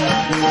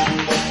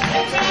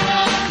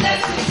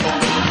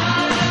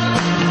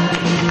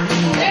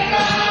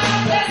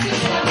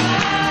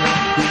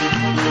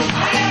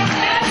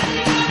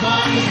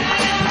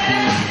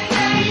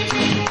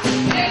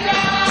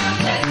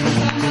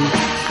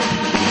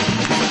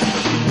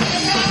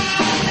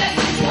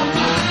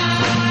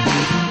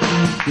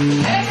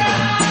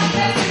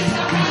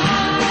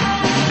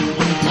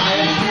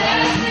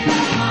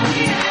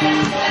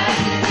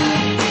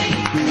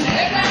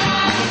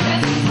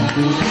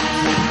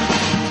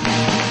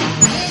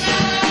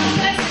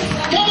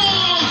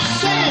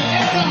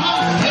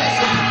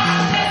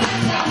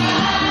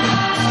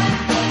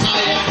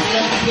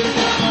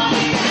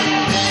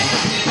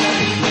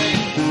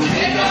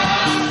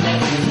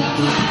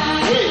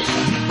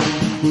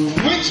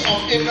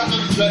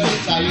 Abraham's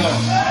blessings are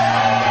yours.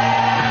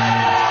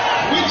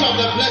 Which of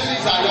the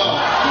blessings are yours?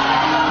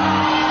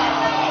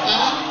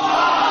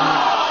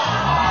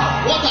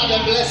 What are the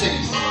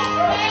blessings?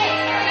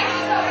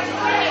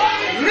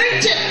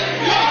 Riches.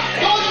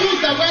 Don't use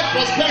the word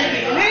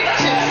prosperity.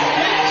 Riches.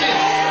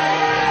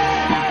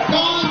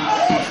 Don't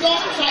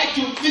try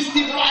to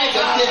mystify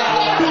the thing.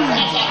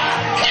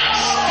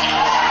 Cash.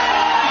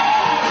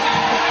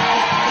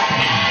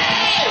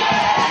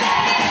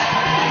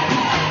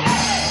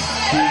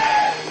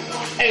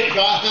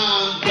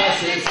 Abraham's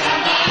blessings are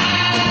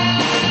mine.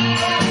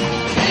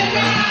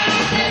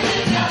 Abraham's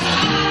blessings are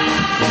mine.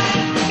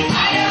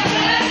 I am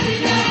blessed in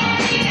the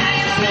morning. I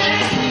am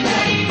blessed in the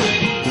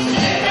evening.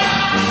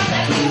 Abraham's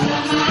blessings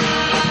are mine.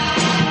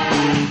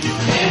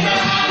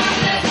 Abraham's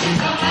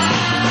blessings are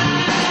mine.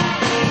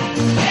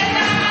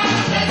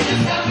 Abraham's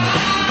blessings are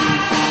mine.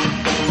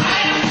 I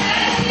am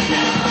blessed in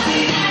the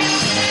morning. I am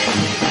blessed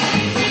in the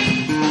evening.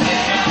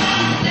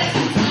 Abraham's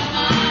blessings are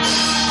mine.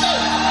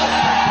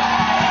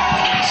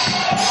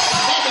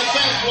 That's the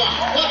first one.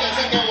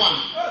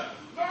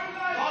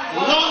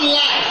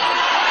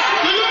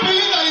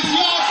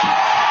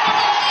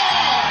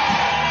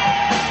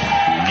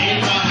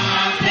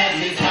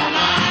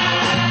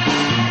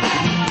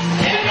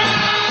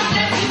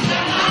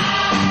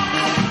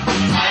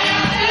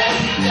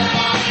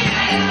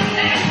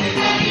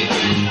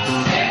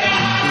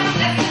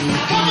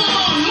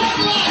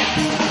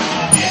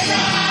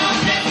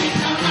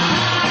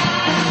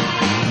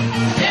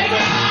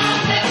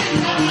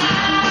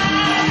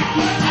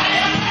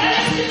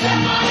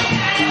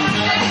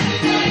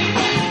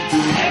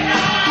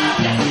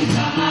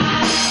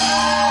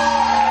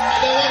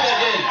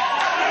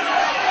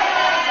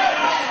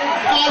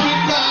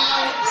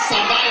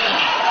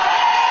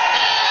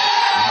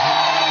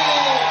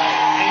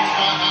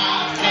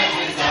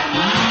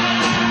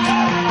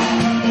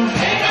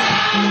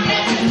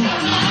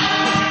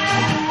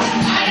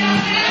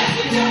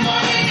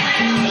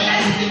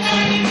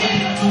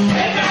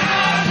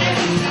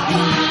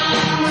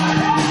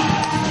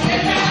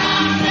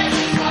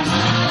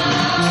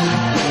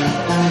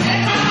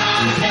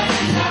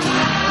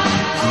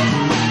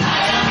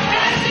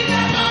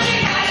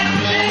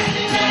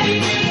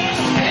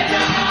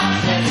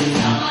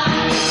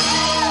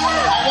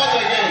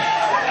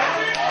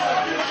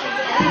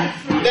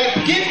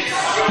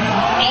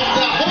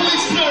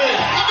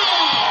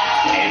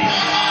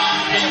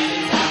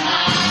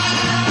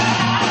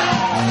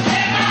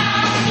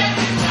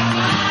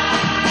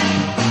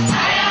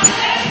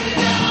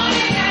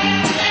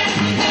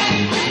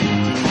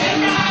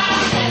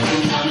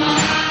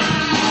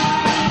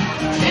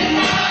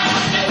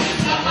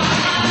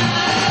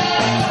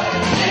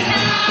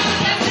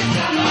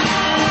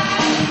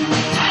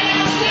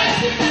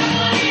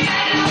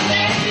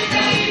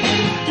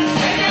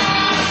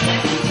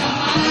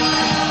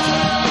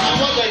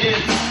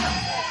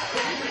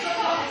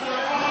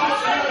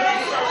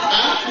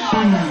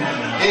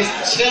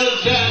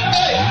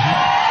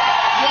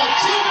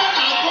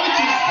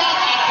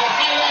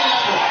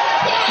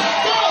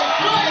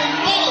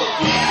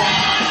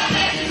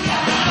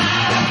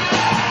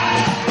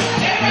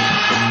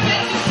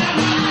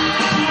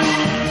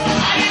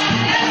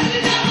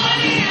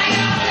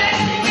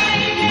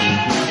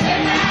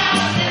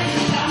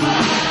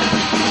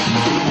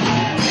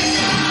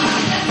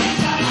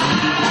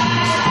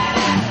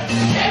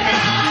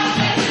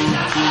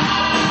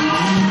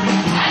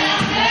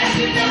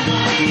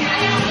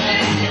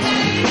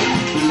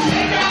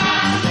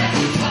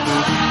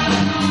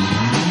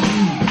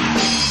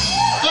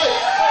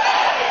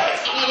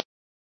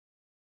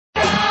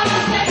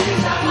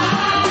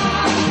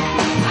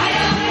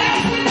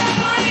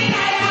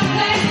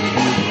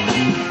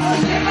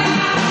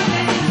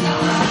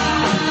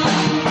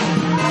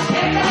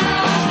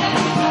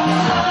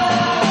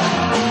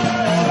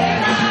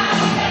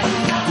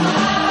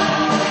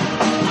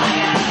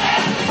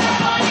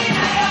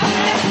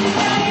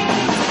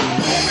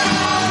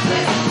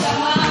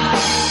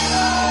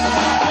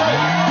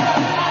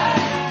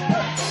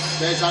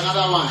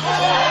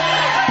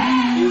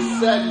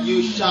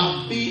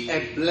 shall be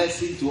a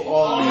blessing to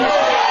all nations.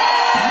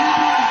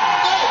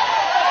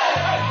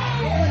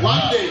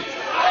 One day,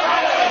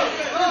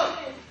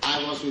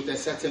 I was with a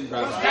certain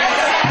brother.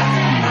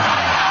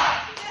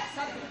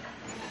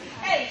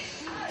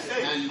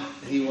 And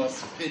he was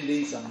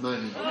spending some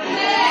money.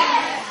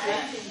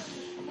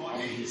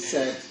 And he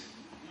said,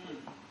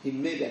 he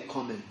made a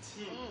comment.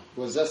 He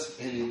was just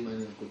spending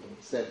money.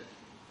 He said,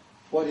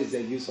 what is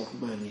the use of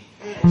money?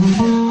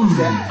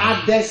 The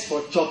others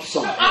for chop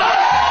sum. He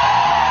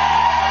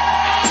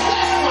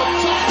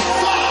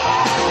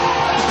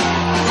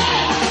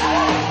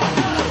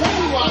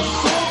was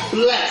so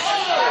blessed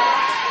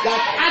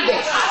that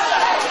others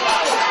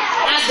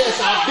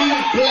are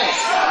being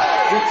blessed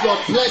with your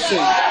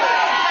blessing.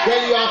 Then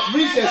you have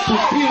reached a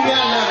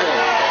superior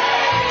level.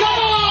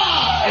 Come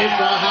on!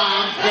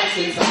 Abraham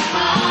blessings of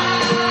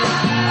mine.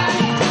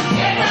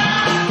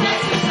 Abraham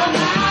blessings of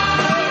mine.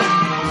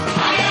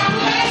 I am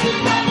blessed in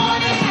the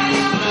morning, I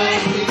am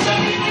blessed in the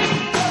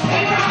evening.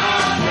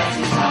 Abraham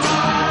blessings of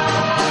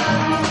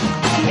mine.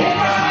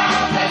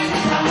 Abraham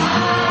blessings of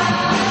mine.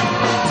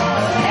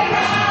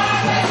 Abraham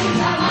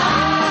blessings of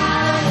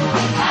mine.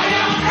 I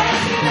am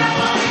blessed in the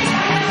morning,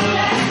 I am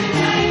blessed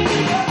in the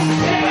evening.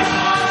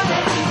 Abraham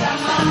blessings of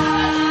mine.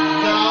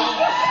 Now,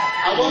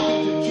 I want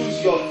you to choose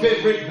your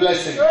favorite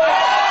blessing.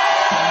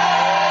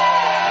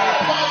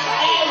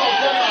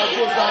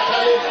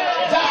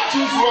 Just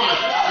choose one.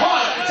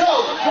 1, 2,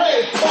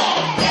 3, 4.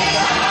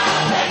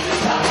 Abraham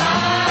blessings of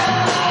mine.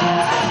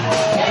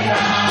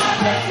 Abraham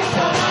blessings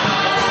of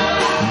mine.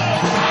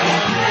 I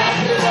am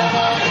blessed in the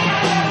morning.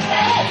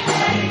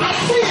 I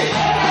see it.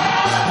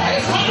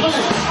 It's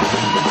happening.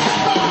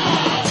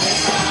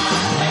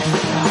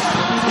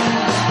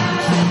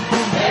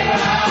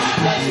 Abraham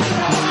blessings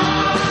of mine.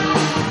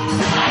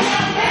 I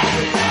am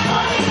blessed in the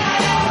morning. I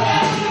am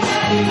blessed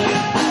in the evening.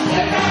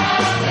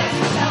 Abraham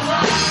blessings of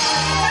mine.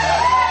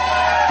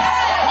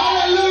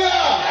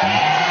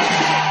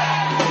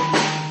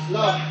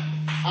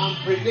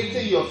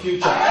 Predicting your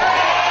future.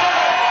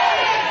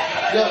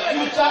 Your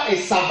future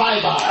is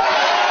survival,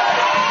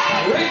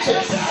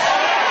 riches,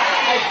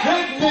 a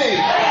great name.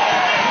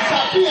 You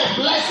shall be a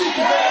blessing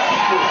to many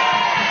people.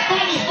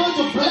 God is going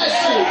to bless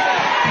you.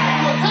 He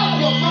will help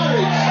your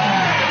marriage.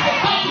 He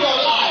will help your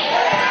life.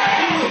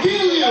 He will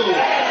heal you.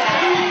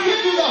 He will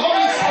give you the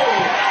Holy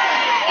Spirit.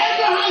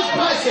 Abraham's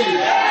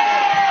blessings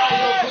are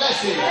your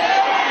blessing.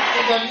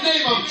 In the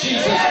name of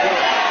Jesus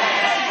Christ.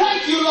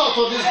 Thank you, Lord,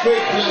 for this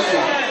great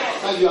blessing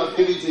that you have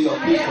given to your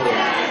people.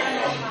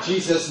 In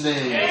Jesus'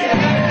 name.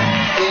 Amen.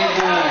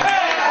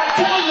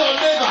 Tell your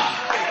neighbor,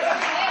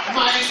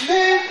 my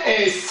name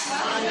is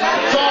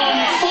John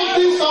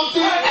something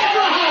something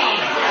Abraham.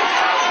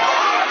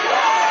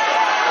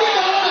 Give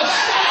a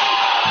shout.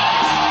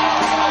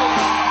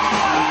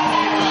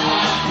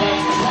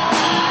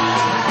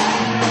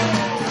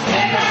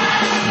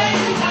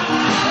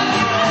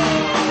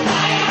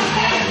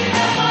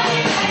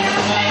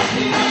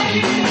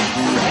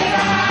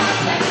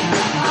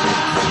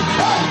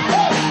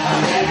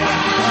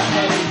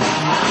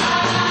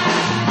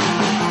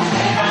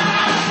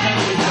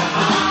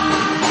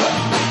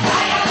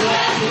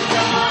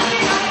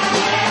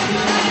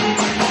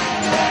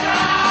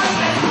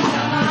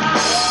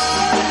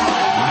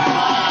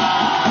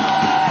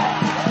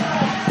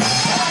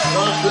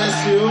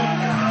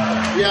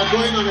 We are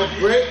going on a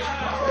break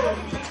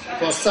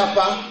for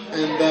supper,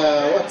 and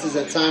what is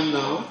the time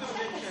now?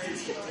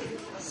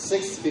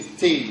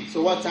 6:15.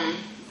 So what time?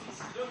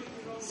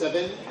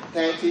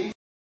 7:30. In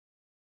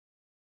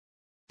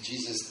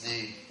Jesus'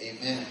 name,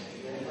 amen.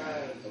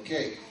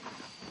 Okay,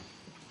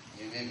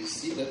 you may be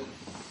seated.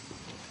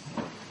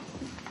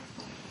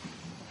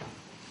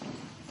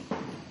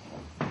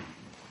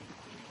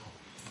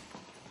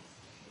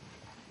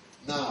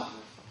 Now,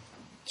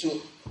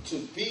 to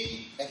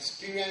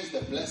experience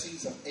the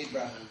blessings of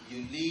Abraham,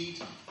 you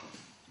need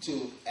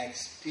to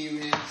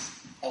experience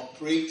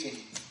operating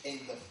in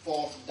the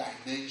fourth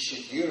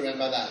dimension. Do you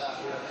remember that?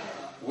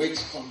 Which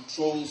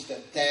controls the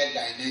third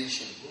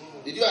dimension.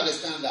 Did you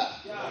understand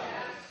that?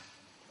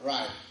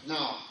 Right.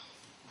 Now,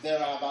 there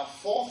are about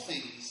 4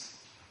 things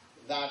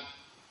that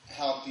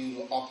help you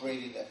to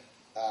operate in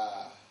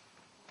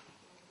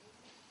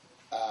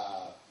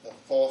the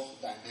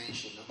fourth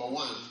dimension. Number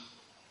 1,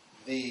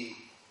 the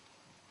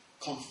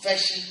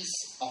confessions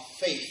of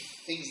faith,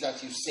 things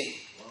that you say.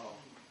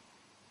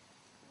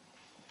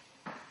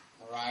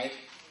 All right.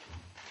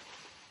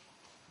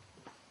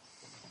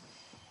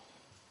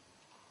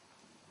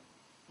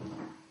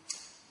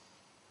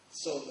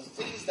 So the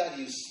things that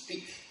you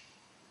speak,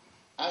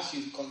 as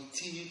you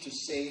continue to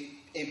say,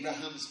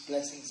 Abraham's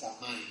blessings are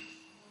mine,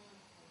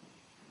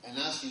 and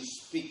as you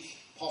speak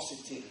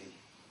positively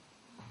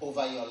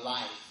over your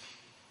life,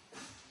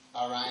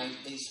 all right,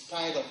 in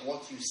spite of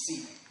what you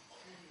see.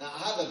 Now, I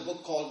have a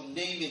book called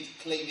Name It,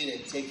 Claim It,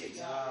 and Take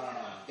It.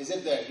 Is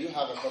it there? You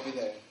have a copy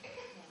there?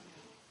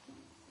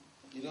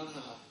 You don't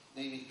have?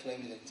 Name It,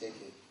 Claim It, and Take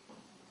It.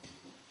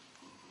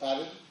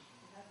 Pardon?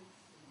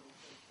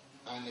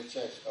 And the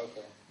church,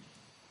 okay.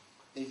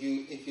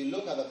 if you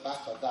look at the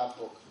back of that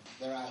book,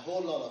 there are a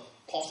whole lot of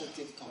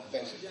positive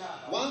confessions.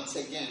 Once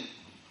again,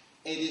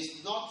 it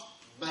is not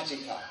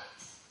magical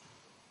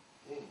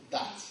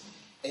that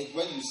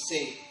when you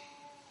say,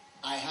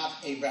 I have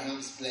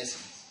Abraham's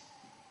blessings,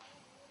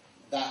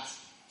 that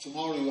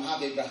tomorrow you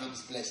have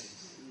Abraham's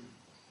blessings.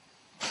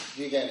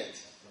 Do you get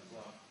it?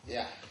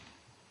 Yeah.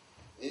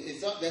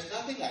 It's not, there's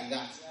nothing like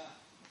that.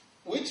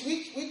 Which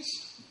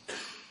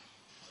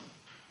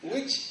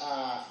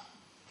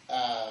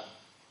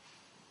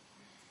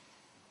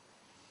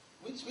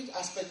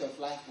aspect of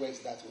life works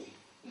that way?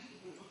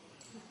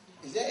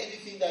 Is there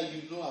anything that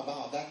you know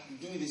about that you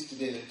do this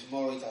today and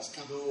tomorrow it has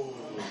come? No.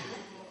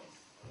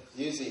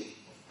 You see,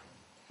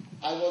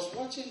 I was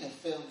watching a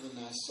film and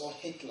I saw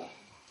Hitler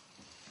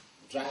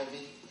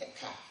driving a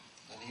car,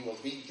 and he was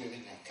being driven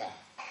in a car,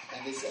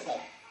 and they said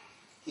that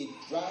he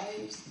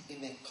drives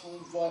in a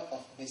convoy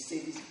of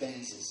Mercedes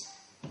Benzes.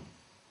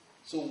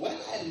 So when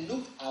I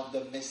looked at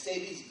the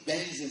Mercedes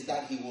Benzes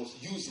that he was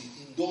using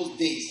in those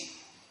days,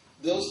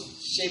 those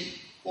cheap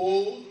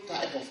old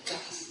type of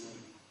cars,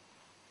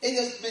 it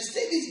is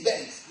Mercedes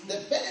Benz.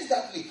 The Benz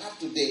that we have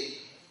today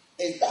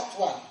is that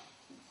one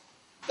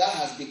that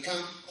has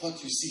become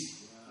what you see.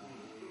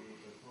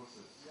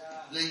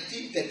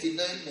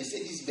 1939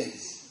 Mercedes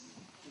Benz.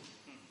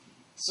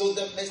 So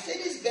the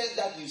Mercedes Benz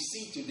that you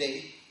see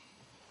today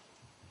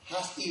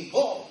has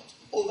evolved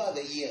over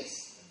the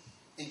years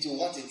into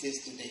what it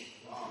is today.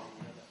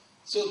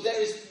 So there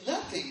is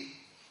nothing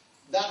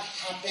that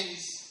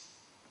happens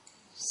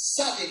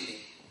suddenly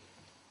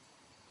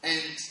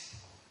and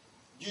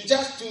you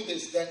just do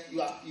this, then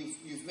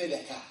you've made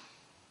a car.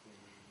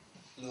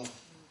 No.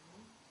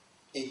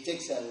 It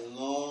takes a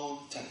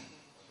long time.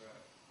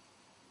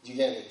 You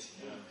get it?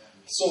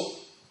 So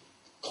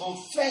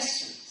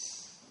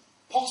confessions,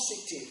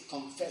 positive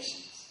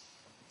confessions,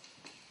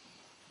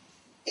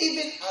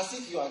 even as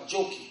if you are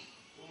joking,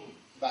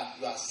 but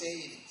you are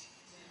saying it.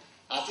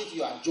 As if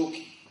you are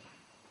joking,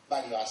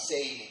 but you are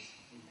saying it.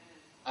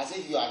 As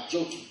if you are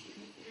joking,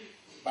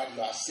 but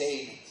you are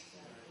saying it.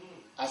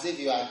 As if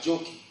you are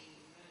joking,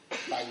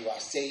 but you are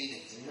saying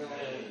it.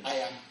 I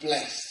am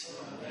blessed.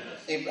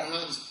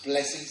 Abraham's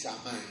blessings are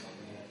mine.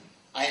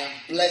 I am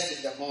blessed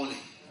in the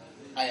morning.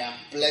 I am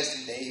blessed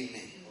in the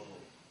evening.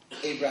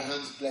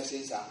 Abraham's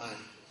blessings are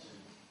mine.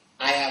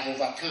 I have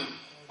overcome.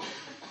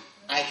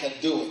 I can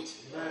do it.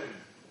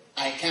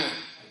 I can.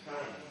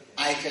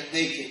 I can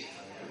make it.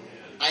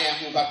 I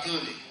am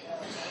overcoming.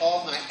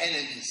 All my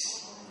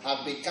enemies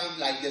have become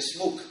like the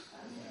smoke.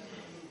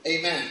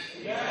 Amen.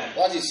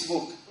 What is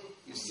smoke?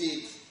 You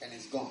see it and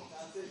it's gone.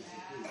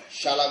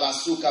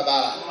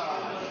 Shalabasukabara.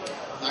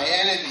 My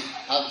enemy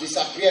have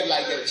disappeared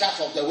like the chaff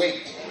of the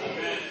wind.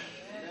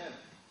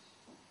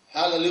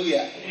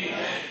 Hallelujah.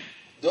 Amen.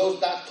 Those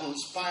that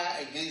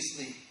conspire against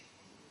me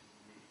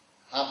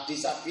have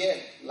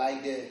disappeared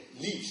like the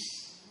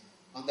leaves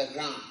on the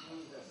ground.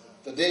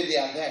 Today they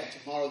are there,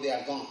 tomorrow they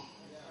are gone.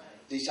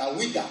 They shall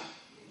wither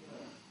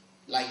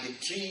like the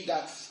tree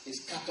that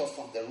is cut off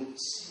from the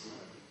roots.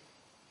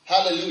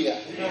 Hallelujah.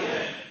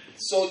 Amen.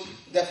 So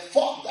the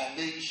fourth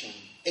dimension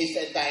is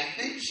a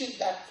dimension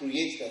that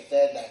creates the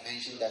third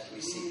dimension that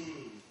we see.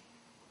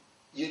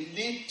 You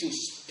need to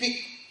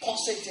speak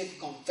positive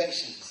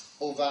confessions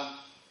over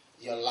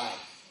your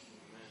life.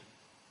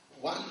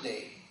 One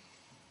day,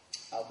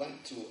 I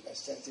went to a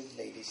certain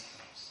lady's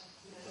house.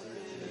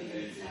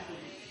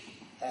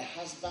 Her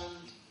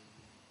husband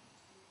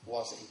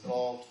was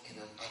involved in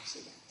an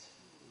accident.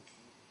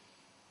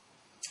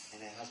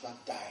 And her husband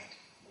died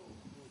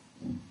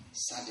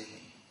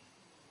suddenly.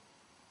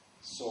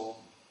 So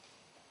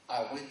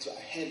I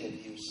heard the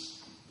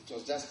news. It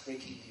was just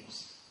breaking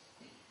news.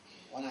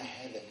 When I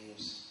heard the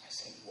news, I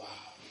said, wow,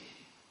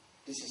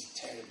 this is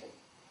terrible.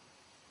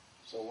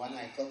 So when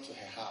I got to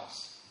her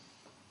house,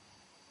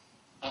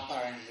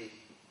 apparently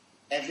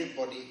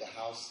everybody in the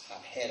house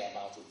had heard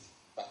about it,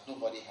 but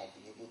nobody had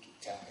been able to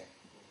tell her.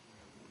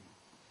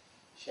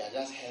 She had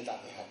just heard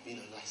that there had been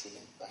an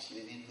accident, but she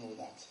didn't know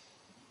that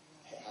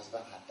her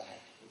husband had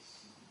died.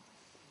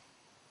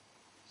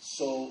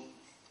 So,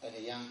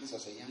 this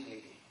was a young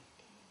lady.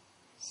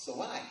 So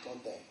when I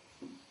got there,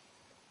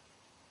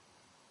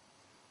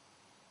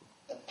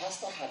 the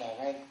pastor had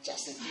arrived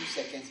just a few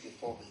seconds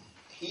before me.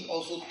 He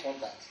also thought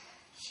that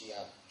she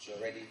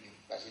already knew,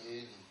 but she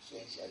didn't know. So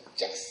she had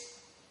just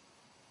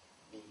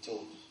been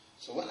told.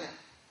 So when I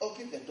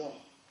opened the door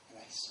and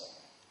I saw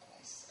her,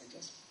 I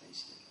just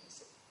mentioned it. I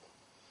said,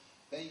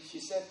 then she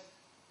said,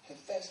 her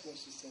first word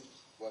she said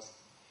was,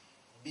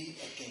 "Me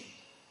again,"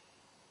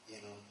 you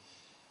know.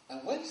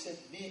 And when she said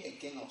 "me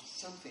again" or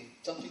something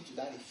to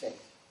that effect,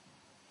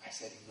 I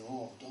said,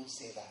 no, don't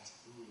say that.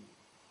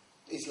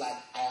 It's like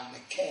I am a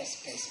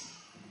cursed person.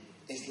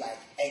 It's like,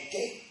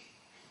 again,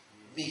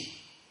 me,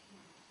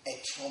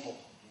 a trouble,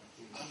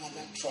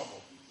 another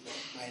trouble.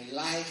 My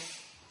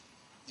life,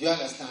 do you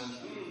understand?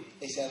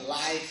 It's a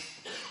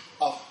life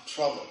of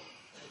trouble.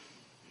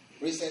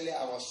 Recently,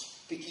 I was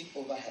speaking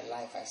over her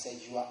life. I said,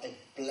 you are a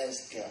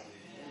blessed girl.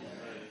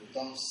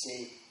 Don't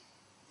say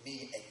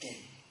 "me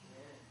again."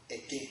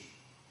 again.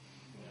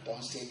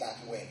 Don't say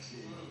that word.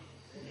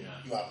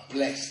 You are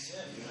blessed.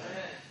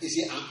 You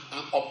see,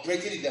 I'm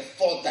operating in the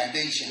fourth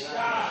dimension.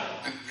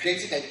 I'm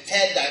creating a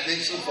third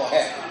dimension for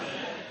her.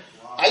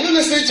 Are you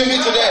listening to me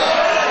today?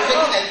 I'm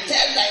creating a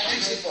third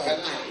dimension for her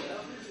life.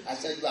 I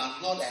said, you are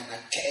not an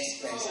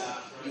accursed person.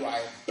 You are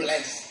a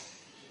blessed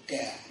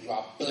girl. You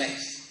are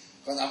blessed.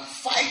 Because I'm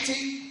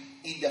fighting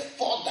in the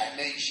fourth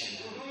dimension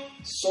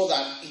so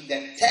that in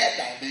the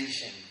third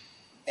dimension,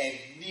 a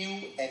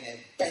new and a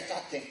better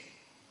thing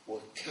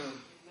will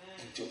come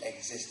into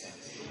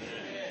existence.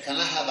 Can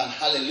I have an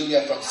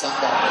hallelujah from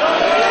somebody?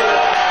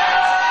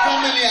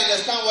 How many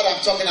understand what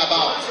I'm talking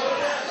about?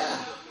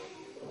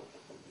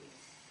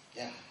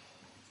 Yeah.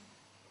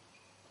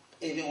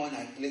 Even when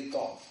I play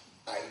golf,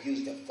 I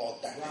use the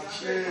fourth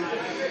dimension.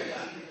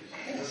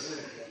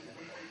 Yes.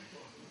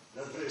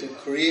 To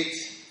create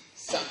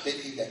something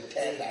in the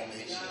third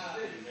dimension.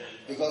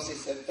 Because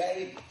it's a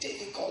very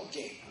difficult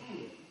game.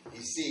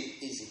 You see,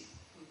 easy.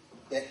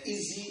 The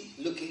easy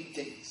looking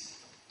things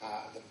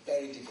are the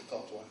very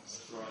difficult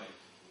ones. Right.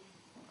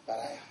 But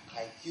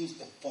I use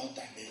the fourth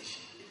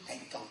dimension. I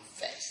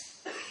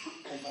confess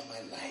over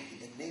my life in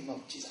the name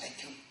of Jesus. I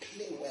can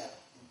play well.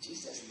 In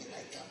Jesus' name,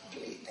 I can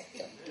play. I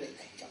can play.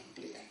 I can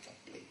play. I can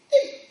play.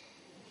 Hey!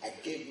 I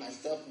gave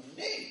myself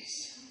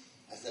names.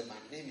 I said, my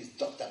name is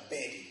Dr.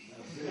 Betty.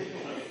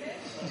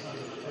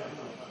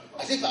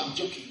 As if I'm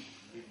joking.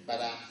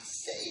 But I'm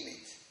saying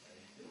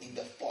it in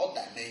the fourth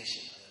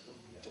dimension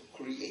to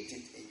create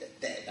it in the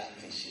third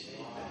dimension.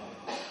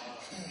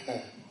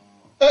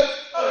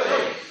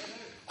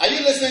 Are you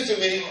listening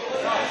to me?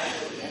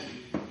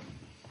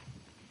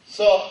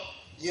 So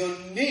you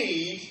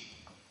need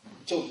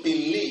to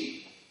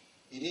believe.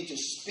 You need to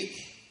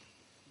speak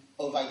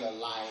over your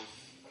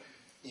life.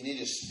 You need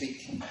to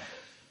speak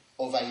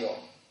over your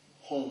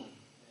home.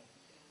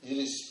 You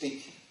need to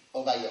speak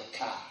over your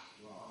car.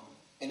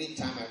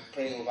 Anytime I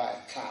pray over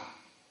a car,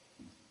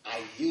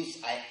 I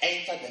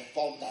enter the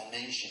fourth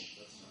dimension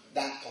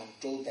that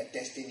controls the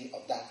destiny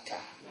of that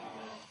car.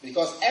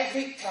 Because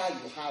every car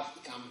you have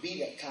can be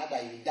the car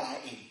that you die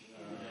in.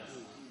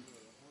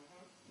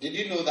 Did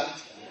you know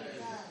that?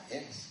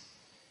 Yes.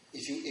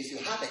 If you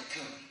have a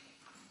car,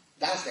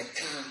 that's the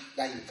car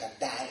that you can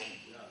die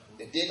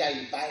in. The day that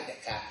you buy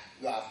the car,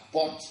 you have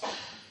bought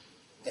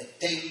the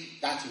thing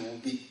that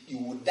you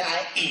will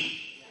die in,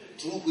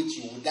 through which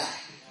you will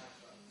die.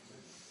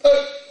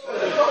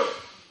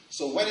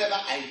 So whenever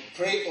I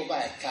pray over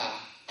a car,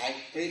 I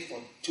pray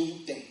for two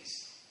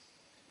things.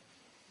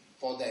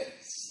 For the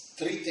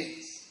three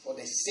things. For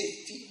the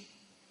safety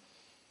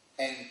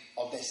and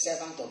of the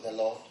servant of the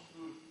Lord.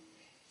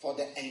 For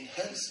the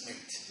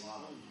enhancement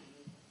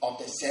of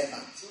the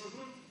servant.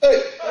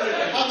 Hey,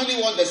 how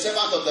many want the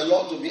servant of the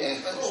Lord to be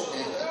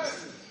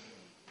enhanced?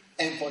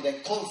 And for the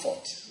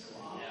comfort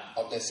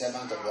of the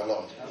servant of the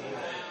Lord.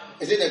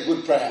 Is it a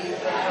good prayer?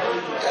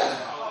 Yeah.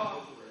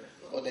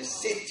 For the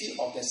safety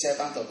of the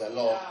servant of the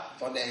Lord,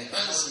 for the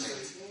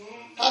enhancement.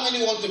 How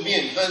many want to be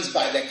enhanced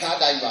by the car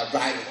that you are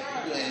driving?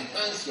 You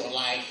enhance your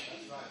life,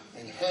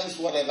 enhance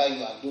whatever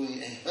you are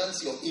doing,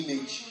 enhance your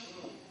image,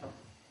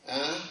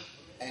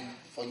 and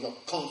for your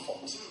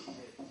comfort.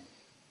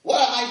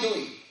 What am I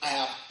doing? I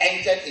have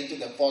entered into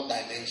the fourth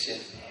dimension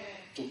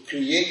to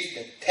create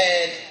the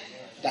third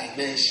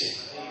dimension,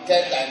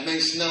 third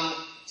dimensional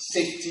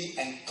safety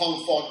and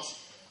comfort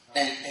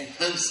and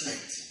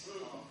enhancement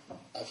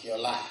of your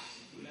life.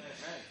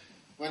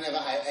 Whenever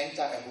I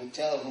enter a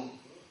hotel room,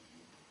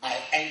 I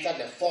enter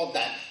the fourth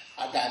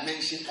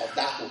dimension of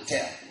that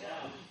hotel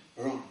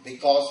room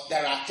because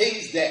there are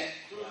things there.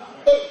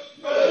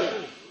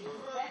 There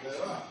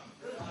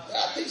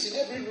are things in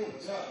every room.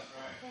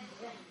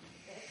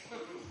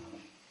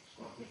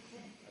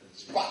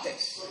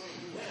 Squatters.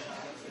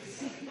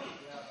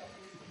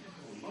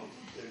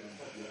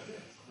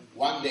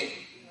 One day,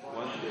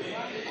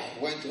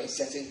 I went to a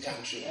certain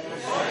country.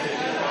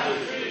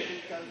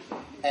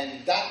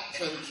 And that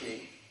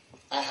country,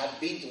 I had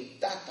been to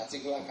that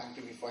particular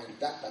country before in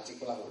that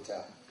particular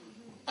hotel.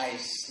 I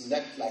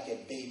slept like a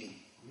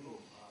baby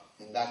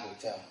in that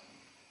hotel.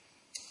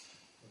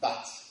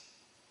 But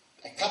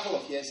a couple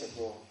of years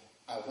ago,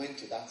 I went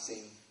to that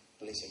same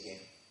place again.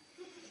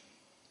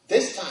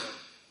 This time,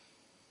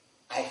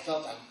 I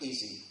felt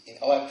uneasy.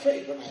 I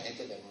prayed when I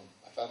entered the room.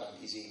 I felt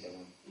uneasy in the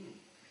room.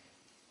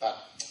 But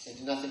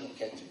nothing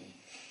occurred to me.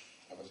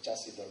 I was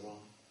just in the room.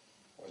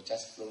 I was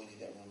just flowing in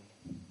the room.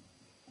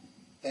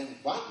 Then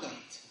one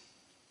night,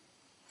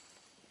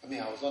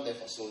 I was not there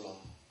for so long.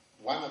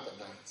 One of the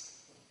nights,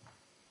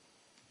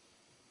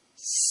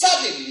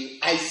 suddenly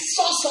I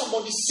saw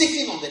somebody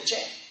sitting on the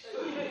chair.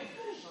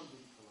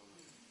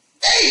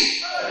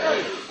 Hey!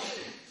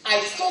 I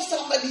saw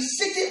somebody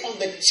sitting on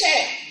the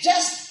chair.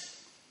 Just,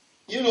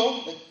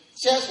 the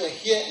chairs were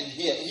here and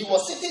here. He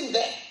was sitting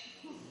there.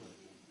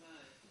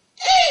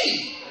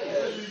 Hey!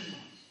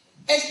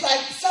 It's like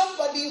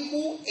somebody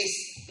who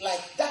is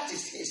like, that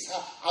is his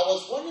house. I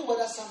was wondering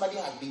whether somebody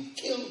had been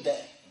killed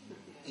there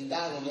in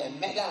that room. A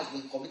murder has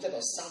been committed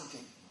or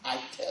something. I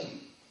tell you.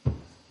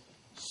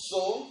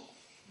 So,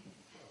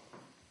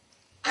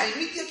 I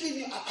immediately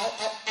knew.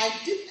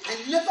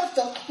 I never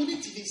felt, I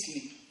couldn't even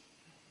sleep.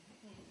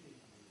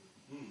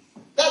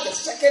 That's the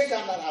second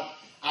time that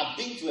I've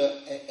been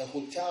to a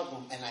hotel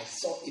room and I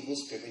saw evil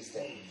spirits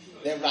there.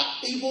 There are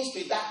evil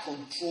spirits that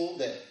control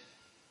the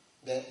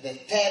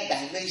third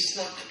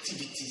dimensional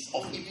activities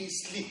of even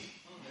sleep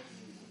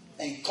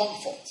and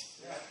comfort.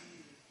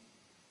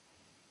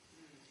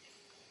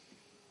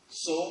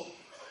 So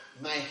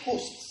my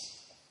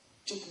hosts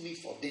took me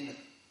for dinner.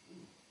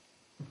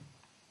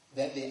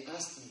 Then they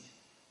asked me,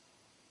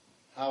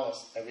 how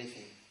was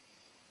everything?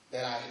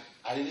 Then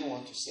I didn't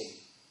want to say.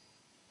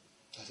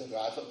 I said,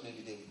 well, I thought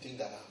maybe they would think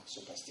that I'm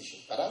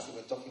superstitious. But as they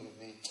were talking with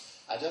me,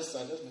 I just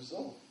was,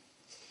 oh,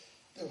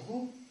 the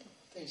room,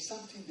 there's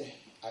something there.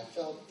 I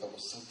felt there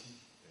was something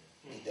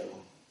in the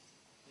room.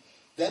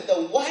 Then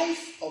the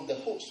wife of the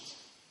host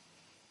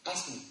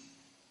asked me,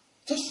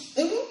 just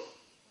the room?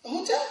 The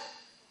hotel?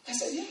 I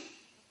said, yeah.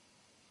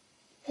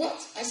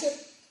 What? I said,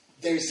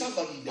 there is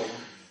somebody in the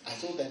room. I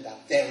told them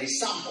that there is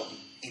somebody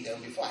in the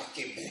room before I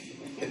came there.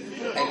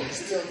 And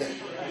it's still there.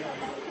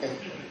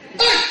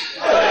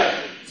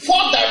 Hey!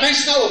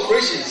 4-dimensional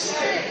operations.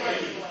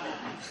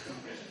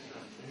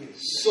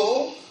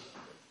 So,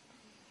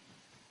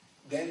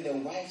 then the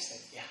wife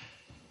said, yeah,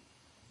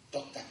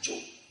 Dr. Joe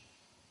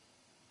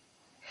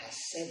has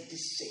said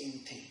this same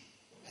thing.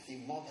 I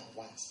think more than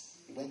once.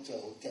 He went to a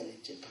hotel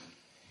in Japan.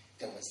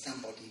 There was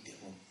somebody in the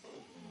room.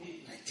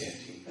 I tell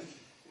you.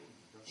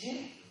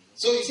 Yeah.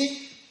 So you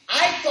see,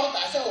 I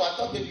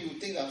thought maybe you would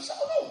think that,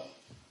 oh no.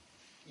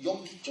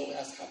 Young Joe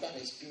has had that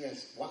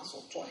experience once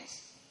or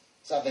twice.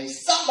 So there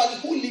is somebody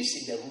who lives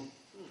in the room.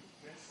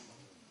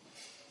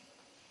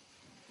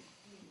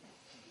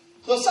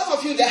 So some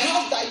of you, the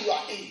house that you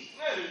are in,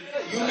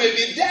 you may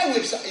be there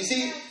with some, you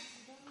see,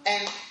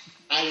 and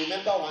I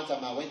remember one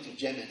time I went to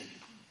Germany.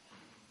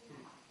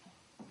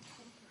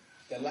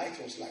 The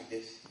light was like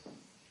this.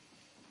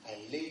 I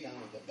lay down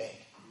on the bed.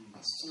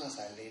 As soon as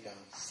I lay down,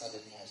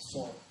 suddenly I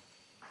saw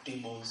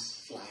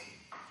demons flying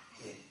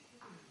here.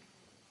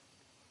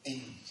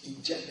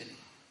 In Germany,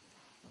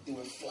 they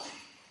were flying.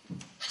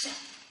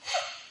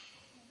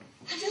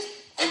 I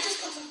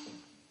just got up.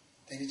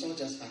 Then it all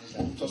just vanished.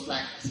 It was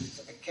like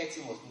a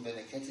curtain was moving,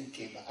 a curtain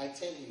came back. I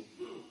tell you.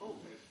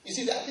 You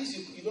see, at least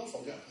you don't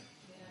forget.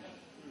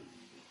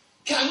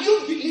 Can you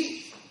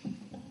believe?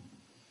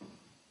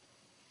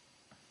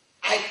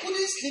 I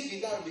couldn't sleep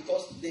in that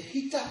because the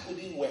heater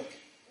couldn't work.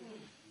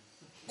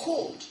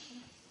 Cold.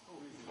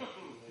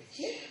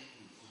 Here.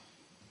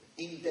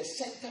 In the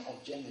center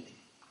of Germany.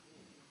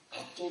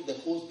 I told the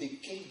host, they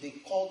came, they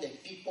called the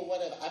people,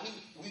 whatever. I mean,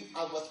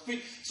 I was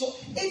free. So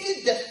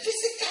even the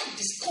physical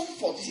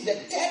discomfort, you see, the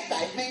third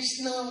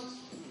dimensional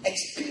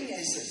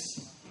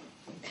experiences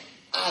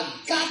are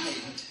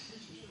governed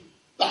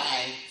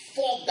by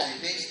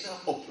 4-dimensional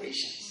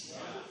operations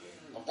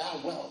of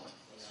that world.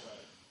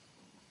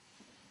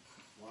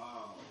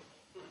 Wow.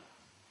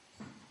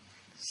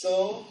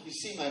 So, you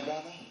see, my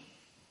brother,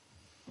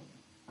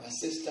 my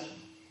sister,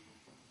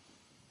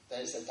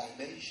 there is a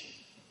dimension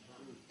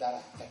that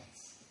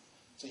affects.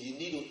 So you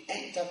need to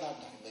enter that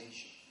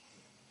dimension.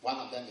 One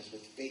of them is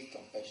with faith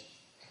confession.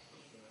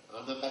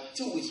 And number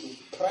 2 is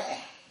with prayer.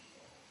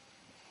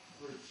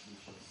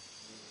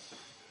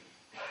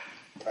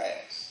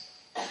 Prayers.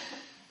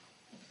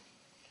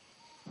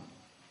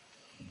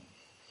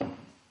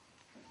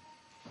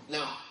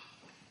 Now,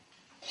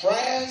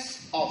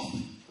 prayers of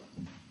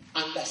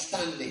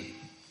understanding.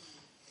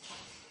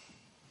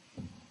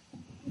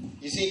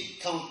 You see,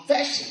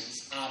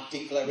 confessions are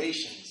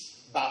declarations.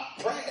 But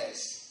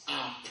prayers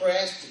are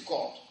prayers to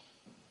God.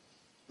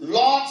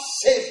 Lord,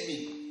 save me.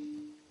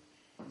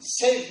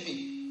 Save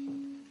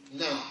me.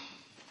 Now,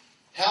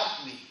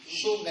 help me.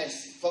 Show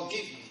mercy.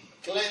 Forgive me.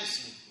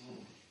 Cleanse me.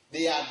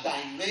 They are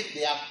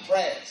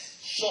prayers.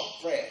 Short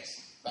prayers.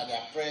 But they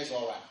are prayers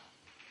all right.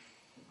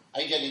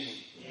 Are you getting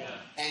me? Yeah.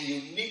 And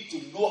you need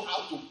to know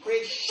how to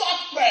pray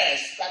short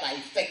prayers that are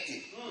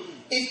effective.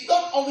 It's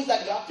not always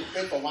that you have to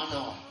pray for 1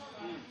 hour.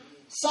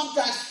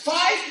 Sometimes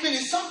 5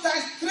 minutes,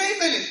 sometimes 3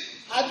 minutes.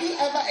 Have you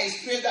ever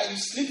experienced that you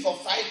sleep for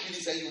 5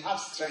 minutes and you have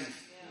strength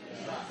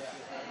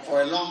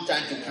for a long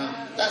time to come?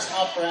 That's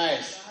how prayer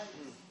is.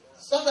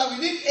 Sometimes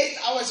we need 8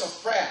 hours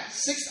of prayer,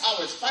 6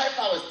 hours, 5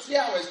 hours, 3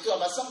 hours, 2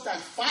 hours.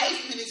 Sometimes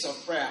 5 minutes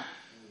of prayer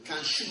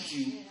can shoot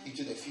you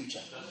into the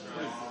future.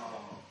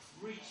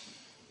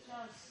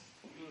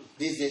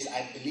 These days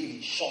I believe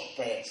in short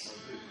prayers.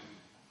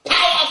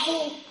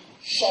 Powerful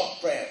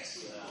short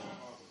prayers.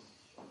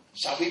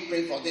 Shall we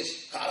pray for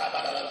this?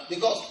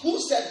 Because who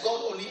said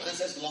God only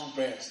answers long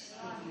prayers?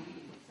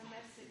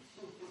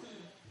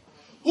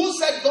 Who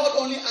said God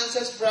only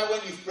answers prayer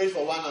when you've prayed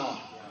for 1 hour?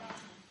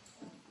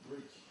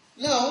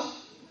 No.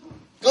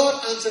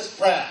 God answers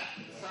prayer.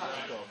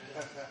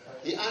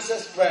 He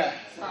answers prayer.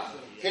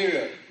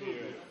 Period.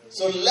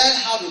 So learn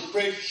how to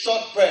pray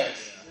short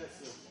prayers.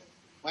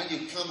 When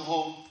you come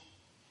home,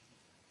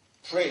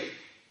 pray.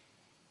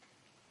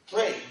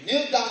 Pray.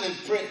 Kneel down and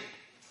pray.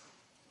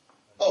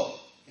 Oh.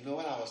 You know,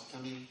 when I was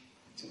coming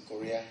to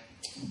Korea,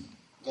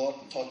 God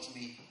taught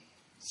me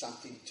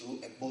something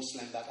to a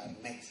Muslim that I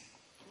met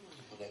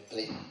on a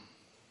plane.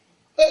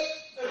 Hey!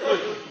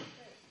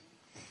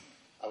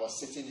 I was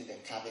sitting in the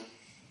cabin.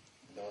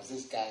 There was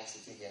this guy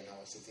sitting here and I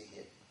was sitting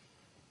here.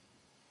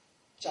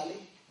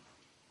 Charlie,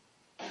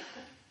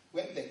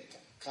 when we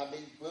got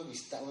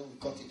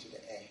into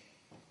the air,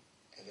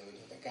 and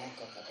the guy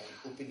got up and he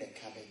opened the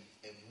cabin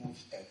and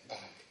moved a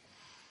bag.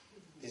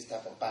 This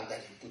type of bag that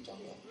he put on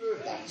your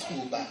back,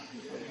 school bag.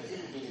 He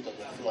put it on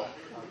the floor.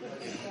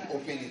 And he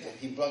opened it and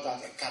he brought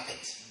out a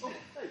carpet.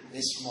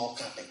 This small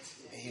carpet.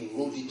 And he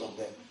rolled it on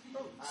the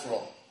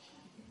floor.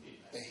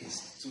 Then he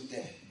stood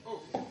there.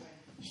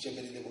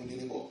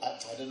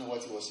 I don't know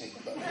what he was saying,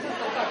 but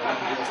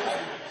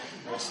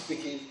he was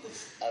speaking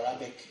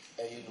Arabic,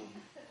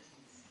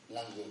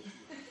 language.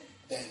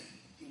 Then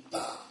he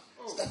bowed,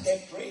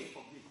 started praying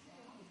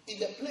in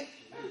the plane.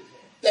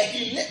 Then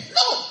he left.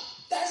 No,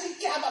 doesn't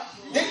care about.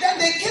 Then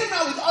they came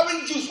out with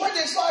orange juice. When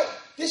they saw it,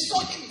 they saw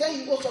him. Then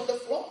he was on the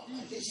floor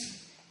like this.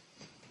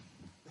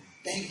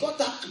 Then he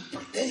got up to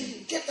pray. Then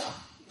he get up.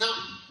 Now,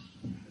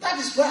 that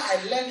is where I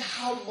learned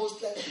how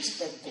Muslims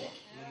respect God.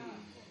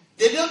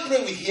 They don't pray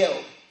with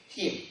here.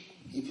 He'd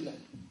be like,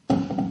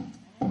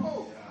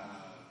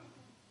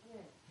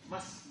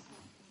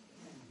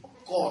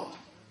 God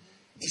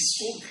is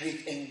so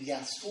great and we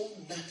are so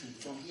nothing.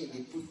 From here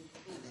they put.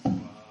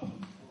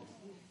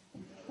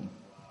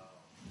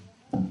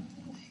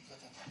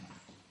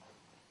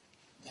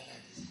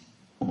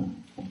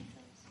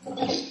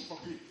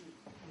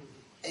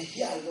 And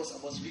here I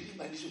was reading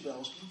my newspaper, I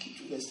was looking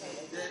to the side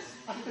like this.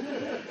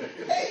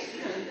 Hey.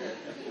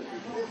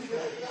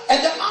 And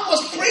the man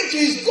was praying to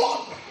his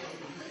God.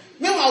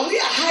 Meanwhile, we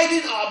are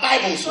hiding our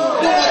Bibles. So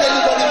we don't want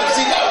anybody to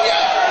see that we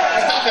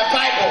have a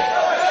Bible.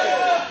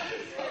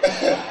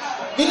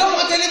 We don't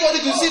want anybody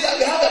to see that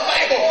we have a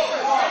Bible.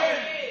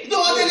 We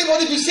don't want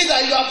anybody to see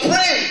that you are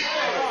praying.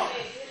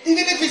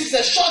 Even if it's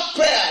a short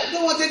prayer, we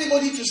don't want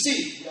anybody to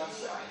see.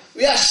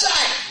 We are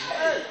shy.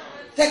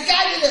 The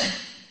guy in the...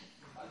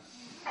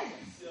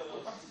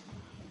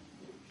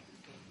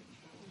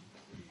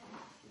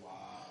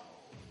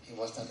 He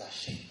was not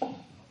ashamed.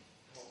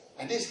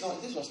 And this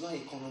was not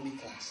economy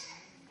class.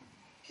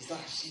 He's not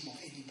ashamed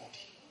of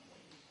anybody.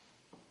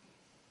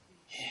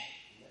 Yeah.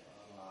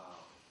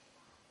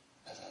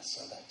 As I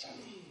saw that,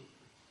 Charlie.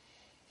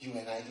 You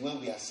and I, when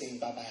we are saying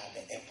bye-bye at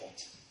the airport,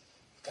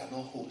 you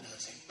cannot hold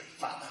hands and pray.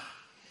 Father,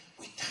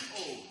 we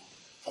thank you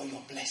for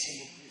your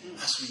blessing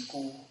as we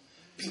go.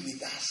 Be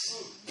with us.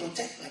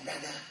 Protect my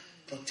brother.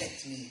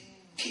 Protect me.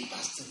 Keep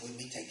us till we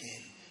meet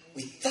again.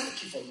 We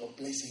thank you for your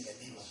blessing in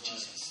the name of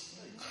Jesus.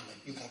 Amen.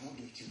 You cannot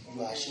do it.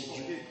 You are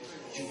ashamed.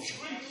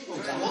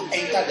 You cannot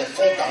enter the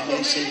fourth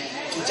dimension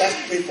to just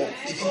pray for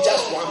even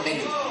just 1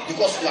 minute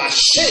because you are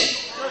ashamed.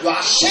 You are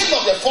ashamed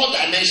of the fourth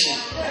dimension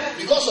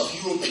because of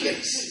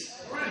Europeans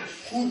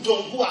who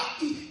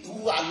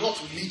are not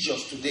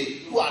religious today,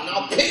 who are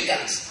now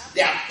pagans.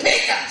 They are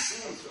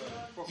pagans.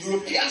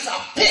 Europeans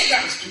are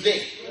pagans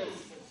today.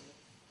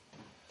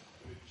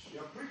 You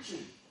are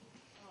preaching.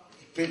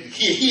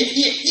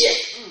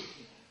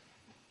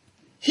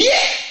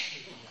 Here.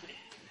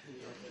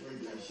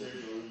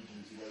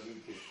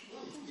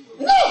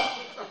 No,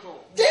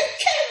 they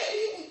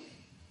came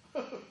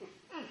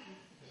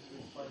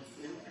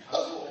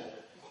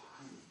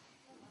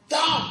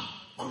down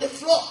on the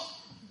floor,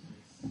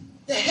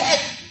 the head,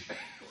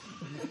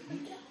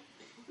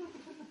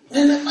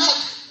 and the back,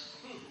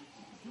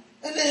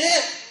 and the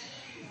head.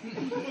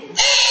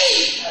 Hey!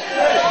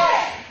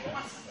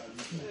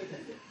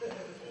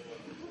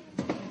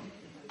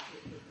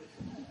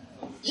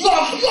 You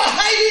are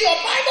hiding your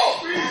Bible.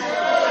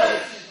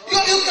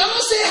 You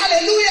cannot say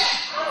hallelujah.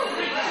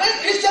 When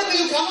Christian,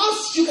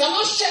 you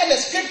cannot share the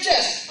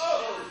scriptures.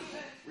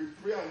 We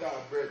pray under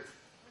our breath.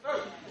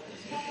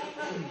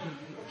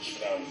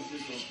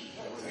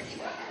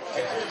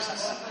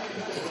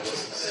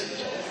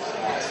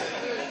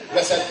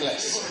 Blessed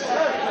bless.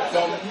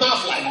 Your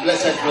mouth like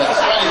blessed bless.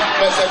 What is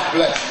blessed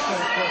bless?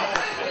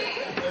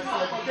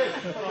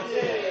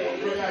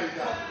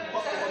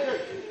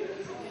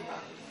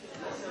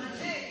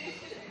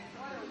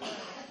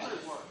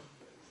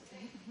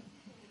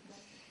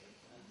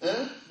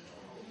 Huh?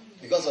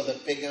 Because of the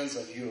pagans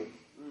of Europe.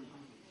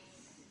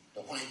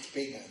 The white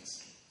pagans.